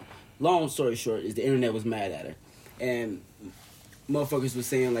 I don't know. Long story short is the internet was mad at her, and motherfuckers was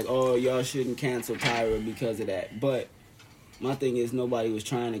saying like, "Oh, y'all shouldn't cancel Tyra because of that." But my thing is, nobody was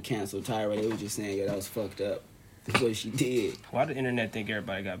trying to cancel Tyra. They were just saying that was fucked up. That's what she did. Why the internet think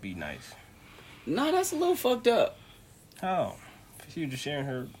everybody got to be nice? Nah, that's a little fucked up. How? She was just sharing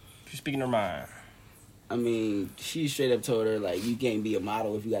her, she's speaking her mind. I mean, she straight up told her, like, you can't be a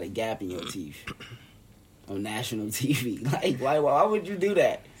model if you got a gap in your teeth. On national TV. Like, why would you do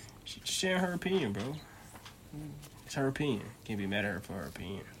that? She's just sharing her opinion, bro. It's her opinion. Can't be mad at her for her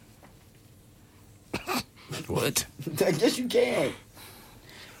opinion. What? I guess you can.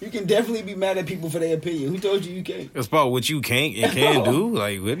 You can definitely be mad at people for their opinion. Who told you can't? It's about what you can't and can do.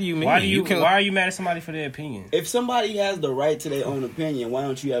 Like, what do you mean? Why are you mad at somebody for their opinion? If somebody has the right to their own opinion, why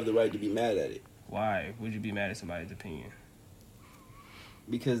don't you have the right to be mad at it? Why would you be mad at somebody's opinion?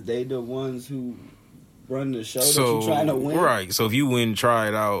 Because they the ones who run the show that you trying to win. Right. So if you went and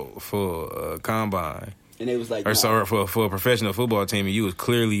tried out for a combine, and it was like, or sorry, for a professional football team, and you was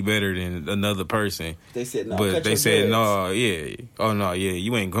clearly better than another person. They said no, but they said dreads. no, yeah, oh no, yeah,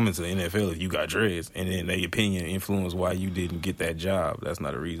 you ain't coming to the NFL if you got dreads, and then their opinion influenced why you didn't get that job. That's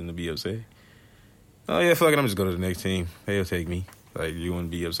not a reason to be upset. Oh yeah, fuck it, I'm just go to the next team. They'll take me. Like, you wouldn't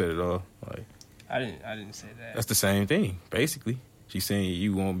be upset at all. Like, I didn't say that. That's the same thing, basically. She's saying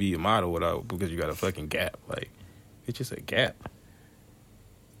you won't be a model without because you got a fucking gap. Like, it's just a gap.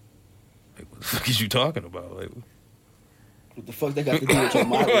 Like, what the fuck is you talking about? Like, what the fuck they got to do with your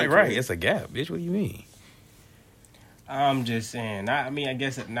model? Like, right, it's a gap, bitch. What do you mean? I'm just saying. I mean, I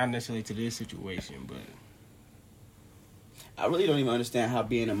guess not necessarily to this situation, but I really don't even understand how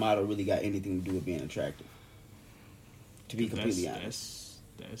being a model really got anything to do with being attractive. To be completely honest,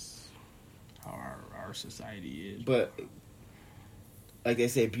 that's how our society is. But like they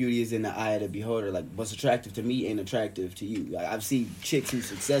say, beauty is in the eye of the beholder. Like, what's attractive to me ain't attractive to you. Like, I've seen chicks who's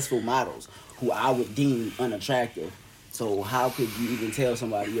successful models who I would deem unattractive. So how could you even tell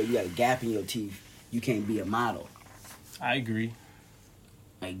somebody, yo, you got a gap in your teeth, you can't be a model? I agree.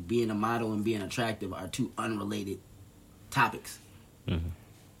 Like, being a model and being attractive are two unrelated topics. Mm-hmm.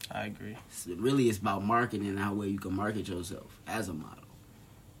 I agree. So really, it's about marketing and how well you can market yourself as a model.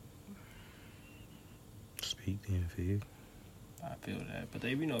 Speak then, Fig. I feel that, but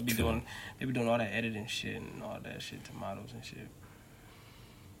they be doing all that editing shit and all that shit to models and shit.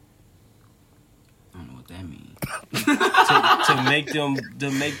 I don't know what that means.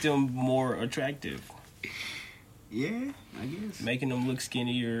 to make them more attractive. Yeah, I guess. Making them look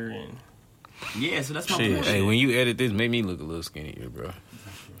skinnier and yeah, so that's my shit. point. Hey, when you edit this, make me look a little skinnier, bro.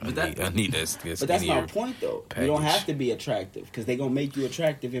 But I need that skinnier. But that's my point, though. Package. You don't have to be attractive because they gonna make you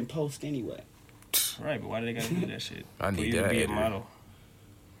attractive in post anyway. Right, but why do they gotta do that shit? I need for you that to be editor. a model.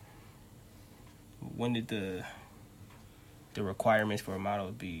 When did the requirements for a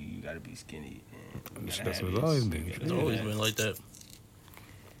model be? You gotta be skinny. And you gotta That's have what it's this, always you been. gotta It's do always that. been like that.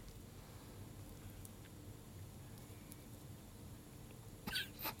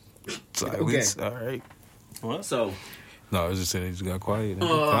 Silence. All right. What? So, No, I was just saying they just got quiet.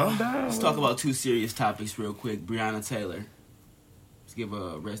 Calm down. let's talk about two serious topics real quick. Breonna Taylor. Let's give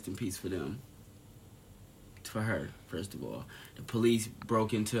a rest in peace for them. For her, first of all. The police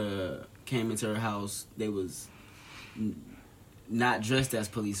came into her house. They was not dressed as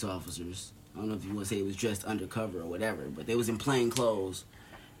police officers. I don't know if you want to say it was dressed undercover or whatever, but they was in plain clothes.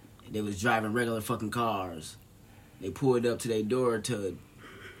 They was driving regular fucking cars. They pulled up to their door to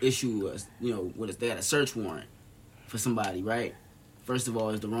issue they had a search warrant for somebody, right? First of all,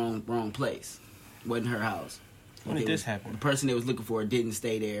 it's the wrong place. Wasn't her house. When did this happen? The person they was looking for didn't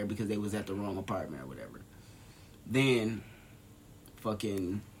stay there because they was at the wrong apartment or whatever. Then,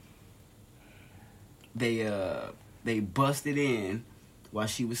 fucking, they busted in while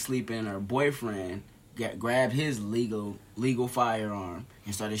she was sleeping, and her boyfriend grabbed his legal firearm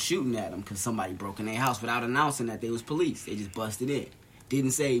and started shooting at him because somebody broke in their house without announcing that they was police. They just busted in.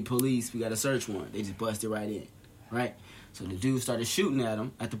 Didn't say, police, we got a search warrant. They just busted right in, right? So the dude started shooting at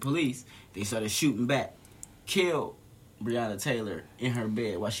him, at the police. They started shooting back. Killed Breonna Taylor in her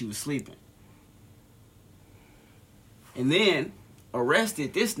bed while she was sleeping. And then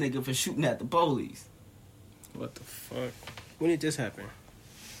arrested this nigga for shooting at the police. What the fuck? When did this happen?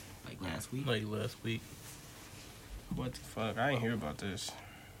 Like last week. Like last week. What the fuck? I ain't hear about this.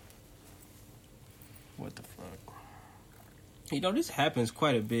 What the fuck? You know, this happens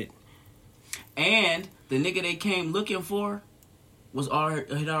quite a bit. And the nigga they came looking for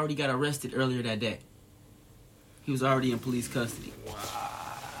had already got arrested earlier that day. He was already in police custody. Wow.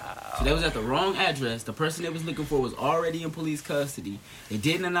 So they was at the wrong address. The person they was looking for was already in police custody. They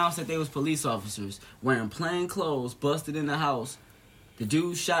didn't announce that they was police officers, wearing plain clothes, busted in the house. The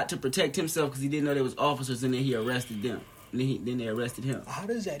dude shot to protect himself because he didn't know they was officers, and then he arrested them. Then they arrested him. How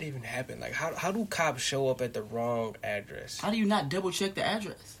does that even happen? Like, how do cops show up at the wrong address? How do you not double check the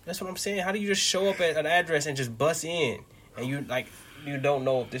address? That's what I'm saying. How do you just show up at an address and just bust in, and you don't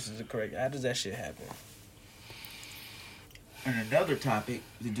know if this is the correct? How does that shit happen? And another topic,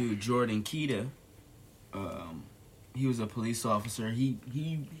 the dude Jordan Keita, he was a police officer. He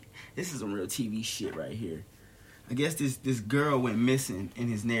this is some real TV shit right here. I guess this girl went missing in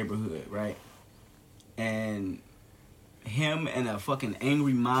his neighborhood, right? And him and a fucking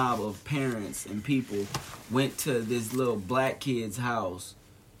angry mob of parents and people went to this little black kid's house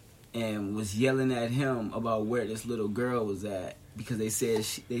and was yelling at him about where this little girl was at because they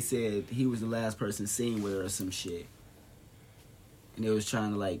said he was the last person seen with her or some shit. And they was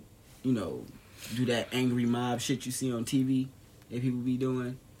trying to, like, you know, do that angry mob shit you see on TV that people be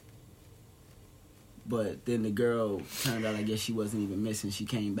doing. But then the girl turned out, I guess she wasn't even missing. She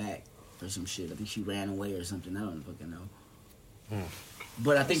came back or some shit. I think she ran away or something. I don't fucking know.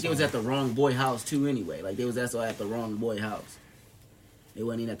 But I think they was at the wrong boy house too anyway. Like, they was also at the wrong boy house. They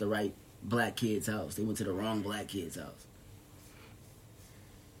wasn't even at the right black kid's house. They went to the wrong black kid's house.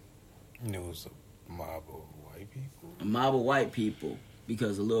 And it was a mob of white people? A mob of white people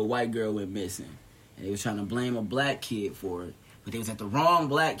because a little white girl went missing. And they was trying to blame a black kid for it. But they was at the wrong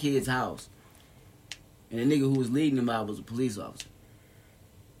black kid's house. And the nigga who was leading the mob was a police officer.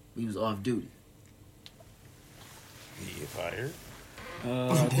 He was off duty. Did he get fired? I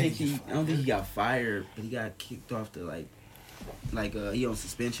don't think he got fired, but he got kicked off to like he on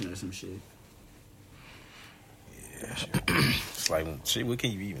suspension or some shit. Yeah, shit. It's like, shit, what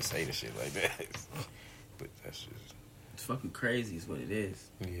can you even say to shit like that? But that's just... It's fucking crazy is what it is.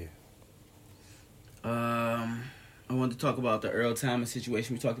 Yeah. I wanted to talk about the Earl Thomas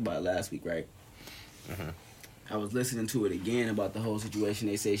situation. We talked about it last week, right? Mm-hmm. I was listening to it again about the whole situation.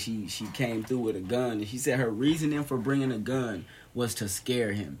 They say she came through with a gun, and she said her reasoning for bringing a gun was to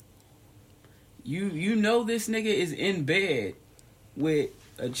scare him. You know this nigga is in bed with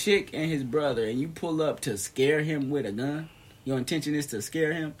a chick and his brother, and you pull up to scare him with a gun? Your intention is to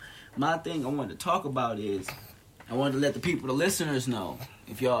scare him? My thing I wanted to talk about is I wanted to let the people, the listeners, know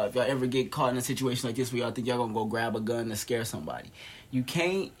if y'all ever get caught in a situation like this where y'all think y'all gonna go grab a gun to scare somebody. You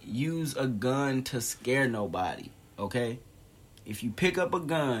can't use a gun to scare nobody, okay? If you pick up a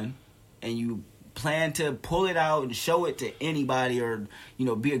gun and you plan to pull it out and show it to anybody or, you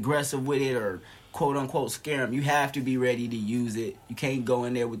know, be aggressive with it or quote-unquote scare them, you have to be ready to use it. You can't go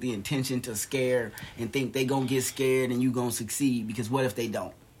in there with the intention to scare and think they gonna get scared and you gonna succeed, because what if they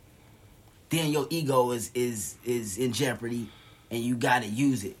don't? Then your ego is in jeopardy and you gotta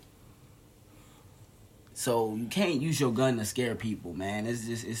use it. So you can't use your gun to scare people, man.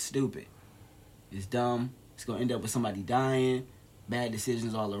 It's stupid. It's dumb. It's gonna end up with somebody dying. Bad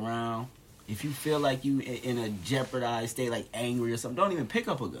decisions all around. If you feel like you in a jeopardized state, like angry or something, don't even pick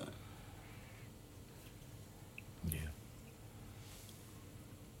up a gun. Yeah.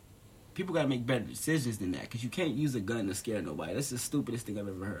 People gotta make better decisions than that, because you can't use a gun to scare nobody. That's the stupidest thing I've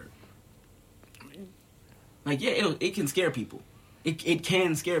ever heard. Like, yeah, it can scare people. It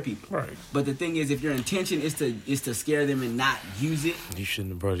can scare people. Right. But the thing is, if your intention is to scare them and not use it, you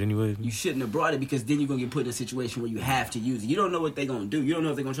shouldn't have brought it anyway. You shouldn't have brought it, because then you're going to get put in a situation where you have to use it. You don't know what they're going to do. You don't know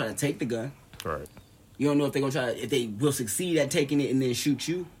if they're going to try to take the gun. Right. You don't know if they're going to if they will succeed at taking it and then shoot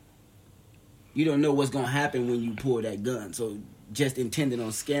you. You don't know what's going to happen when you pull that gun. So just intended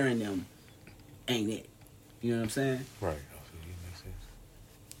on scaring them ain't it. You know what I'm saying? Right.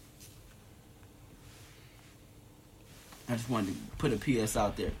 I just wanted to put a PSA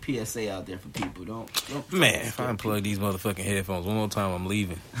out there for people. Don't Man, if I unplug these motherfucking headphones one more time, I'm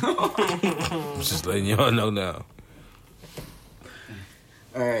leaving. Just letting y'all know now.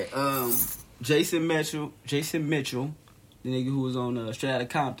 All right, Jason Mitchell, the nigga who was on Straight Outta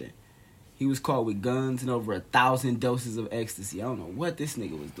Compton, he was caught with guns and over 1,000 doses of ecstasy. I don't know what this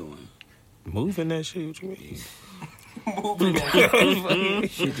nigga was doing. Moving that shit, what you mean? Moving that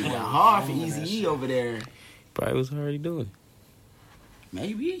shit got hard for Eazy-E over there. Probably was already doing it.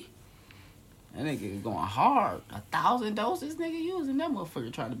 Maybe. That nigga going hard. 1,000 doses, nigga, using that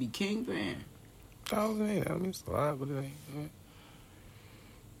motherfucker trying to be kingpin. 1,000 ain't, I mean, it's a lot, but it ain't.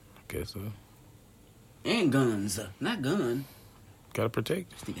 I guess so. And guns, not gun. Gotta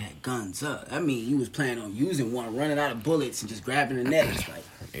protect. This nigga had guns up. I mean, you was planning on using one, running out of bullets, and just grabbing the netters. Like,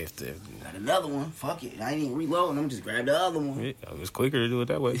 got another one. Fuck it. I ain't even reloading. I'm just grab the other one. Yeah, it's quicker to do it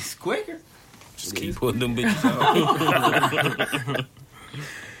that way. It's quicker. Just keep putting them bitches out.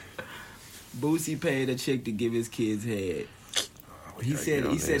 Boosie paid a chick to give his kids head. He said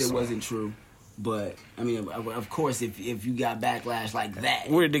it wasn't true, But I mean, of course, if you got backlash like that,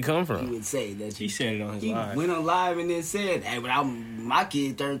 Where did it come you from? would say that He said it on his live. went on live and then said, "Hey, when my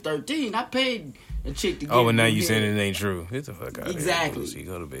kid turned 13, I paid a chick to get." Oh, but now him you here." saying it ain't true. Get the fuck out Exactly. of here.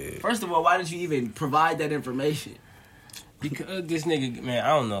 Go to bed. First of all, why did you even provide that information? Because this nigga, man, I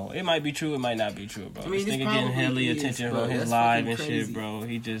don't know. It might be true, it might not be true, bro. I mean, this it's nigga getting probably hella is, attention bro. on his That's live fucking and crazy. shit, bro.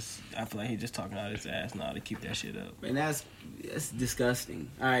 I feel like he just talking out his ass now to keep that shit up. And that's disgusting.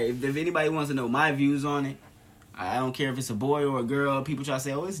 All right, if anybody wants to know my views on it, I don't care if it's a boy or a girl. People try to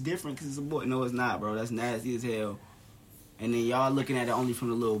say, "Oh, it's different because it's a boy." No, it's not, bro. That's nasty as hell. And then y'all looking at it only from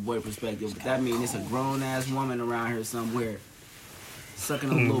the little boy perspective, but that means it's a grown ass woman around here somewhere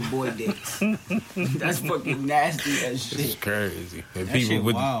sucking on little boy dicks. That's fucking nasty as shit. It's crazy. And That people shit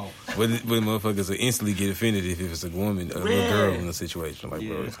would wild. motherfuckers will instantly get offended if it's a woman, a little girl in a situation. Like,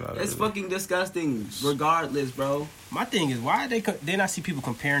 bro, it's not. It's really- fucking disgusting. Regardless, bro. My thing is, why then I see people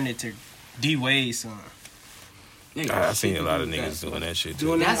comparing it to D Wade's son. I seen a lot of niggas doing that shit too.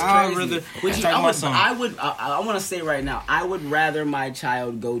 Doing That's I'd crazy. rather- Which I'm talking about some- I want to say right now, I would rather my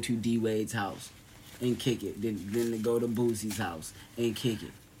child go to D Wade's house and kick it than to go to Boosie's house and kick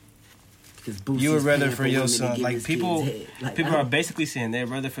it. Because Boosie's You would rather paying for women your to son, give like his people, kids head. Like, people I are don't- basically saying they'd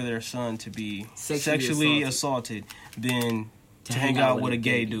rather for their son to be Sexually sexually assaulted than to hang out with a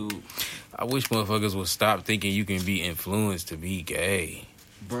gay dude. I wish motherfuckers would stop thinking you can be influenced to be gay.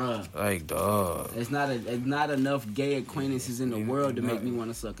 Bruh. Like, dog. It's not enough gay acquaintances in the world to make me want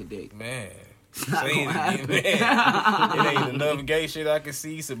to suck a dick. Man. It's not Say it gonna again, happen. man. It ain't enough gay shit I can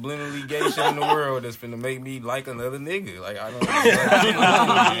see, subliminally gay shit in the world that's finna make me like another nigga. Like, I don't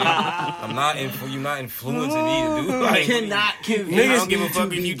I'm not you're not influencing me to do like cannot convince I don't give me a fuck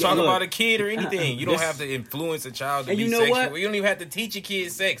to if be you talk gay. about a kid or anything. You don't have to influence a child to And be you know sexual. what? You don't even have to teach a kid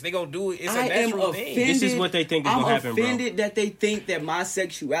sex. They gonna do it. It's a I am natural thing. offended. This is what they think is I'm gonna happen, bro. offended that they think that my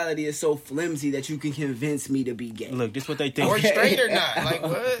sexuality is so flimsy that you can convince me to be gay. Look, this what they think. Or straight or not. Like,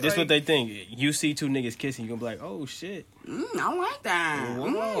 what? This Like, what they think. You see two niggas kissing, you gonna be like, oh shit. I don't like that.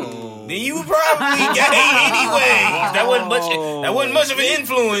 Whoa. then you probably gay anyway. That wasn't much of an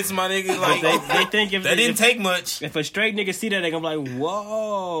influence, my nigga. Like They think if that didn't take much. if a straight nigga see that, they gonna be like,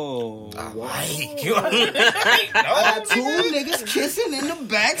 whoa. I got two niggas kissing in the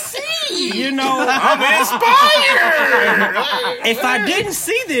back seat. You know, I'm inspired. if I didn't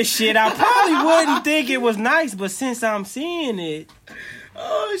see this shit, I probably wouldn't think it was nice. But since I'm seeing it,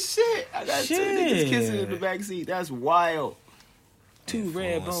 Oh shit! I got two Shit. niggas kissing in the back seat. That's wild. two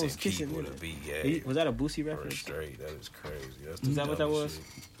red Influencing bones kissing. people in to it. be gay. Was that a Boosie Or reference? straight. That is crazy. That's Is that what that dumbest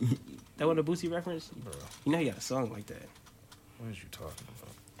was? shit. That wasn't a Boosie reference? Bro, You know he got a song like that. what is you talking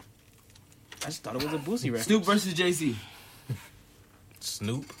about? I just thought it was a Boosie reference. Snoop versus Jay-Z.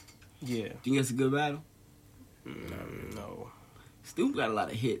 Snoop? Yeah. Think that's a good battle? No. Snoop got a lot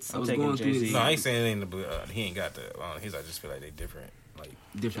of hits. I I'm was taking going through Jay-Z. his No, I ain't saying it ain't he ain't got the his. I just feel like they different. Like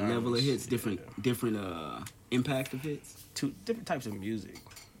different level of hits, different impact of hits. Two different types of music.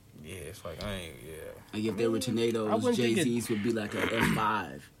 yeah, it's like I ain't Like if they were I tornadoes, wouldn't think Jay-Z's would be like a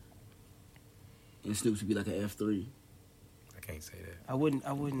F5, and Snoop's would be like a F3. I can't say that. I wouldn't.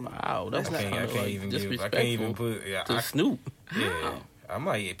 Wow, that's I can't kinda, even like, give. I can't even put. Yeah, to Snoop. yeah. I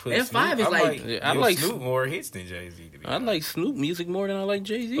might put F5 Snoop. is I like- might Yeah, I give like Snoop more hits than Jay-Z. To be I honest. like Snoop music more than I like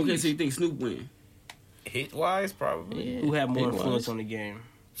Jay-Z. Okay, so you think Snoop win? hit wise probably. Yeah. Who had more Big influence ones. on the game?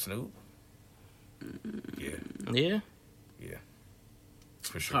 Snoop. Yeah, Yeah.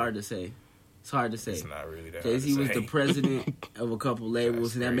 for It's sure. hard to say. It's hard to say. It's not really that. Jay-Z hard was to the say. president of a couple labels,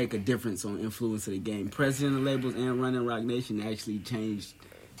 That's and that great. make a difference on influence of the game. President of labels and running Rock Nation actually changed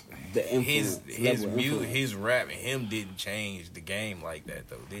the influence. level of influence. his rap and him didn't change the game like that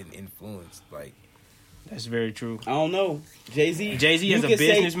though. Didn't influence like That's very true. I don't know. Jay-Z. Jay-Z you as a could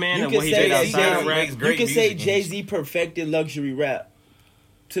say- businessman you and could what he say did Jay-Z outside of Jay-Z rap. makes great You could say music. Jay-Z perfected luxury rap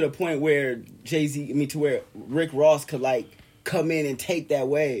to the point where to where Rick Ross could like come in and take that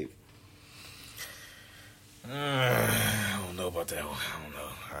wave. I don't know about that one. I don't know.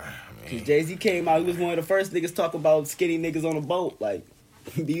 I Cause mean, Jay-Z came out, he was one of the first niggas talk about skinny niggas on a boat. Like,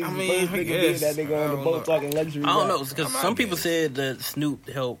 he was I the mean, first I nigga did guess. that nigga I on the don't boat know. talking luxury I don't rap. know because I might some people guess. said that Snoop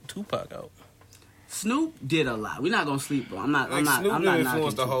helped Tupac out. Snoop did a lot. We're not gonna sleep, bro. I'm not. like I'm not. Snoop I'm not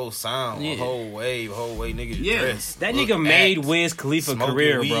influenced the knocking whole sound, Yeah. the whole way niggas Yeah. dress. That look, nigga made act, Wiz Khalifa smoking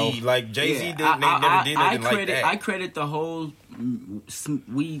career, weed. bro. Like Jay-Z Yeah, never did nothing like that. I credit the whole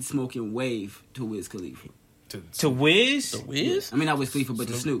weed smoking wave to Wiz Khalifa. To Wiz? The Wiz? I mean, not Wiz Khalifa, but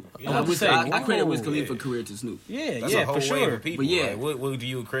to Snoop. Yeah, I, I'm Wiz, saying, I credit Wiz whoa. Khalifa career to Snoop. Yeah, That's yeah, a whole for wave sure. of people. But yeah. Like, what do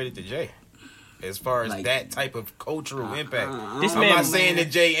you credit to Jay? As far as Like- that type of cultural impact. This I'm man- not saying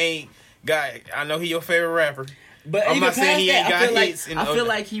that Jay ain't got. I know he your favorite rapper. But I'm even not saying he past ain't that, got hits. I feel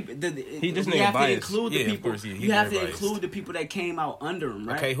like he just you nigga have to biased. include the Yeah, of people. course, he You have to biased. include the people that came out under him,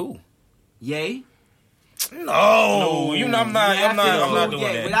 right? Okay, who? Ye. No, you know I'm not doing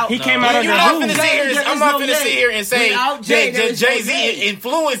that. Without, He came out You're as not a finna who? sit here. I'm not finna sit here and say Without Jay, there is no Jay Z Ye.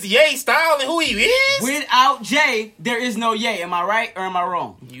 influenced Ye style and who he is. Without Jay, there is no Ye. Am I right or am I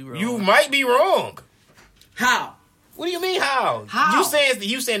wrong? You might be wrong. How? What do you mean how? How?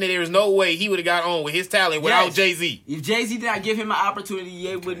 You saying that there was no way he would have got on with his talent without Yes. Jay Z? If Jay Z did not give him an opportunity,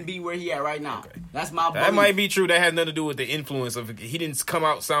 Ye wouldn't be where he at right now. Okay. That's my belief. That might be true. That has nothing to do with the influence of. He didn't come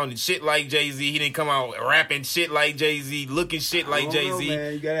out sounding shit like Jay Z. He didn't come out rapping shit like Jay Z, looking shit like Jay Z.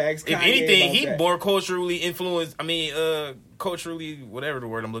 You gotta ask If Kanye anything, about he that. more culturally influenced. I mean, culturally, whatever the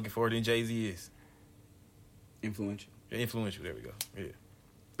word I'm looking for, than Jay Z is. Influential. Influential. There we go. Yeah.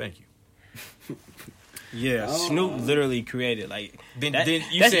 Thank you. Yeah, Snoop literally created like Then that's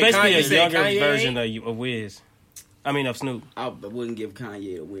you basically said Kanye, a younger Kanye version ain't? of Wiz. I mean of Snoop. I wouldn't give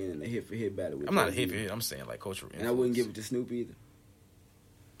Kanye a win in a hit for hit battle. With I'm not a Jay-Z. hip hit. I'm saying like cultural influence. And I wouldn't give it to Snoop either.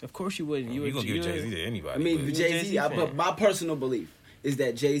 Of course you wouldn't. You gonna give Jay Z to anybody? I mean, but- Jay Z. Jay-Z fan. But my personal belief is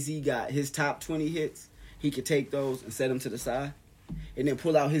that Jay Z got his top 20 hits. He could take those and set them to the side, and then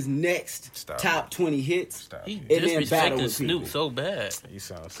pull out his next Stop. top 20 hits. Stop. He And then battle disrespecting with Snoop people. so bad. You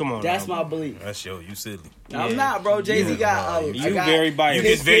sound. Come on. That's now. my belief. That's you silly. I'm not, bro. Jay Z got. You I got- very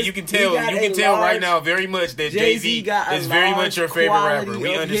biased. You can tell. You can tell right now very much that Jay Z got a is very much your favorite large rapper. We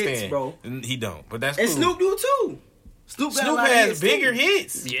quality of understand, hits, bro. He don't, but that's And cool. Snoop do too. Snoop got a Snoop lot of has hits, bigger too.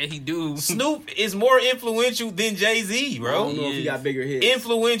 hits. Yeah, he do. Snoop is more influential than Jay Z, I bro. don't know if he got bigger hits.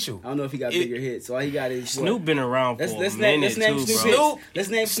 Influential. I don't know if he got bigger hits. So all he got is Snoop been around for Let's a name minute Snoop too, hits. bro. Let's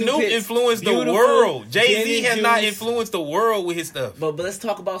name Snoop Snoop hits. influenced the Beautiful, world. Jay Z Jenny has not Juice. influenced the world with his stuff. But let's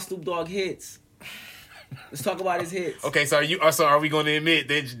talk about Snoop Dogg hits. Let's talk about his hits. Okay, so are we going to admit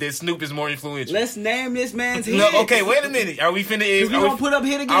that Snoop is more influential? Let's name this man's hits. No, okay, wait a minute. Are we finna? Because we gonna put up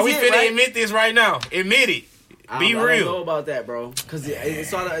hit against Are we hit, finna right? admit this right now? Admit it. Be I don't real. know about that, bro. Because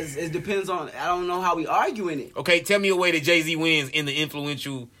it depends on. I don't know how we arguing it. Okay, tell me a way that Jay Z wins in the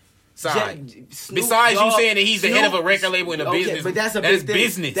influential side. Snoop Besides you Dogg- saying that he's the head of a Snoop- record label in a okay, business, but that's a that is big thing.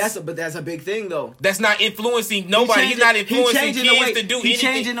 business. But that's a big thing, though. That's not influencing nobody. He's not influencing changing kids the way, to do he anything.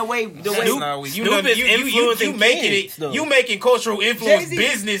 changing the way. The way Snoop, Snoop is influencing you making kids, it. though. You making cultural influence Jay-Z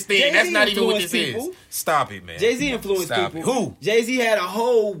business thing. Jay-Z That's not even what this influenced people. is. Stop it, man. Jay Z influenced Stop people. it. Who? Jay Z had a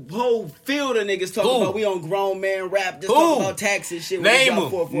whole field of niggas talking Who? about we on grown man rap, just Who? talking about tax and shit. Name 'em.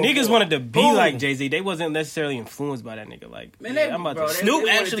 Niggas wanted to be Who? like Jay Z. They wasn't necessarily influenced by that nigga. Like, Man, yeah, they, I'm about bro, to. they Snoop wanted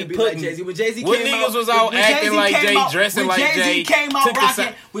actually to be put- like Jay-Z. When Jay-Z What came niggas out, was out when acting Jay-Z like came Jay, out- dressing when like Jay-Z Jay, came out took the rocking.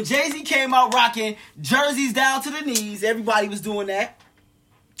 side- When Jay-Z came out rocking jerseys down to the knees, everybody was doing that.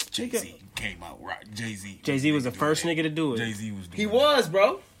 Jay Z came out right. Jay Jay-Z was the first nigga to do it. Jay Z was. He was,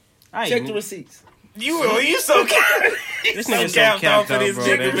 bro. I Check ain't- the receipts. You so capped. This so nigga so capped capped off for out, this bro.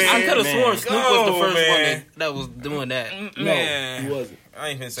 nigga, That- man. I could have sworn Man. Snoop was the Go, first man. one that was doing that. Man. No, he wasn't. I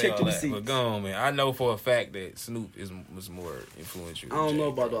ain't finna say Check all the that, receipts. but go on, man. I know for a fact that Snoop was more influential. I don't know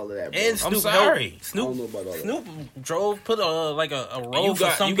about all of that, bro. And I'm Snoop sorry. helped- I don't know Snoop about all that. Snoop drove put a role You for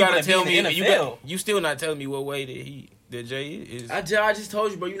got. some You people gotta that be tell in me. the You NFL. you still not telling me what way that Jay is. I just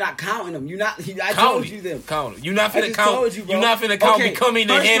told you, bro. You're not counting them. You're not. I Count told it. you them. Count it. You're not I finna just count. told you, bro. You're not finna count Okay, becoming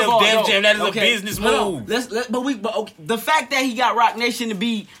the first head of all, Def no, Jam. That is okay, a business hold move. on. But okay, the fact that he got Rock Nation to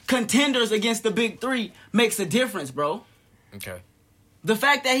be contenders against the big three makes a difference, bro. Okay. The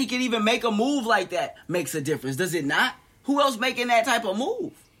fact that he can even make a move like that makes a difference, does it not? Who else making that type of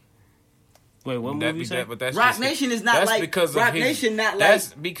move? Wait, what That movie be you say? that, but that's Rock just- Nation is not that's like because of Rock his, Nation. Not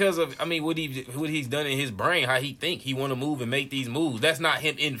That's like because of what he's done in his brain, how he think he want to move and make these moves. That's not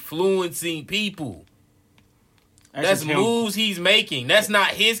him influencing people. That's just him. moves he's making. That's not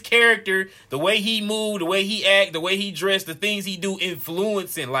his character. The way he moved, the way he act, the way he dressed, the things he do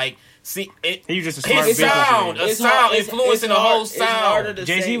influencing. Like, see, He's just a smart his sound, businessman. a sound influencing the whole sound.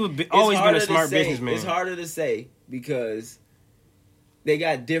 Jay-Z always been a smart businessman. It's harder to say because they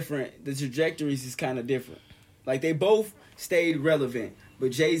got different. The trajectories is kind of different. Like they both stayed relevant,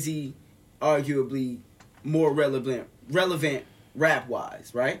 but Jay-Z arguably more relevant rap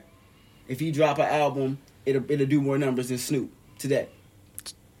wise, right? If he drop an album, it'll do more numbers than Snoop today,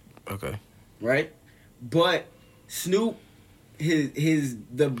 Okay. right? But Snoop,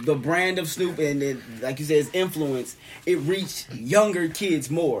 the brand of Snoop and it, like you said, his influence, it reached younger kids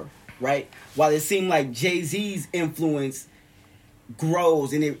more, right? While it seemed like Jay-Z's influence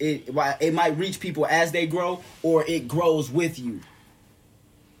grows and it might reach people as they grow, or it grows with you.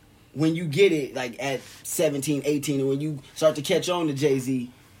 When you get it, like at 17, 18, and when you start to catch on to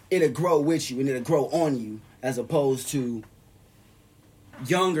Jay-Z, it'll grow with you and it'll grow on you, as opposed to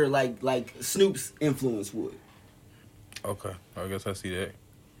younger, like Snoop's influence would. Okay, I guess I see that.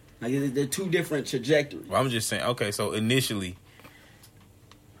 Like they're two different trajectories. Well, I'm just saying. Okay, so initially,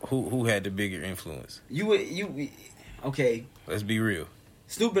 who had the bigger influence? Okay. Let's be real.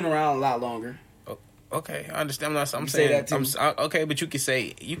 Snoop been around a lot longer. Okay, I understand. I'm You saying say that too? okay, but you could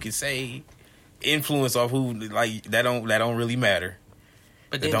say influence off who like that don't really matter.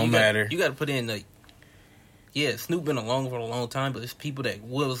 But it don't matter. You got to put in like, yeah, Snoop been along for a long time, but it's people that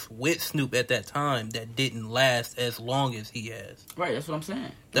was with Snoop at that time that didn't last as long as he has. Right, that's what I'm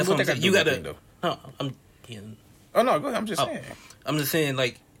saying. That's what I'm saying. You got to. No, I'm kidding. Oh no, go ahead. I'm just saying. I'm just saying,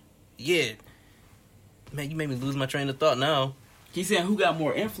 like, yeah, man, you made me lose my train of thought now. He's saying who got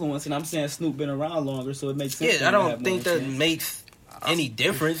more influence, and I'm saying Snoop been around longer, so it makes sense. Yeah, I don't think that makes any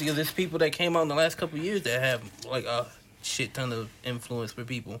difference because there's people that came out in the last couple of years that have like a shit ton of influence for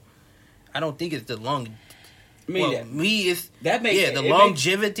people. I don't think it's the long. The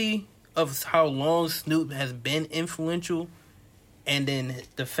longevity of how long Snoop has been influential, and then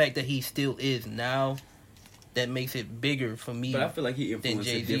the fact that he still is now. That makes it bigger for me. But I feel like he influenced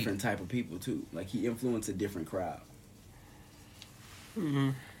a different type of people too. Like he influenced a different crowd.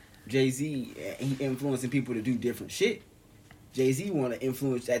 Mm-hmm. Jay-Z, he influencing people to do different shit. Jay-Z want to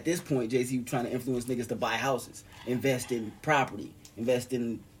influence, at this point, Jay-Z trying to influence niggas to buy houses, invest in property, invest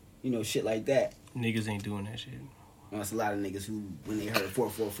in, shit like that. Niggas ain't doing that shit. That's a lot of niggas who, when they heard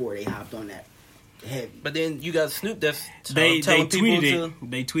 444, they hopped on that heavy. But then you got Snoop that's they tweeted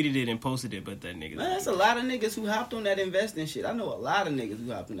it. They tweeted it and posted it, but that nigga. Man, that's a lot of niggas who hopped on that investing shit. I know a lot of niggas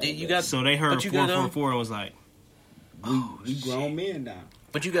who hopped on that. So they heard 444 and was like, we grown men now.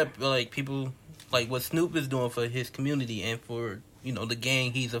 But you got like people like what Snoop is doing for his community and for the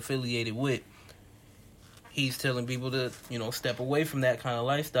gang he's affiliated with. He's telling people to step away from that kind of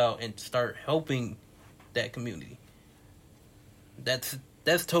lifestyle and start helping that community. That's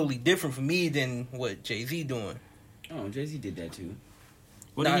totally different for me than what Jay-Z doing. Oh, Jay-Z did that too.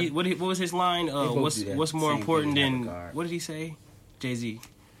 What was his line? What's more important than what did he say? Jay-Z.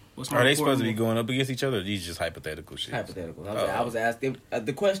 Are they supposed to be going up against each other? Or these just hypothetical shit. Hypothetical. I was asking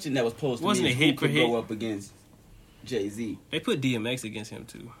the question that was posed to wasn't me. It hit who could go up against Jay-Z? They put DMX against him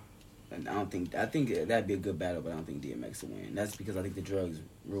too. I think that'd be a good battle, but I don't think DMX will win. That's because I think the drugs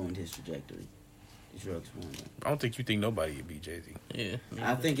ruined his trajectory. The drugs ruined him. I don't think you think nobody could beat Jay-Z. Yeah.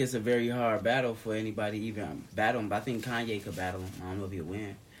 I think it's a very hard battle for anybody even battle him. But I think Kanye could battle him. I don't know if he'll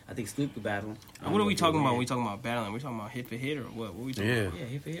win. I think Snoop could battle him. What are we talking about when we talking about battling? We talking about hit for hit or what? What are we talking about? Yeah,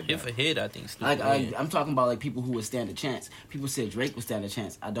 hit for hit. Hit for hit, I think Snoop I'm talking about like people who would stand a chance. People said Drake would stand a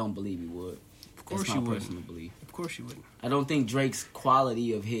chance. I don't believe he would. Of course you wouldn't. Belief. Of course you wouldn't. I don't think Drake's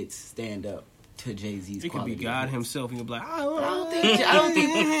quality of hits stand up to Jay-Z's. It could be God himself. He could be like, I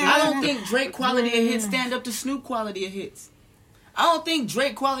don't think Drake quality of hits stand up to Snoop quality of hits. I don't think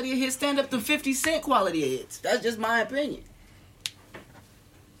Drake quality of hits stand up to 50 Cent quality of hits. That's just my opinion.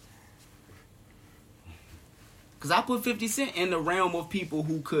 Because I put 50 Cent in the realm of people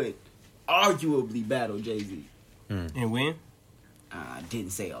who could arguably battle Jay-Z. And win? I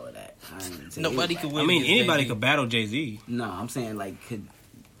didn't say all of that. I didn't say nobody could win. I mean, anybody could battle Jay-Z. No, I'm saying like could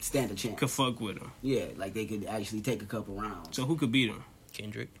stand a chance. Could fuck with him. Yeah, like they could actually take a couple rounds. So who could beat him?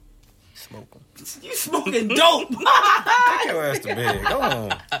 Kendrick. Smoke him. You smoking dope. Take your ass to bed. Go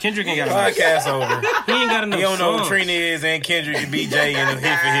on. Kendrick ain't got podcast over. He ain't got enough He don't know songs. who Trina is and Kendrick and BJ in a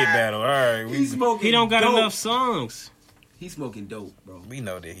hit for hit battle. All right. He don't got enough songs. He's smoking dope, bro. We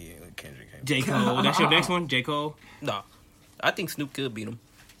know that Kendrick ain't. J. Cole. That's your next one? J. Cole? No. I think Snoop could beat him.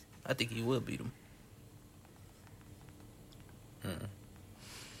 I think he will beat him.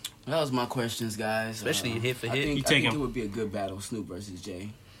 That was my questions, guys. Especially hit for hit. I think it would be a good battle, Snoop versus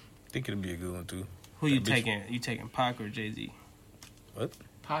Jay. I think it'd be a good one too. Who you taking? You taking Pac or Jay-Z? What?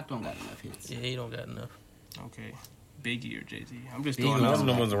 Pac don't got enough hits. Yeah, he don't got enough. Okay. Biggie or Jay-Z? I'm just Biggie throwing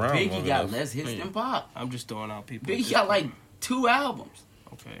out. Biggie got less hits than Pac. I'm just throwing out people. Biggie got like 2 albums.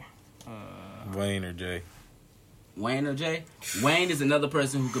 Okay. Wayne or Jay? Wayne or Jay? Wayne is another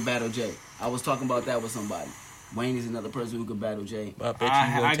person who could battle Jay. I was talking about that with somebody. Wayne is another person who could battle Jay.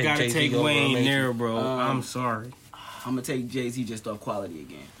 I gotta take Wayne there, bro. I'm sorry. I'm gonna take Jay-Z just off quality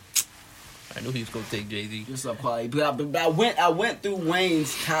again. I knew he was gonna take Jay-Z. Just off quality. But I went through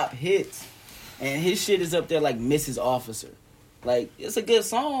Wayne's top hits, and his shit is up there like Mrs. Officer. Like, it's a good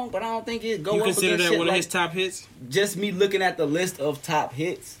song, but I don't think it go up against You consider that shit one like, of his top hits? Just me looking at the list of top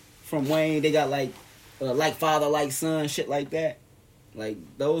hits from Wayne, they got like Father, Like Son, shit like that. Like,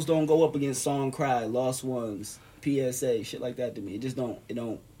 those don't go up against Song Cry, Lost Ones, PSA, shit like that to me. It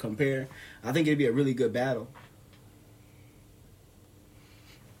don't compare. I think it'd be a really good battle.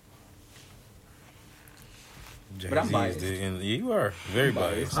 But I'm biased. You are very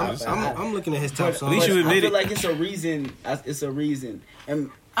biased. I'm looking at his top songs. At least you admit I it. feel like it's a reason. It's a reason, and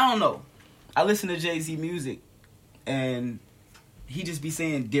I don't know. I listen to Jay-Z music, and he just be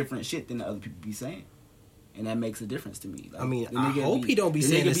saying different shit than the other people be saying, and that makes a difference to me. Like, I mean, I hope he don't be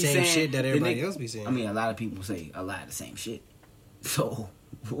saying the same shit that everybody else be saying. I mean, a lot of people say a lot of the same shit. So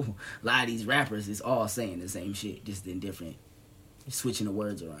a lot of these rappers is all saying the same shit, just in different, switching the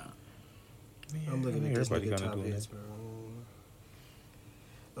words around. I'm looking at this nigga top hits, bro.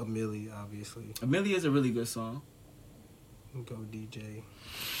 Amelia, obviously. Amelia is a really good song. Go DJ.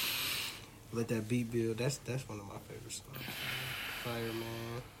 Let That Beat Build. That's one of my favorite songs.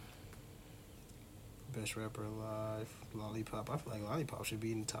 Fireman. Best Rapper Alive. Lollipop. I feel like Lollipop should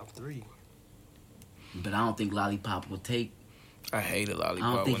be in the top 3. But I don't think Lollipop will take. I hated Lollipop.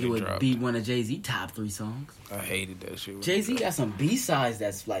 I don't think when it would dropped. beat one of Jay-Z top 3 songs. I hated that shit. Jay-Z got some B-sides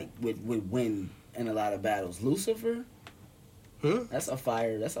that's like would win in a lot of battles. Lucifer. That's a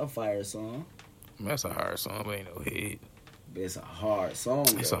fire song. That's a hard song, but ain't no hit. But it's a hard song.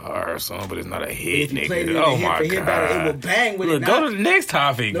 It's a hard song, but it's not a If hit, you played it in nigga. a Oh hit my for hit god! battle, it will bang with Look, it. go to the next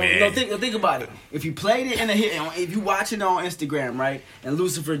topic, man. No, think about it. If you played it in a hit, if you watch it on Instagram, right, and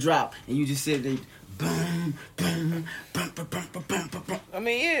Lucifer drop, and you just sit there, boom, boom, boom, boom, boom, boom, boom, boom. I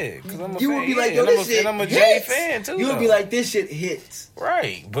mean, yeah, because I'm a You fan. would be like, yo, and this shit I'm a Jay hits. fan too. You would be like, this shit hits.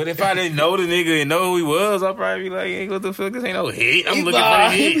 right. But if I didn't know the nigga and know who he was, I'd probably be like, hey, what the fuck? This ain't no hit. I'm looking for the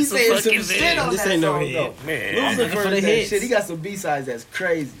He be hits. saying What the some fuck is shit on this? This that ain't no song, hit. though. Man, Lucifer for the is that hits. shit. He got some B-sides that's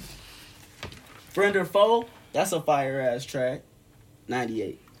crazy. Friend or Foe, that's a fire-ass track.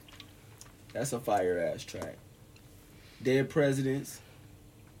 98. That's a fire-ass track. Dead Presidents.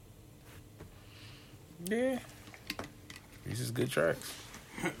 yeah. These is good tracks.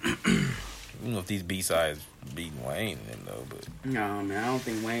 I don't know if these B-sides beating Wayne then though, but No, man, I don't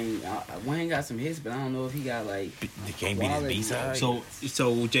think Wayne got some hits, but I don't know if he got like. they can't beat his quality. B-side.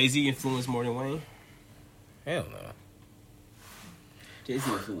 So Jay-Z influenced more than Wayne? Hell no.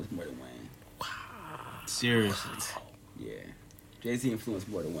 Jay-Z influenced more than Wayne. Seriously. Yeah, Jay-Z influenced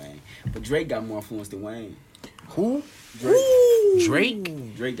more than Wayne, but Drake got more influence than Wayne. Who?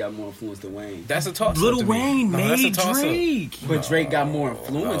 Drake? Drake got more influence than Wayne. That's a toss. Lil Wayne made Drake. But Drake got more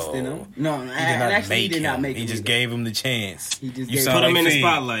influence than him. No, He did not actually, he make did not him. make He him. just gave him the chance. He just You gave sound Put him like in the Fig.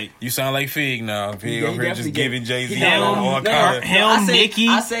 spotlight. You sound like Fig now. Fig he over here just definitely giving did. Jay-Z He all did. kind of. Hell, Nicki.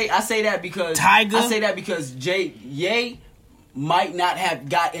 I say that because Tyga. I say that because Ye might not have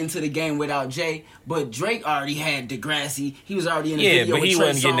got into the game without Jay, but Drake already had Degrassi. He was already in the Yeah, video but with he Trey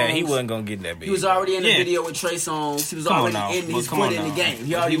wasn't getting that. He Songs. wasn't gonna get that big. He was already in the Yeah. video with Trey Songs. He was Come on already now. in his Come foot on in the now. game.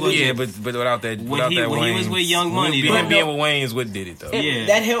 He already was. Yeah, but without that, When he was with Young Money, him though. being with Wayne is what did it though. Yeah.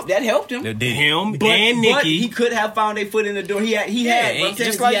 That helped him. That did it. Him But, and but Nicki. he could have found a foot in the door. He had. and But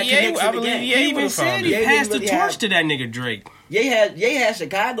just like Ye, I connects to the believe game. Ye He would even have said found he it. Ye passed the didn't really torch have- to that nigga Drake. Ye had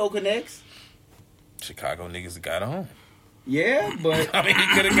Chicago connects. Chicago niggas got on. Yeah, but I mean, he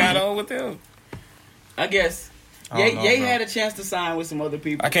could have got on with them. I guess don't know, Ye bro. had a chance to sign with some other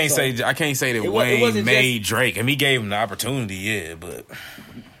people. I can't so say that it Wayne wasn't made Drake. I mean, he gave him the opportunity, yeah, but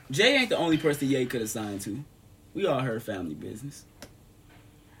Jay ain't the only person Ye could have signed to. We all heard Family Business.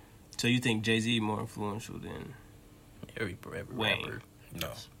 So you think Jay-Z more influential than Every Wayne? rapper. no.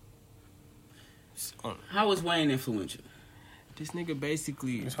 How was Wayne influential? This nigga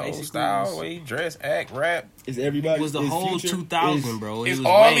basically His whole style, the way he dress, act, rap. Is everybody was the whole 2000, bro. It It's was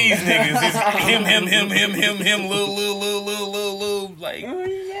all Wayne. these niggas. It's him, little, like.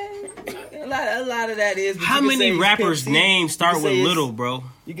 A lot of that is. but How you can many say it's rappers' Pimp C. names start You can with say it's- little, bro?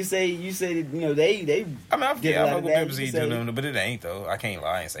 You can say that they. I mean, I Get a lot fuck of with that, Pimp you C say. to them, but it ain't though. I can't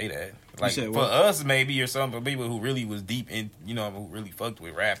lie and say that. Like said for what? us, maybe or some people who really was deep in, who really fucked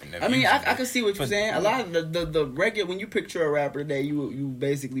with rap and. I mean, music. I can see what you're But- saying. A lot of the regular, when you picture a rapper today, you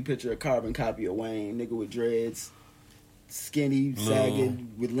basically picture a carbon copy of Wayne, nigga with dreads, skinny, Blue.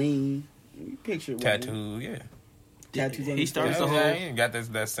 sagging, with lean. You picture Wayne. Tattoo, yeah. Tattoos on He his started face. the whole He got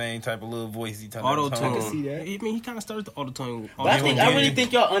that same type of little voice. He auto I can tune. see that. I mean, he kind of started the auto tune. But I really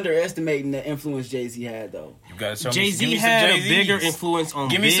think y'all underestimating the influence Jay-Z had, though. You gotta show me. Jay give Z me some had a Jay-Z's. bigger influence on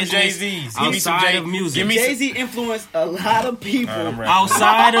Give me some business Jay-Z's. Give me some outside Jay- of music. give me Jay-Z influenced a lot of people. I'm rapping.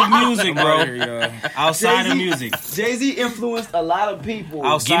 Outside of music, bro. Bro. Outside of Jay-Z- music. Jay-Z influenced a lot of people.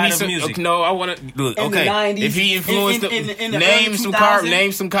 Outside of music. No, I want to look. In the Okay, 90s, if he influenced in the name early some 2000s.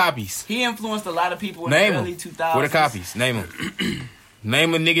 name some copies. He influenced a lot of people in Name the early them. 2000s. What are copies? Name them.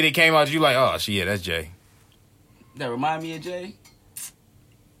 Name a nigga that came out. You like, oh shit, yeah, that's Jay. That remind me of Jay.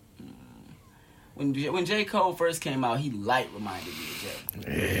 when J. Cole first came out, he light reminded me of Jay.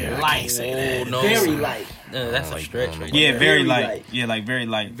 Yeah, Light, very light. That's a stretch. Right Yeah, there. very light. Yeah, like very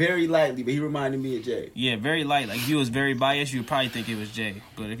light. Very lightly, but he reminded me of Jay. Yeah, very light. Like if you was very biased, you'd probably think it was Jay.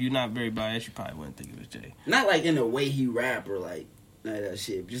 But if you're not very biased, you probably wouldn't think it was Jay. Not like in the way he rap or like none of that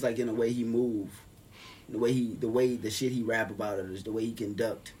shit. Just like in the way he move, the way the shit he rap about it is the way he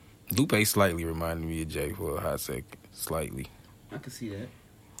conduct. Lupe slightly reminded me of Jay for a hot second. Slightly. I can see that.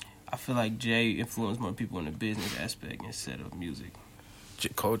 I feel like Jay influenced more people in the business aspect instead of music.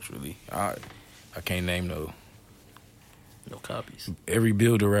 Culturally, I can't name no copies. Every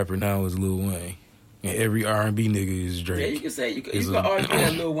builder rapper now is Lil Wayne, and every R&B nigga is Drake. Yeah, you can say you can argue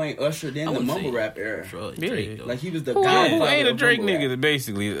that Lil Wayne ushered in the mumble rap era. Yeah, like he was the who godfather ain't a of Drake mumble nigga? rap.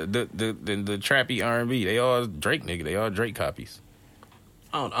 Basically, the trappy R&B. They all Drake nigga. They all Drake copies.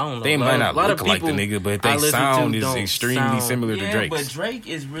 I don't know. They might not look like the nigga, but they sound is extremely similar to Drake's. But Drake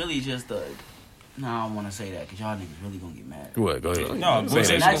is really just a. No, I don't want to say that because y'all niggas really gonna get mad. What? Go ahead. No,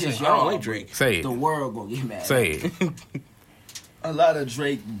 say not that. just I don't y'all. like Drake. Say it. The world gonna get mad. Say it. A lot of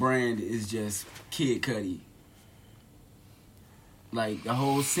Drake brand is just Kid Cudi. Like the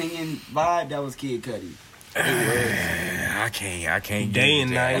whole singing vibe, that was Kid Cudi. I can't. Day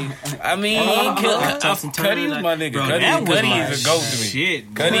and night. I mean, Cudi is my nigga. Cudi is a goat to me.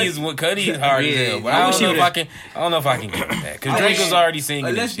 Shit, Cudi is hard as hell. But I don't know if I can get with that because Drake was already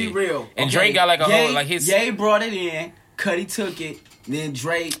singing. Let's be real. And Drake got like a whole like his. Ye brought it in. Cudi took it. Then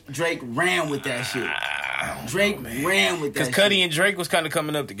Drake ran with that shit. Drake ran with that. Because Cudi and Drake was kind of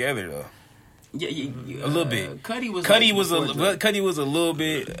coming up together though. Yeah, a little bit. Cudi was a little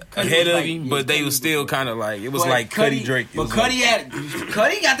bit ahead of him, but they was still kind of like it was like Cudi Drake. But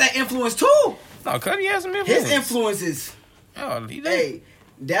Cudi got that influence too. No, Cudi has some influence. His influences. Oh, he does. Hey,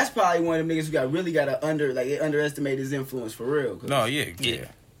 that's probably one of them niggas who they underestimate his influence for real. No, yeah.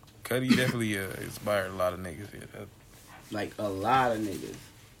 Cudi definitely inspired a lot of niggas. Yeah, like a lot of niggas.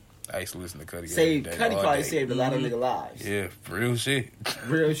 I used to listen to Cudi. Cudi probably saved a lot of nigga lives. Yeah, real shit.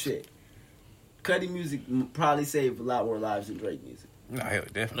 Real shit. Cudi music probably saved a lot more lives than Drake music. No, hell,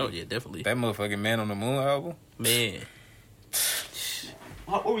 definitely. Oh yeah, definitely. That motherfucking Man on the Moon album, man.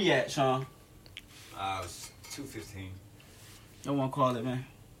 Where we at, Sean? 2:15. Y'all want to call it, man?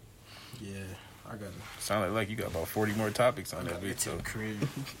 Yeah, I got it. Sound like you got about 40 more topics on that bitch. So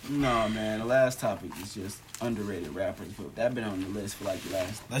No, man. The last topic is just underrated rappers, but that been on the list for like the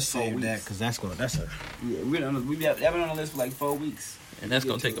last. Let's save that because that's a. Yeah, that been on the list for like 4 weeks. And that's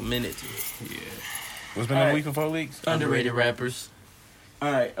gonna take a minute. Yeah. What's been on the week for 4 weeks? Underrated rappers.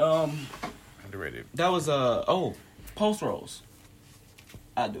 All right. Underrated. That was Post Rolls.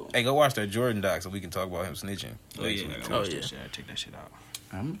 I do it. Hey, go watch that Jordan doc so we can talk about him snitching. Oh yeah, check that shit out.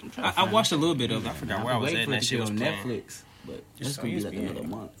 I watched a little bit of it. I forgot where I was at. And that shit was on playing. Netflix, but it's gonna be like another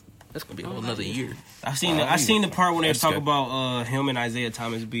month. That's gonna be a whole another year. I seen the part when they was talking about him and Isaiah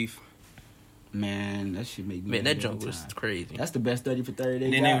Thomas beef. Man, that shit make me. Man, that junk was crazy. That's the best 30 for 30 days.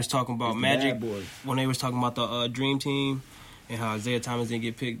 And then they was talking about Magic when they was talking about the Dream Team and how Isaiah Thomas didn't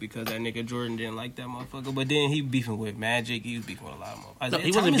get picked because that nigga Jordan didn't like that motherfucker. But then he beefing with Magic. He was beefing with a lot of motherfuckers. No,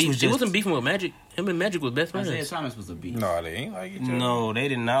 he wasn't beefing. He wasn't beefing with Magic. Him and Magic was best friends. Isaiah Thomas was a beef. No, they ain't like each other. No, they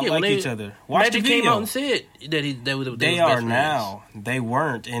did not like each other. Watch Magic the video. came out and said that they are now. They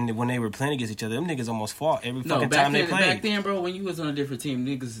weren't, and when they were playing against each other, them niggas almost fought every fucking time they played. Back then, bro, when you was on a different team,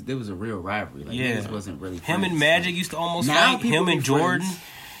 niggas, there was a real rivalry. Like, niggas wasn't really friends. Him and Magic used to almost fight. Him and Jordan.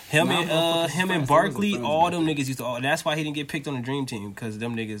 Him and Barkley, all them niggas used to. That's why he didn't get picked on the Dream Team because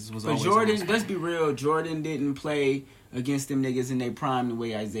them niggas was. But Jordan, let's be real. Jordan didn't play against them niggas in their prime the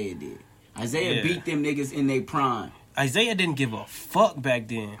way Isaiah did. Isaiah beat them niggas in their prime. Isaiah didn't give a fuck back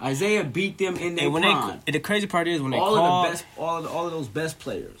then. Isaiah beat them in their prime. The crazy part is when they all called all of those best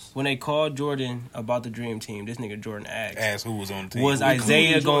players. When they called Jordan about the Dream Team, this nigga Jordan asked who was on the team. Was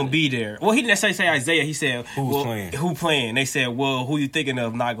Isaiah gonna be there? Well, he didn't necessarily say Isaiah. He said who's playing. Who playing? They said, well, who you thinking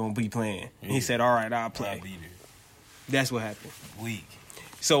of not gonna be playing? And he said, all right, I'll play. I'll be there. That's what happened. Weak.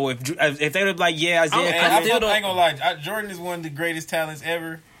 So if they would like, yeah, Isaiah. I ain't gonna lie. Jordan is one of the greatest talents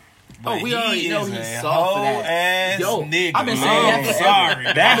ever. But we already know he's a soft for whole that. ass nigga. I've been saying that forever.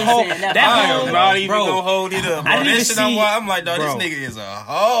 Sorry. That whole, not even gonna hold it up. I didn't that shit I'm like, dog, this nigga is a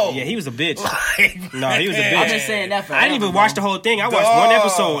hoe. Yeah, he was a bitch. No, he was a bitch. I've been saying that forever. I didn't even watch the whole thing. I watched one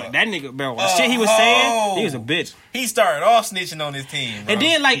episode. That nigga, bro, the shit he was saying, he was a bitch. He started off snitching on his team, bro. And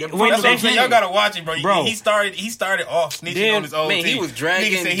then like when y'all gotta watch it, bro. He started off snitching on his old team. He was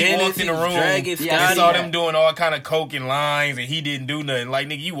dragging. Nigga said he walked in the room. He saw them doing all kind of coke and lines, and he didn't do nothing. Like,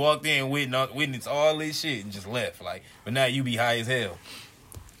 nigga, you walked in witnessed all this shit and just left. Like, but now you be high as hell.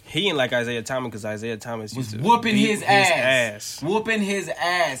 He ain't like Isaiah Thomas because Isaiah Thomas was used to whooping beat his ass. Whooping his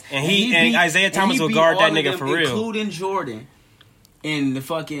ass. And Isaiah Thomas will guard that nigga for real. Including Jordan in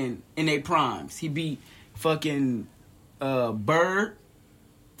their primes. He beat fucking Bird,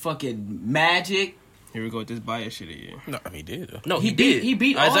 fucking Magic. Here we go with this bias shit again. No, I mean, he did. No, He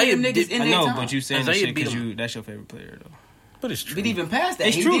beat all them niggas in I their know, time. but you saying Isaiah this shit beat because him. that's your favorite player though. But it's true. But even past that,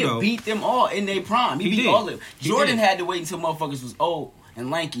 It's he true, did though. beat them all in their prime. He He beat did. all of them. He Jordan did. had to wait until motherfuckers was old and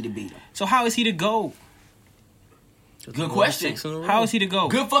lanky to beat him. So how is he the GOAT? Good question. How is he the GOAT?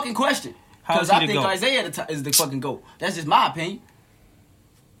 Good fucking question. How is Because he I the think GOAT? Isaiah is the fucking GOAT. That's just my opinion.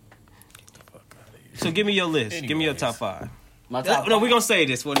 So give me your list. Give me your top 5. My top No, five. we're gonna say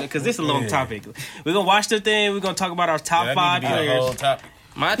this one because this is a long topic. We're gonna watch the thing. We're gonna talk about our top 5 players.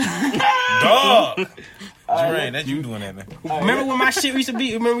 My Dog. Jermaine, that's you doing that, man. Remember when my shit used to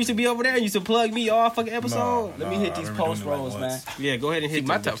be? Remember we used to be over there and used to plug me all fucking episode? Let me hit these post rolls, man. Yeah, go ahead and hit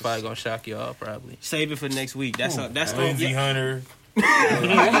my them top bitches. 5 gonna shock y'all probably. Save it for next week. That's Lindsey Hunter. Hey,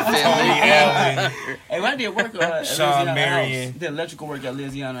 when I did work at Sean Louisiana Marion. House, did electrical work at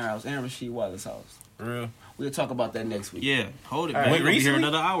Louisiana House and Rasheed Wallace's house. Real. We'll talk about that next week. Yeah, hold it. All Man. right. We're gonna be here Recently?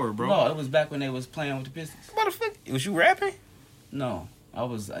 another hour, bro. No, it was back when they was playing with the Pistons. Motherfucker. Was you rapping? No, I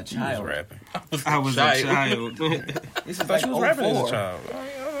was a You was child. rapping. I was a child. This I was thought like you was rapping as a 04. child.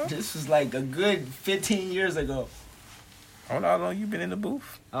 This was like a good 15 years ago. I don't know how long you been in the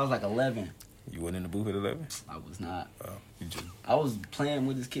booth. I was like 11. You wasn't in the booth at 11? I was not. Oh, you just... I was playing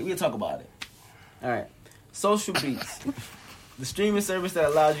with this kid. We'll talk about it. All right. Social Beats. The streaming service that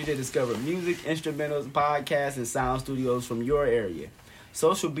allows you to discover music, instrumentals, podcasts, and sound studios from your area.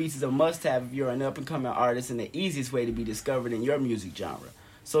 Social Beats is a must-have if you're an up-and-coming artist and the easiest way to be discovered in your music genre.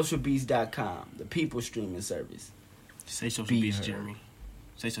 Socialbeats.com, the people streaming service. Say social Be beats, heard. Jeremy.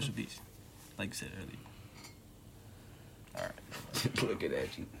 Say social beats, like you said earlier. All right. Looking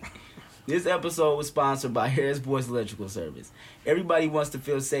at you. This episode was sponsored by Harris Boys Electrical Service. Everybody wants to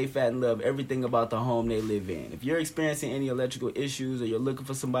feel safe at and love everything about the home they live in. If you're experiencing any electrical issues or you're looking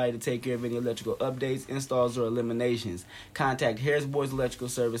for somebody to take care of any electrical updates, installs, or eliminations, contact Harris Boys Electrical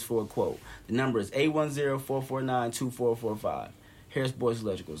Service for a quote. The number is 810-449-2445. Harris Boys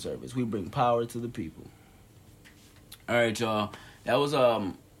Electrical Service. We bring power to the people. All right, y'all. That was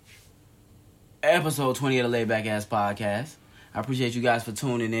episode 20 of the Laid Back Ass Podcast. I appreciate you guys for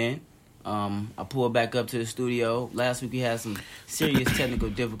tuning in. I pulled back up to the studio. Last week we had some serious technical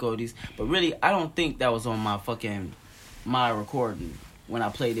difficulties, but really I don't think that was on my recording when I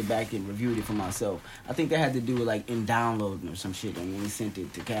played it back and reviewed it for myself. I think that had to do with like in downloading or some shit and when we sent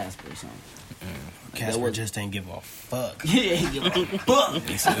it to Casper or something. Casper just ain't give a fuck. Yeah, give a fuck.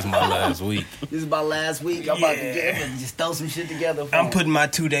 This is my last week. This is my last week. I'm about to just throw some shit together. For I'm him. putting my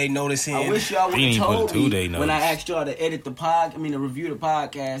 2-day notice in. I wish y'all would He have ain't told put a me 2-day when I notice. asked y'all to edit the review the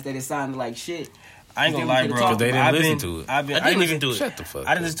podcast that it sounded like shit. I ain't gonna Then lie, we could've bro. talked They didn't I've listen been- to it. I didn't listen to it. Shut the fuck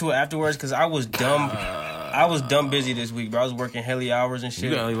I didn't up. listen to it afterwards because I was dumb. I was dumb busy this week, bro. I was working heli hours and shit.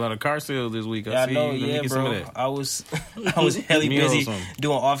 You got a lot of car sales this week. Yeah, I see. know, Let me yeah, get some bro. of that. I was heli Me busy also.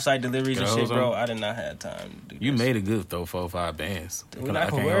 doing offsite deliveries and Got shit, hoes bro. on. I did not have time to do You this. made a good though, 4 or 5 bands. We're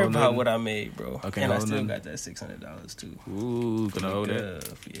not gonna worry about what I made, bro. I can't And I hold still nothing. got that $600 too. Ooh, can I hold that?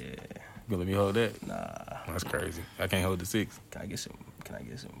 Guff, yeah. You gonna let me hold that? Nah. That's crazy. I can't hold the 6. Can I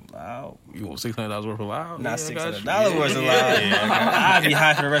get some loud? You want $600 worth of loud? Not Yeah, I got you. $600 worth of loud. I'd be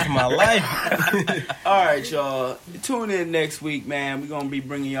high for the rest of my life. All right, y'all. Tune in next week, man. We're going to be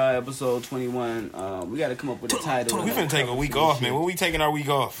bringing y'all episode 21. We got to come up with a title. We finna take a week off, man. When we taking our week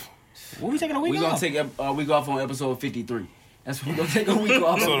off? What we taking a week We're off? going to take a week off on episode 53. That's when we're going to take a week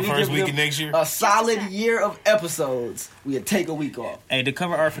off. So the We first give week them of next year? A solid year of episodes. We'll take a week off. Hey, the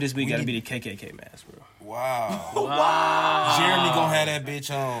cover art for this week got to be the KKK mask, bro. Wow. Jeremy gonna have that bitch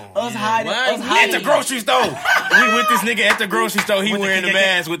on. Us hiding. Why? Us At hiding. the grocery store. We with this nigga at the grocery store. He wearing the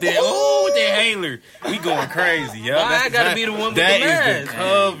mask with that. Ooh, with that hailer. We going crazy, yo. Why That's I gotta be the one with the That is mask? the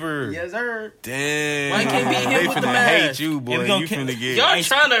cover. Yes, sir. Damn. Why can't be him they with the finna mask? hate you, boy. If we gonna You finna get.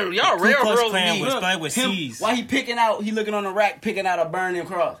 Y'all Ku Klux railroad Klan me. was spelled with Him, C's. why he picking out, he looking on the rack, picking out a burning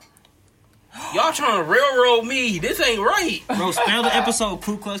cross. Y'all trying to railroad me. This ain't right. Bro, spell the episode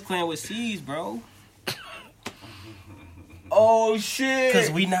Ku Klux Klan with C's, bro. Oh, shit.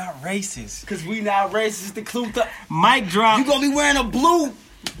 Because we not racist. Because we not racist. The Ku Klux. Mic drop. You gonna be wearing a blue.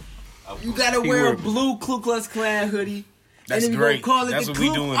 You gotta wear a blue Ku Klux Klan hoodie. That's and then great. You gonna call it That's the what we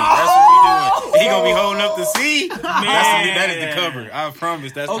Ku- doing. Oh! That's what we doing. He gonna be holding up the C. Man. That is the cover. I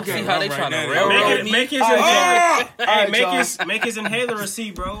promise. That's Okay. the See cover. how they right tryna now. railroad Make his Alright, make his inhaler a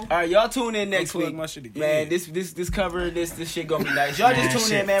C, bro. All right, y'all tune in next Plug week, my shit again. man. This cover, this shit gonna be nice. Y'all just tune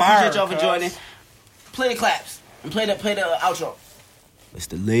shit in, man. fire, Appreciate y'all for cuz. joining. Play the claps and play the outro. It's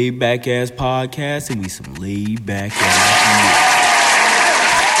the Laid Back Ass Podcast, and we some laid back ass.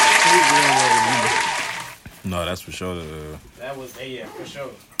 No, that's for sure. That was for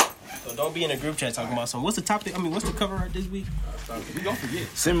sure. So don't be in a group chat talking about something. What's the topic? I mean, what's the cover art this week? We don't forget.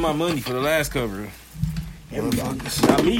 Send my money for the last cover. Not me.